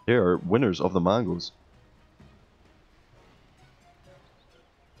 They are winners of the mangoes.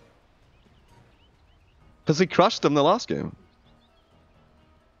 Because he crushed them the last game.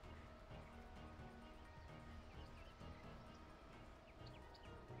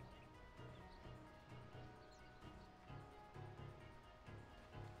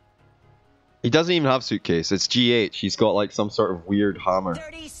 He doesn't even have suitcase. It's GH. He's got like some sort of weird hammer.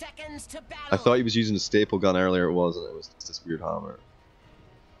 30 seconds to battle. I thought he was using a staple gun earlier. It wasn't. It was just this weird hammer.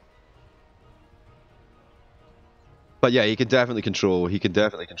 But yeah, he can definitely control. He can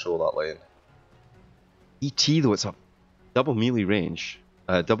definitely control that lane. ET though, it's a double melee range.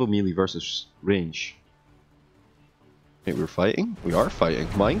 Double melee versus range. Wait, we're fighting? We are fighting.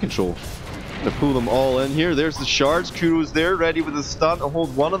 Mind control. Gonna pull them all in here. There's the shards. Kuro's there, ready with a stun to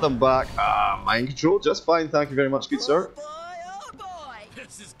hold one of them back. Mind control, just fine. Thank you very much, good sir. Oh boy!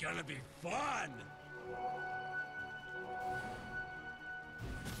 This is gonna be fun.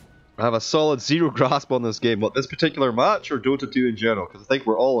 I have a solid 0 grasp on this game. What, this particular match or Dota 2 in general? Because I think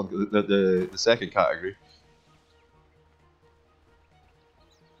we're all in the second category.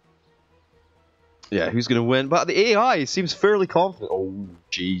 Yeah, who's going to win? But the AI seems fairly confident. Oh,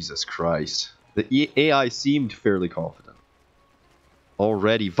 Jesus Christ. The AI seemed fairly confident.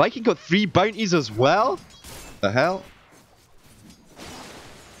 Already. Viking got 3 bounties as well? The hell?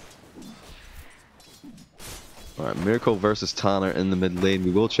 Alright, Miracle versus Tanner in the mid lane.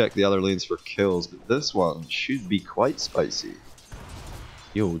 We will check the other lanes for kills, but this one should be quite spicy.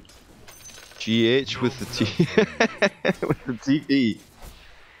 Yo. GH with the T with the TP.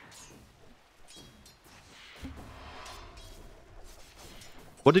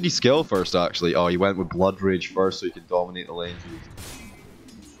 What did he skill first, actually? Oh, he went with Blood Rage first so he could dominate the lane.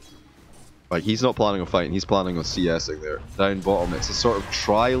 Right, he's not planning on fighting, he's planning on CSing there. Down bottom, it's a sort of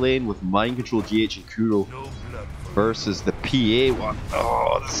tri-lane with Mind Control, GH and Kuro versus the PA one.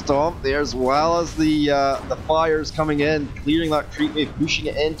 Oh, the stomp there as well as the fires coming in, clearing that creep wave, pushing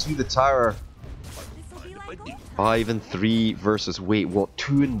it into the tower. 5 and 3 versus, wait, what,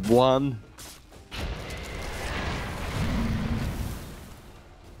 2 and 1?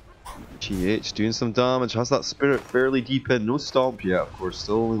 GH doing some damage, has that spirit fairly deep in, no stomp yet of course,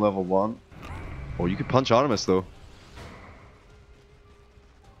 still only level 1. Oh, you could punch Artemis though.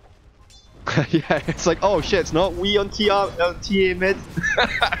 Yeah, it's like, oh shit, it's not we on TA mid.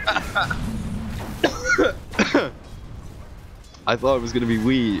 I thought it was gonna be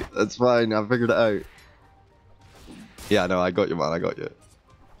we, that's fine, I figured it out. Yeah, no, I got you, man. I got you.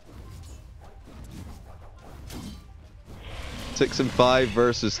 6 and 5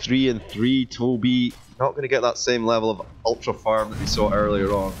 versus 3 and 3. Toby not going to get that same level of ultra farm that we saw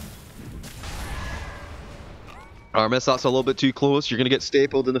earlier on. Armis, that's a little bit too close. You're going to get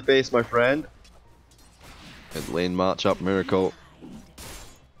stapled in the face, my friend. Good lane matchup, Miracle.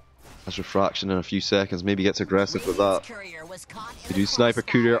 Has refraction in a few seconds. Maybe gets aggressive with that. They do sniper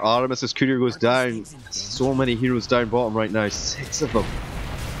courier. Aramis's courier goes down. So many heroes down bottom right now. 6 of them.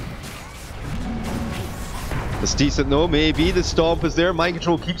 It's decent though, maybe. The stomp is there. Mind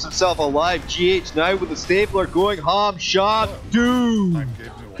Control keeps himself alive. GH now with the stapler going ham shot. Dude!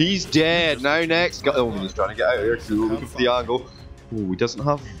 He's dead. Now next. Oh, he's trying to get out of there. Cool. Looking for the angle. Oh, he doesn't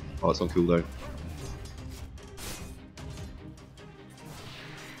have. Oh, it's on cooldown.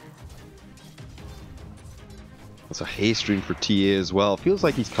 That's a haste rune for TA as well. Feels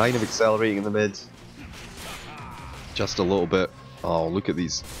like he's kind of accelerating in the mid. Just a little bit. Oh, look at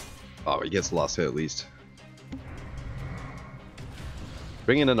these. Oh, he gets the last hit at least.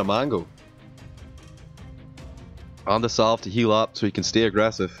 Bringing in a mango. On the salve to heal up so he can stay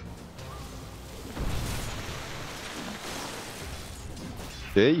aggressive.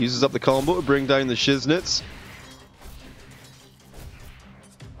 Okay, uses up the combo to bring down the Shiznits.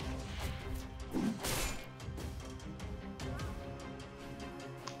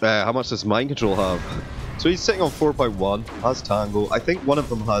 How much does Mind Control have? So he's sitting on 4.1, has Tango. I think one of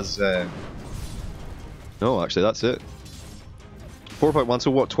them has... No, actually, that's it. 4.1, so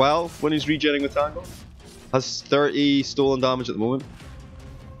what, 12 when he's regenerating with Tango? Has 30 stolen damage at the moment.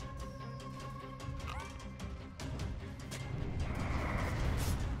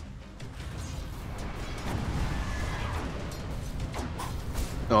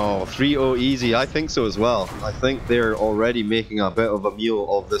 Oh, 3-0 easy. I think so as well. I think they're already making a bit of a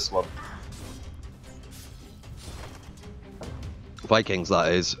meal of this one. Vikings,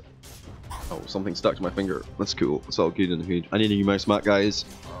 that is. Oh, something stuck to my finger. That's cool. It's all good in the hood. I need a new mouse mat, guys.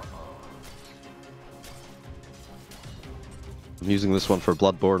 I'm using this one for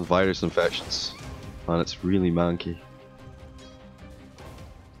bloodborne virus infections. And it's really manky.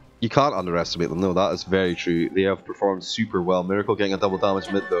 You can't underestimate them, no, that is very true. They have performed super well. Miracle getting a double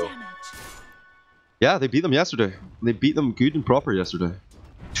damage mid though. Yeah, they beat them yesterday. They beat them good and proper yesterday.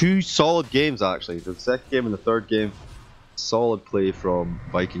 2 solid games actually. The second game and the third game. Solid play from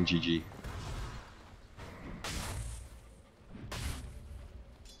Viking GG.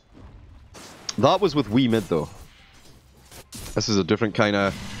 That was with Wee mid though. This is a different kind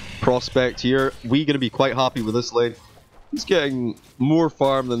of prospect here. Wee gonna be quite happy with this lane. He's getting more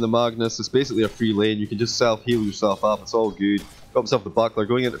farm than the Magnus. It's basically a free lane. You can just self-heal yourself up. It's all good. Got himself the buckler.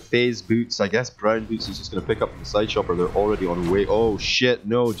 Going into phase boots. I guess brown boots he's just going to pick up from the side shopper. They're already on the way. Oh shit,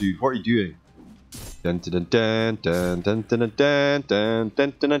 no dude. What are you doing? Dun dun dun dun dun dun dun dun dun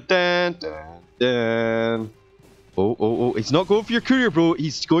dun dun dun dun. Oh. He's not going for your courier, bro.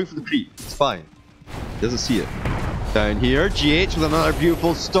 He's going for the creep. It's fine. He doesn't see it. Down here, GH with another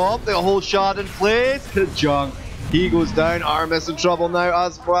beautiful stomp. The whole shot in place. Junk. He goes down. Armis in trouble now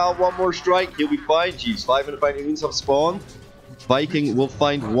as well. One more strike. He'll be fine. Jeez, 5 minute Vikings have spawned. Viking will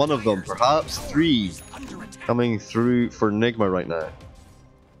find one of them. Perhaps 3 coming through for Nigma right now.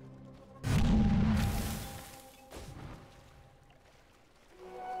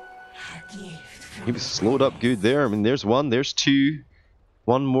 He was slowed up good there. I mean, there's 1. There's 2.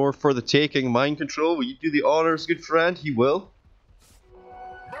 1 more for the taking. Mind Control. Will you do the honors, good friend? He will.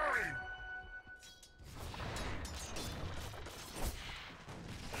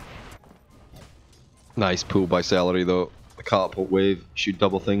 Nice pull by Celery though. The catapult wave should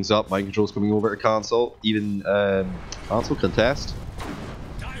double things up. Mind Control's coming over to cancel. Even cancel contest.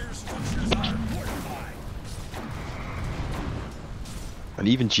 And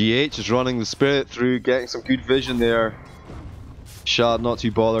even GH is running the spirit through, getting some good vision there. Shad not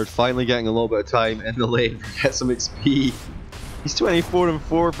too bothered, finally getting a little bit of time in the lane, get some XP. He's 24 and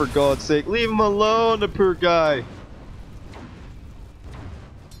 4 for God's sake. Leave him alone, the poor guy.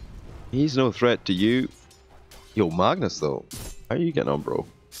 He's no threat to you. Yo, Magnus though. How are you getting on, bro?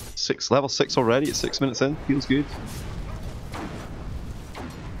 Level 6 already at 6 minutes in. Feels good.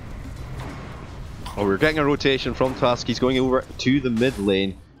 Oh, we're getting a rotation from Tusk. He's going over to the mid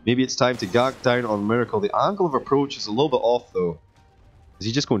lane. Maybe it's time to gag down on Miracle. The angle of approach is a little bit off though. Is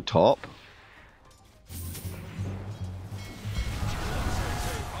he just going top?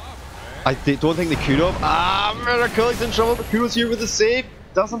 I don't think they could have. Ah, Miracle, he's in trouble. But Kuro's here with the save.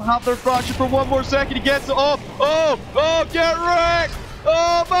 Doesn't have their fraction for 1 more second. He gets it off. Oh, get wrecked.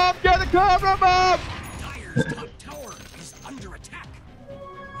 Oh, Mom, get the camera, Mom. Dire's top tower is under attack.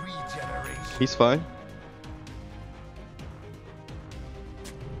 Regeneration. He's fine.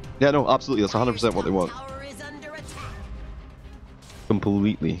 Yeah, no, absolutely. That's 100% what they want. Tower is under attack.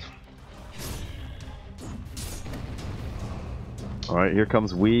 Completely. Alright, here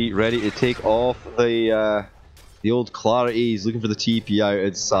comes We, ready to take off the old Clarity. He's looking for the TP out.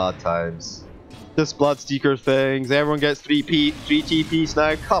 It's sad times. This Bloodseeker things. Everyone gets 3 TPs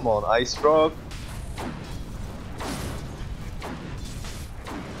now. Come on, Ice Frog.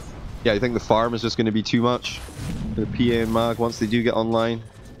 Yeah, I think the farm is just going to be too much for the PA and Mag once they do get online.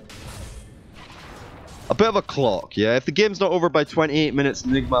 A bit of a clock, yeah. If the game's not over by 28 minutes,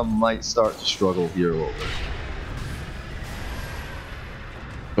 Nigma might start to struggle here a little bit.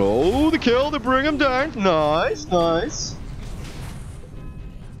 Oh, the kill to bring him down. Nice, nice.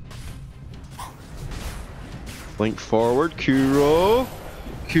 Link forward, Kuro.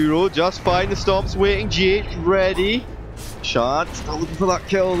 Kuro just fine. The stomp's waiting. GH ready. Shad still looking for that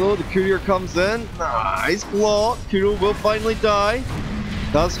kill though. The courier comes in. Nice block. Kuro will finally die.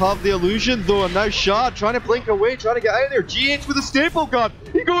 Does have the illusion though, and now Shad trying to blink away, trying to get out of there. GH with a staple gun.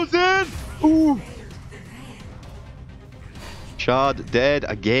 He goes in. Ooh. Shad dead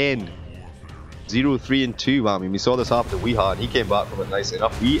again. 0, 3, and 2. I mean, we saw this happen to Weeha, and he came back from it nicely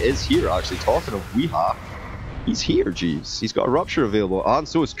enough. He is here, actually. Talking of Weeha, he's here, jeez. He's got a Rupture available, and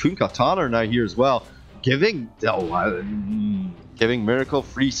so is Kunkka Tanner now here as well. Giving Miracle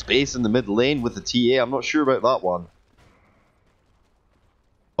free space in the mid lane with the TA. I'm not sure about that one.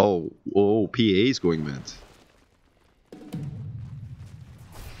 Oh, PA's going mid.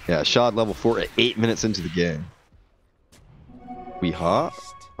 Yeah, Shad level 4 at 8 minutes into the game. Weeha.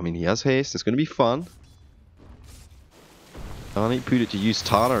 I mean, he has haste. It's going to be fun. Can he put it to use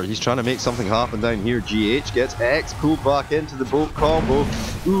Tanner? He's trying to make something happen down here. GH gets X pulled back into the bolt combo.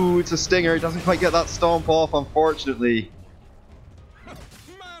 Ooh, it's a stinger. He doesn't quite get that stomp off, unfortunately.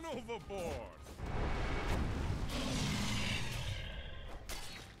 Man overboard.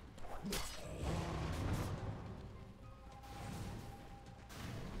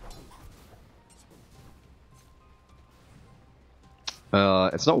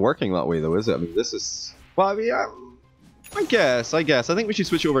 It's not working that way though, is it? I mean, this is... Well, I mean, I guess. I think we should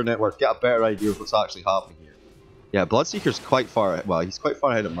switch over network, get a better idea of what's actually happening here. Yeah, Bloodseeker's quite far ahead. Well, he's quite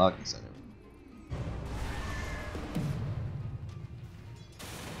far ahead of Magnus anyway.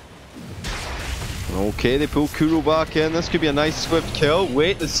 Okay, they pull Kuro back in. This could be a nice swift kill.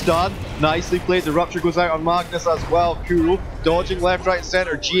 Wait, the stun. Nicely played. The Rupture goes out on Magnus as well. Kuro dodging left, right, and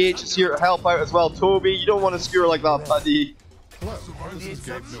center. GH is here to help out as well. Toby, you don't want to skewer like that, buddy. Hello, this is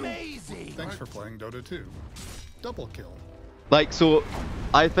Gabe Newell. Thanks for playing Dota 2. Double kill. Like, so,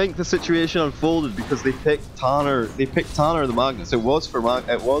 I think the situation unfolded because they picked Tanner. They picked Tanner the Magnus. It was for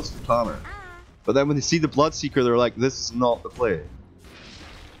Tanner. But then when they see the Bloodseeker, they're like, this is not the play.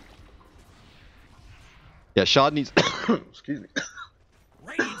 Yeah, Shad needs... Excuse me.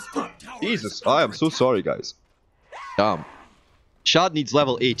 Jesus, I am so sorry, guys. Damn. Shad needs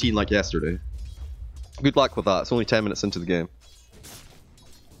level 18 like yesterday. Good luck with that. It's only 10 minutes into the game.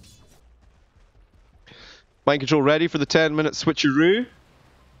 Mind control ready for the 10-minute switcheroo.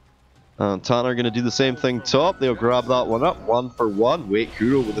 And Tanner going to do the same thing top. They'll grab that one up. 1 for 1. Wait,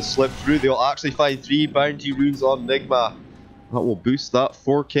 Kuro with a slip through. They'll actually find 3 bounty runes on Nigma. That will boost that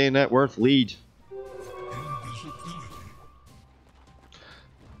 4k net worth lead.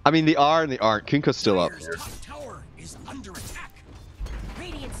 I mean, they are and they aren't. Kunkka's still up here. Tower is under attack.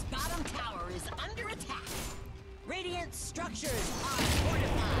 Radiant's bottom tower is under attack. Radiant structures are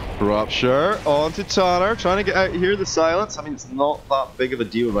fortified. Rupture onto Tanner. Trying to get out here. The silence. I mean, it's not that big of a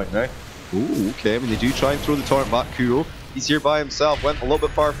deal right now. Ooh, okay. I mean, they do try and throw the torrent back. Kuro. He's here by himself. Went a little bit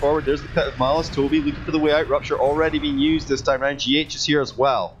far forward. There's the Pit of Malice. Toby looking for the way out. Rupture already being used this time around. GH is here as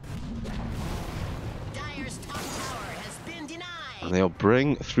well. Dire's top tower has been denied. And they'll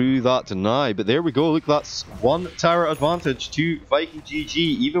bring through that deny. But there we go. Look, that's 1 tower advantage to Viking GG,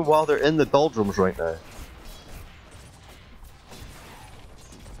 even while they're in the doldrums right now.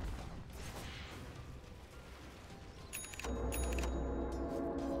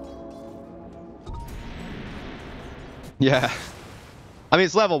 Yeah. I mean,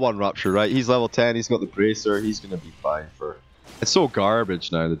 it's level 1 Rupture, right? He's level 10, he's got the Bracer, he's gonna be fine for... It's so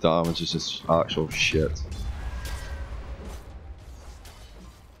garbage now, the damage is just actual shit.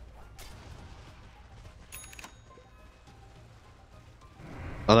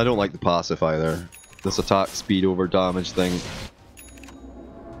 And I don't like the passive either. This attack speed over damage thing. It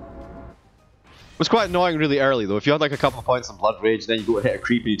was quite annoying really early though. If you had like a couple of points on Blood Rage, then you go and hit a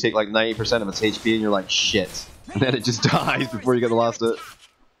creep and you take like 90% of its HP and you're like, shit. And then it just dies before you get the last hit.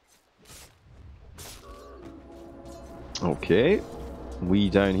 Okay. We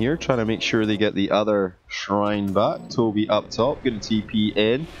down here trying to make sure they get the other shrine back. Toby up top, gonna TP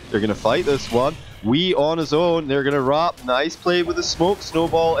in. They're gonna fight this one. We on his own. They're gonna wrap. Nice play with the smoke.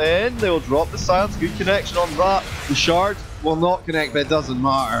 Snowball in. They'll drop the silence. Good connection on that. The shard will not connect, but it doesn't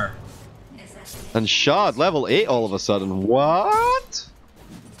matter. And Shad level 8 all of a sudden. What?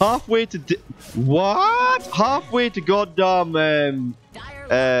 Halfway to what? Halfway to goddamn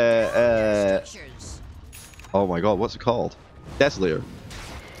oh my god, what's it called? Desolator.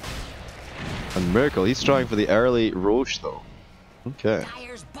 And Miracle, he's trying for the early Roche though. Okay.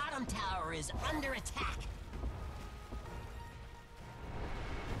 Dire's bottom tower is under attack.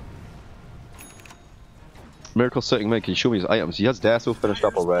 Miracle sitting mid, can you show me his items? He has Deso finished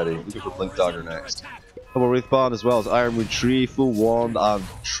up already. Looking for Blink Dagger next. Double Wraithband as well as Ironwood Tree, Full Wand, and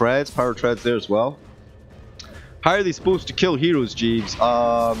Treads. Power Treads there as well. How are they supposed to kill heroes, Jeeves?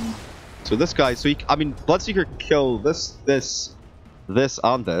 So this guy, I mean, Bloodseeker kill this,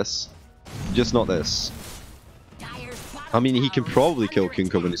 and this. Just not this. I mean, he can probably kill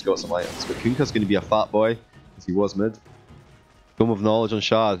Kunkka when he's got some items, but Kunkka's going to be a fat boy, because he was mid. Dome of Knowledge on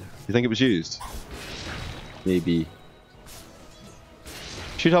Shad. Do you think it was used? Maybe.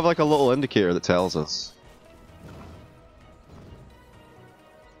 Should have like a little indicator that tells us.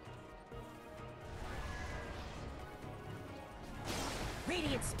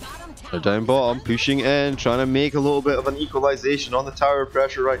 They're down bottom, pushing in, trying to make a little bit of an equalization on the tower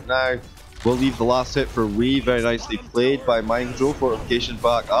pressure right now. We'll leave the last hit for Wee, very nicely played by Mind Control, fortification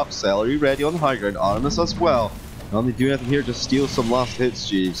back up, Celery ready on the high ground, Artemis as well. Not only do anything here, just steal some last hits,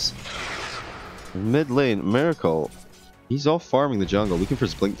 Jeeves. Mid lane, Miracle. He's off farming the jungle, looking for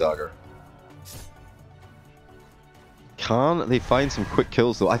his Blink Dagger. Can they find some quick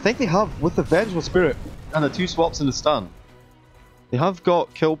kills though? I think they have with the Vengeful Spirit and the 2 swaps in the stun. They have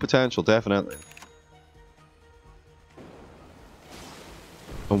got kill potential, definitely.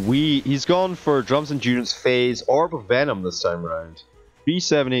 And he's gone for Drum's Endurance Phase, Orb of Venom this time around.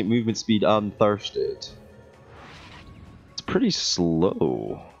 378 movement speed and Thirsted. It's pretty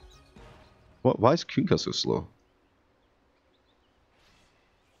slow. Why is Kunkka so slow?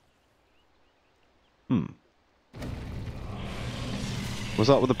 Was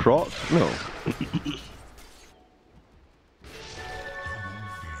that with a proc? No.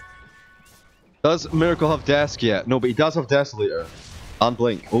 Does Miracle have Desk yet? No, but he does have Desolator. And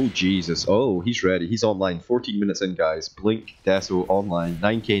Blink. Oh, Jesus. Oh, he's ready. He's online. 14 minutes in, guys. Blink, Deso, online.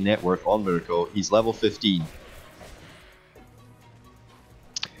 9k net worth on Miracle. He's level 15.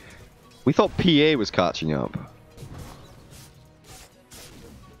 We thought PA was catching up.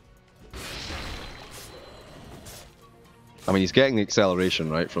 I mean, he's getting the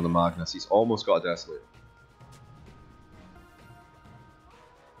acceleration, right, from the Magnus. He's almost got a Desolator.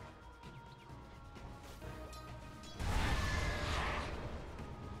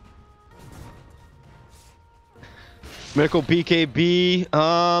 Miracle BKB,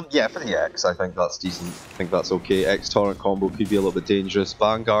 yeah, for the X, I think that's decent. I think that's okay. X Torrent combo could be a little bit dangerous.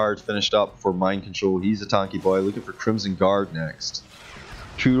 Vanguard finished up for Mind Control. He's a tanky boy. Looking for Crimson Guard next.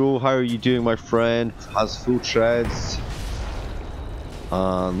 Kuro, how are you doing, my friend? Has full treads.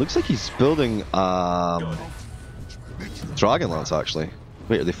 Looks like he's building Dragonlance, actually.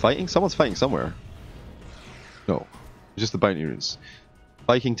 Wait, are they fighting? Someone's fighting somewhere. No, just the bounty runes.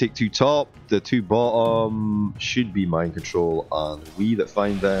 Viking take 2 top, the 2 bottom should be Mind Control, and we that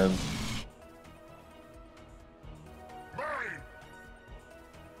find them.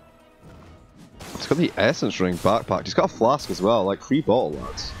 It's got the Essence Ring backpack. He's got a flask as well, like free bottle,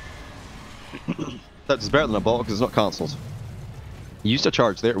 lads. That's better than a bottle because it's not cancelled. He used a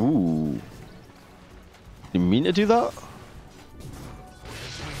charge there. Ooh. You mean to do that?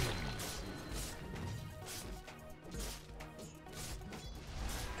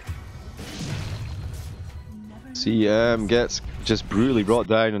 CM gets just brutally brought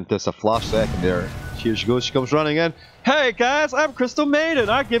down in just a flash second there. Here she goes, she comes running in. Hey guys, I'm Crystal Maiden,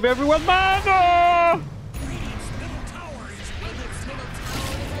 I give everyone mana!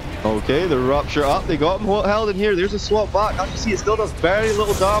 Okay, the rupture up, they got him held in here, there's a swap back. As you see, it still does very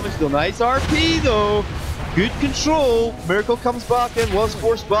little damage, still nice RP though. Good control, Miracle comes back in, was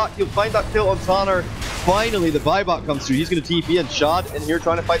forced back, you'll find that kill on Tanner. Finally, the buyback comes through. He's going to TP and Shad in here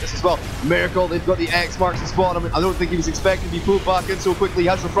trying to fight this as well. Miracle, they've got the X marks the spot. I mean, I don't think he was expecting to be pulled back in so quickly. He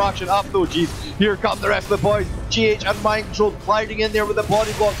has refraction up though, jeez. Here come the rest of the boys. GH and Mind Control gliding in there with the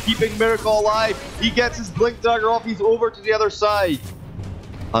body block, keeping Miracle alive. He gets his Blink Dagger off. He's over to the other side.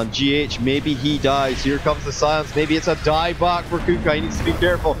 And GH, maybe he dies. Here comes the silence. Maybe it's a die back for Kunkka. He needs to be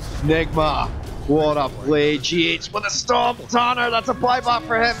careful. Nigma, what a play. GH with a stomp. Tanner, that's a buyback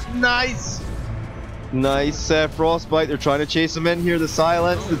for him. Nice. Nice frostbite. They're trying to chase him in here. The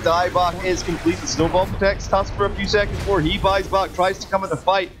silence, the dieback is complete. The snowball protects Tusk for a few seconds before he buys back, tries to come in the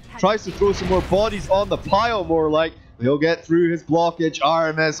fight, tries to throw some more bodies on the pile, more like. He'll get through his blockage.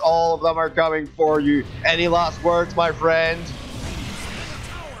 Artemis, all of them are coming for you. Any last words, my friend?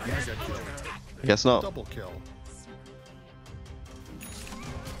 I guess not. Double kill.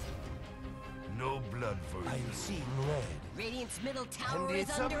 No blood for you. I'm seeing red. Radiant's middle tower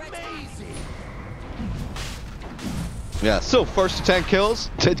is under attack. Yeah, so first to 10 kills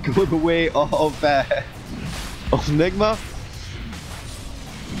did go the way of Nigma.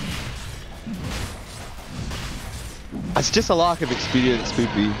 It's just a lack of experience,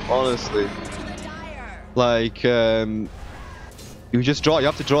 Poopy, honestly. Like, you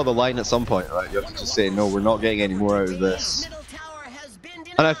have to draw the line at some point, right? You have to just say, no, we're not getting any more out of this.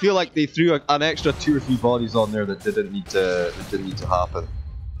 And I feel like they threw an extra 2 or 3 bodies on there that didn't need to happen.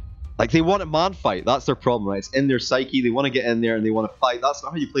 Like, they want a man fight. That's their problem, right? It's in their psyche. They want to get in there and they want to fight. That's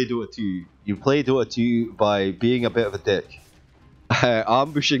not how you play Dota 2. You play Dota 2 by being a bit of a dick.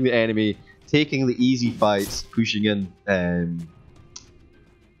 Ambushing the enemy, taking the easy fights, pushing in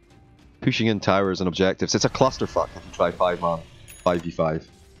towers and objectives. It's a clusterfuck if you try 5-man, 5v5.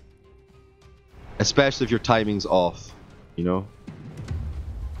 Especially if your timing's off, you know?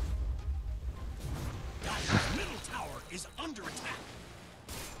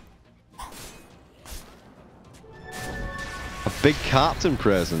 A big captain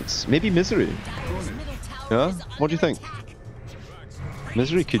presence. Maybe Misery. Yeah? What do you think?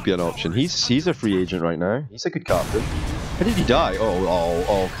 Misery could be an option. He's a free agent right now. He's a good captain. How did he die?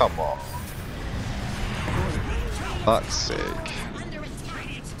 Oh, come on. Fuck's sake.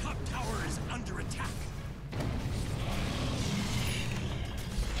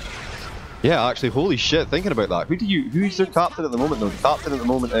 Yeah, actually, holy shit, thinking about that. Who's their captain at the moment though? The captain at the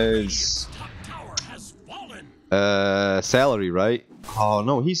moment is Celery, right? Oh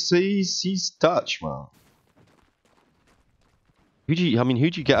no, he's Dutch, man. Who'd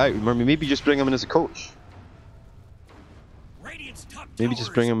you get out? Maybe just bring him in as a coach. Maybe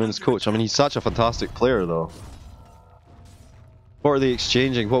just bring him in as coach. I mean, he's such a fantastic player, though. What are they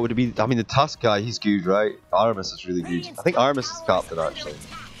exchanging? What would it be? I mean, the Tusk guy, he's good, right? Artemis is really good. I think Artemis is the captain, actually.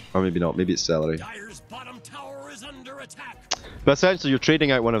 Or maybe not. Maybe it's Celery. But essentially, you're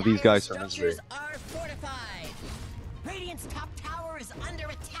trading out one of these guys for Misery. Radiant's top tower is under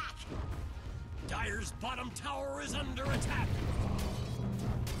attack. Dire's bottom tower is under attack.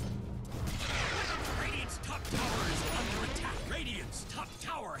 Radiant's top tower is under attack. Radiant's top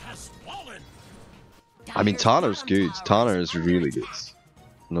tower has fallen. I mean, Tanner's good. Tanner is really good.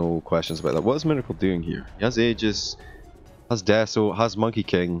 No questions about that. What is Miracle doing here? He has Aegis, has Deso, has Monkey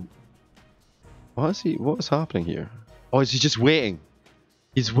King. What is happening here? Oh, is he just waiting?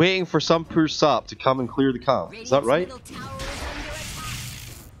 He's waiting for some poor sap to come and clear the camp. Is that right?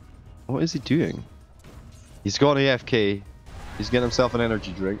 What is he doing? He's gone AFK. He's getting himself an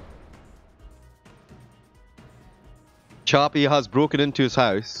energy drink. Chappie has broken into his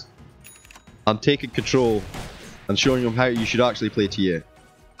house. I'm taking control and showing him how you should actually play TA.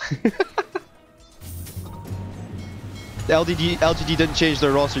 The LGD didn't change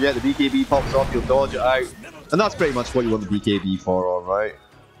their roster yet. The BKB pops off, you'll dodge it out. And that's pretty much what you want the BKB for, alright?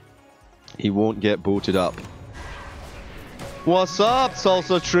 He won't get boated up. What's up,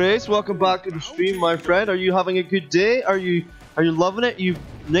 Salsa Trace? Welcome back to the stream, my friend. Are you having a good day? Are you loving it? You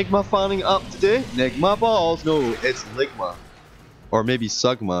Nigma fanning up today? Nigma balls? No, it's Nigma. Or maybe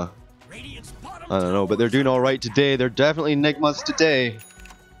Sugma. I don't know, but they're doing alright today. They're definitely Nigmas today.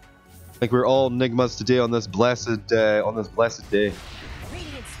 Like we're all Nigmas today on this blessed day.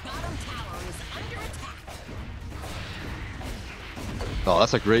 Oh,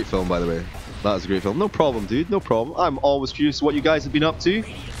 that's a great film, by the way. That is a great film. No problem, dude. No problem. I'm always curious what you guys have been up to.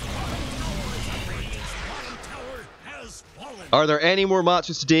 Are there any more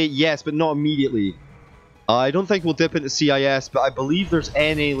matches today? Yes, but not immediately. I don't think we'll dip into CIS, but I believe there's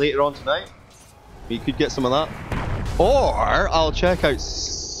NA later on tonight. We could get some of that. Or I'll check out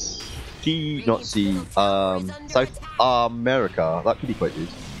South America. That could be quite good.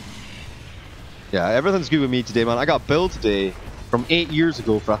 Yeah, everything's good with me today, man. I got billed today from 8 years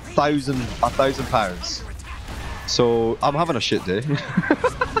ago for £1,000. So I'm having a shit day.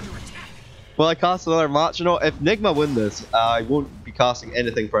 Will I cast another match? You know, if Nigma win this, I won't be casting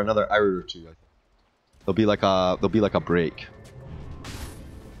anything for another hour or two. There'll be like a break,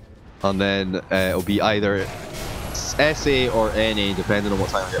 and then it'll be either SA or NA, depending on what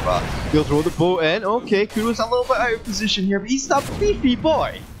time I get back. He'll throw the boat in. Okay, Kuro's a little bit out of position here, but he's that beefy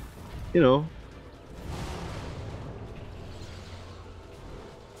boy. You know.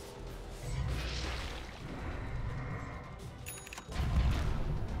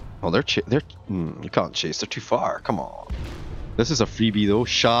 Oh, you can't chase. They're too far. Come on. This is a freebie though.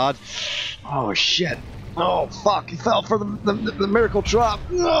 Shad. Oh shit. Oh fuck. He fell for the miracle trap.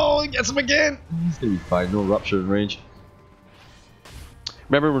 No, he gets him again. He's gonna be fine. No Rupture in range.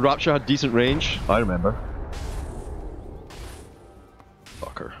 Remember when Rupture had decent range? I remember.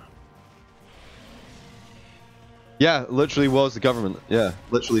 Fucker. Yeah, literally was the government. Yeah,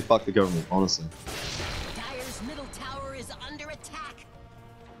 literally fuck the government, honestly. Dire's middle tower is under attack.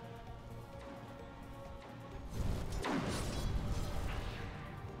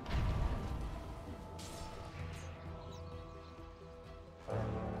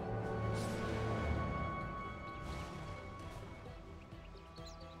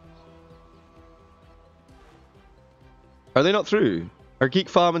 Are they not through? Are Geek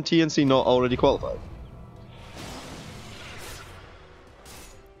Farm and TNC not already qualified?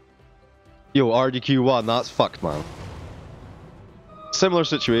 Yo, RDQ1, that's fucked, man. Similar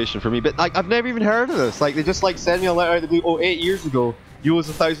situation for me, but like, I've never even heard of this. Like, they just like send me a letter out of the blue. Oh, 8 years ago, you owes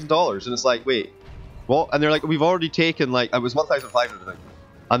 $1,000, and it's like, wait, what? And they're like, we've already taken like, it was 1,500, I think.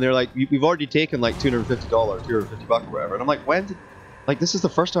 And they're like, we've already taken like $250, $250 or whatever. And I'm like, when? Like, this is the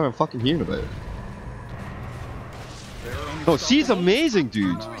first time I'm fucking hearing about it. No, C is amazing,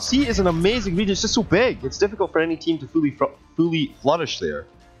 dude. C is an amazing region. It's just so big. It's difficult for any team to fully flourish there.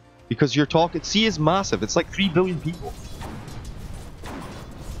 Because you're talking, C is massive. It's like 3 billion people.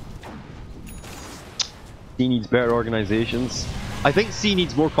 C needs better organizations. I think C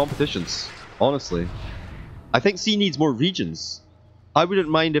needs more competitions, honestly. I think C needs more regions. I wouldn't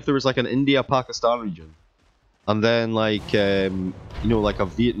mind if there was like an India-Pakistan region. And then like, you know, like a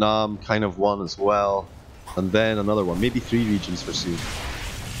Vietnam kind of one as well. And then another one. Maybe 3 regions for C.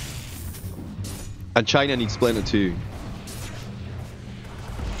 And China needs split into 2.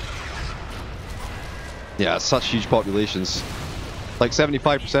 Yeah, such huge populations. Like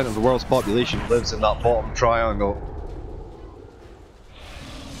 75% of the world's population lives in that bottom triangle.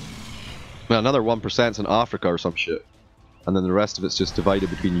 Well, another 1% is in Africa or some shit. And then the rest of it's just divided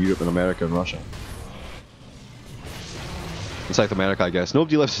between Europe and America and Russia. In South America, I guess.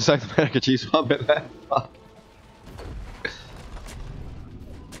 Nobody lives in South America, jeez, what about that? Fuck.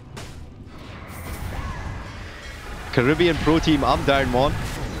 Caribbean Pro Team, I'm down one.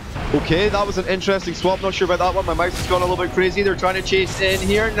 Okay, that was an interesting swap. Not sure about that one. My mouse has gone a little bit crazy. They're trying to chase in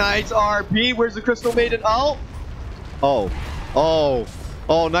here. Nice RP. Where's the Crystal Maiden? Oh.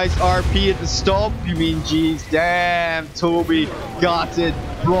 Oh, nice RP at the stop. You mean, geez. Damn, Toby got it.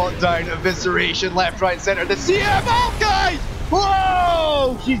 Brought down evisceration left, right, center. The CMO, guys.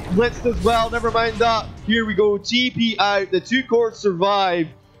 Whoa! She's blitzed as well. Never mind that. Here we go. TP out. The 2 cores survive.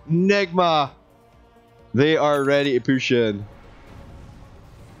 Nigma. They are ready to push in.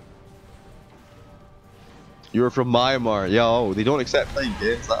 You're from Myanmar. Yeah, oh, they don't accept playing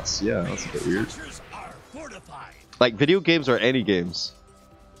games. That's a bit weird. Like, video games or any games.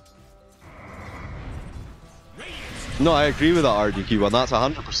 No, I agree with that RDQ one. That's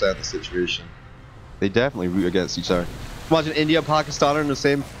 100% the situation. They definitely root against each other. Imagine India and Pakistan are in the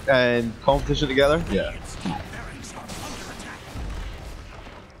same competition together. Yeah.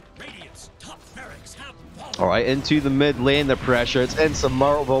 Alright, into the mid lane, the pressure. It's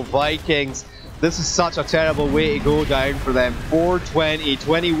insurmountable. Vikings. This is such a terrible way to go down for them. 420,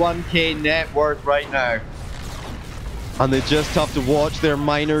 21k net worth right now. And they just have to watch their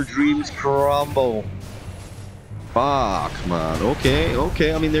minor dreams crumble. Fuck, man.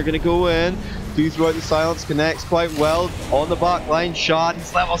 Okay. I mean, they're going to go in. Do throughout the silence. Connects quite well. On the back line. Shot.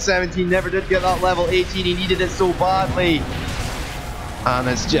 He's level 17. Never did get that level 18. He needed it so badly. And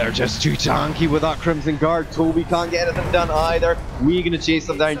they're just too tanky with that Crimson Guard. Toby can't get anything done either. We're going to chase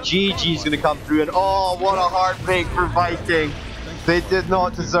them down. GG's going to come through. And oh, what a heartbreak for Viking. They did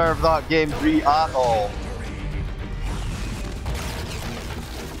not deserve that game 3 at all.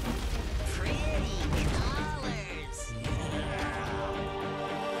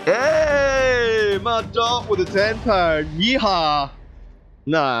 Hey, my dog with a 10 pound. Yeehaw.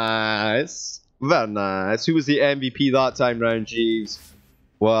 Nice. Very nice. Who was the MVP that time round, Jeeves?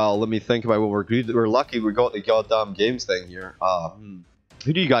 Well, let me think about what we're good. We're lucky we got the goddamn games thing here.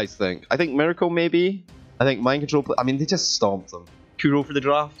 Who do you guys think? I think Miracle, maybe? I think Mind Control. I mean, they just stomped them. Kuro for the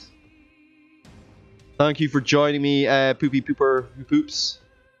draft. Thank you for joining me, Poopy Pooper Poops.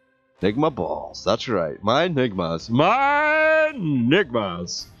 Nigma balls. That's right. My Nigmas. My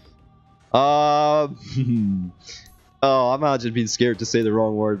Nigmas. Oh, imagine being scared to say the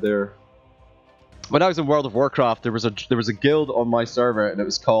wrong word there. When I was in World of Warcraft, there was a guild on my server, and it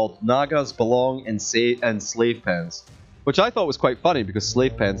was called Nagas Belong in Slave Pens, which I thought was quite funny because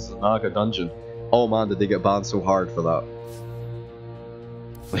Slave Pens is a Naga dungeon. Oh man, did they get banned so hard for that.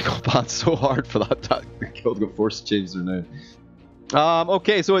 They got banned so hard for that. That guild got forced to change their name.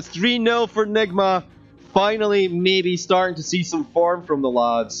 Okay, so it's 3-0 for Nigma. Finally, maybe starting to see some form from the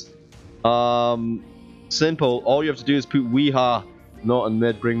lads. Simple. All you have to do is put Weeha not in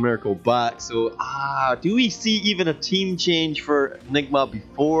mid, bring Miracle back. So, do we see even a team change for Nigma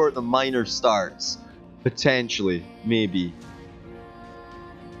before the minor starts? Potentially, maybe.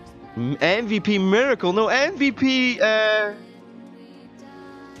 MVP Miracle, no MVP.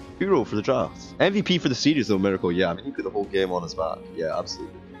 Hero for the draft. MVP for the series though, Miracle. Yeah, I mean, he put the whole game on his back. Yeah,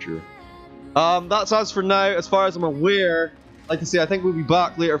 absolutely, sure. That's us for now. As far as I'm aware, like I say, I think we'll be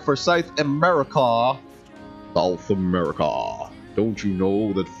back later for South America. South America. Don't you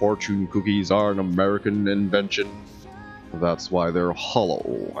know that fortune cookies are an American invention? That's why they're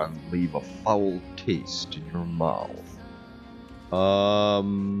hollow and leave a foul taste in your mouth.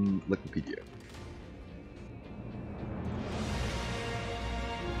 Wikipedia.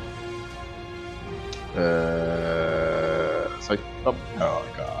 South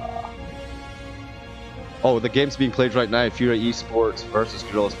America. Oh, the game's being played right now. Fury Esports versus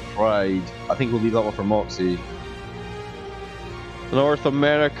Gorilla's Pride. I think we'll leave that one for Moxie. North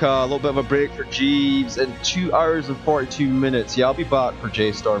America, a little bit of a break for Jeeves in 2 hours and 42 minutes. Yeah, I'll be back for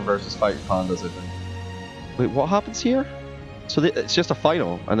J-Storm versus Fighting Pandas, I think. Wait, what happens here? So it's just a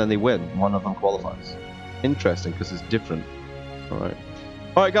final, and then they win. One of them qualifies. Interesting, because it's different. Alright.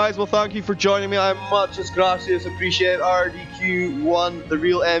 Alright guys, well thank you for joining me. I'm muchas gracias. Appreciate RDQ won the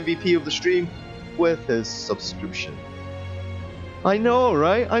real MVP of the stream with his subscription. I know,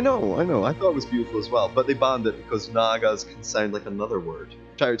 right? I know. I thought it was beautiful as well, but they banned it because Nagas can sound like another word.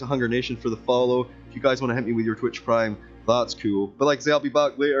 Shout out to Hunger Nation for the follow. If you guys want to hit me with your Twitch Prime, that's cool. But like I say, I'll be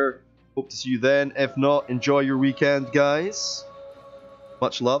back later. Hope to see you then. If not, enjoy your weekend, guys.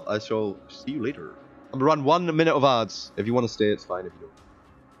 Much love. I shall see you later. I'm gonna run 1 minute of ads. If you want to stay, it's fine. If you don't,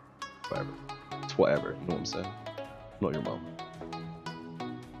 whatever. It's whatever. You know what I'm saying? Not your mom.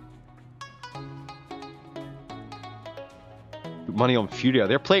 Money on Furia.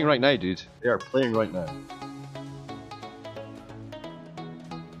 They're playing right now, dude. They are playing right now.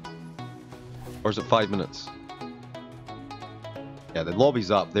 Or is it 5 minutes? Yeah, the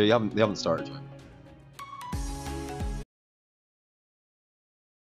lobby's up. They haven't started yet.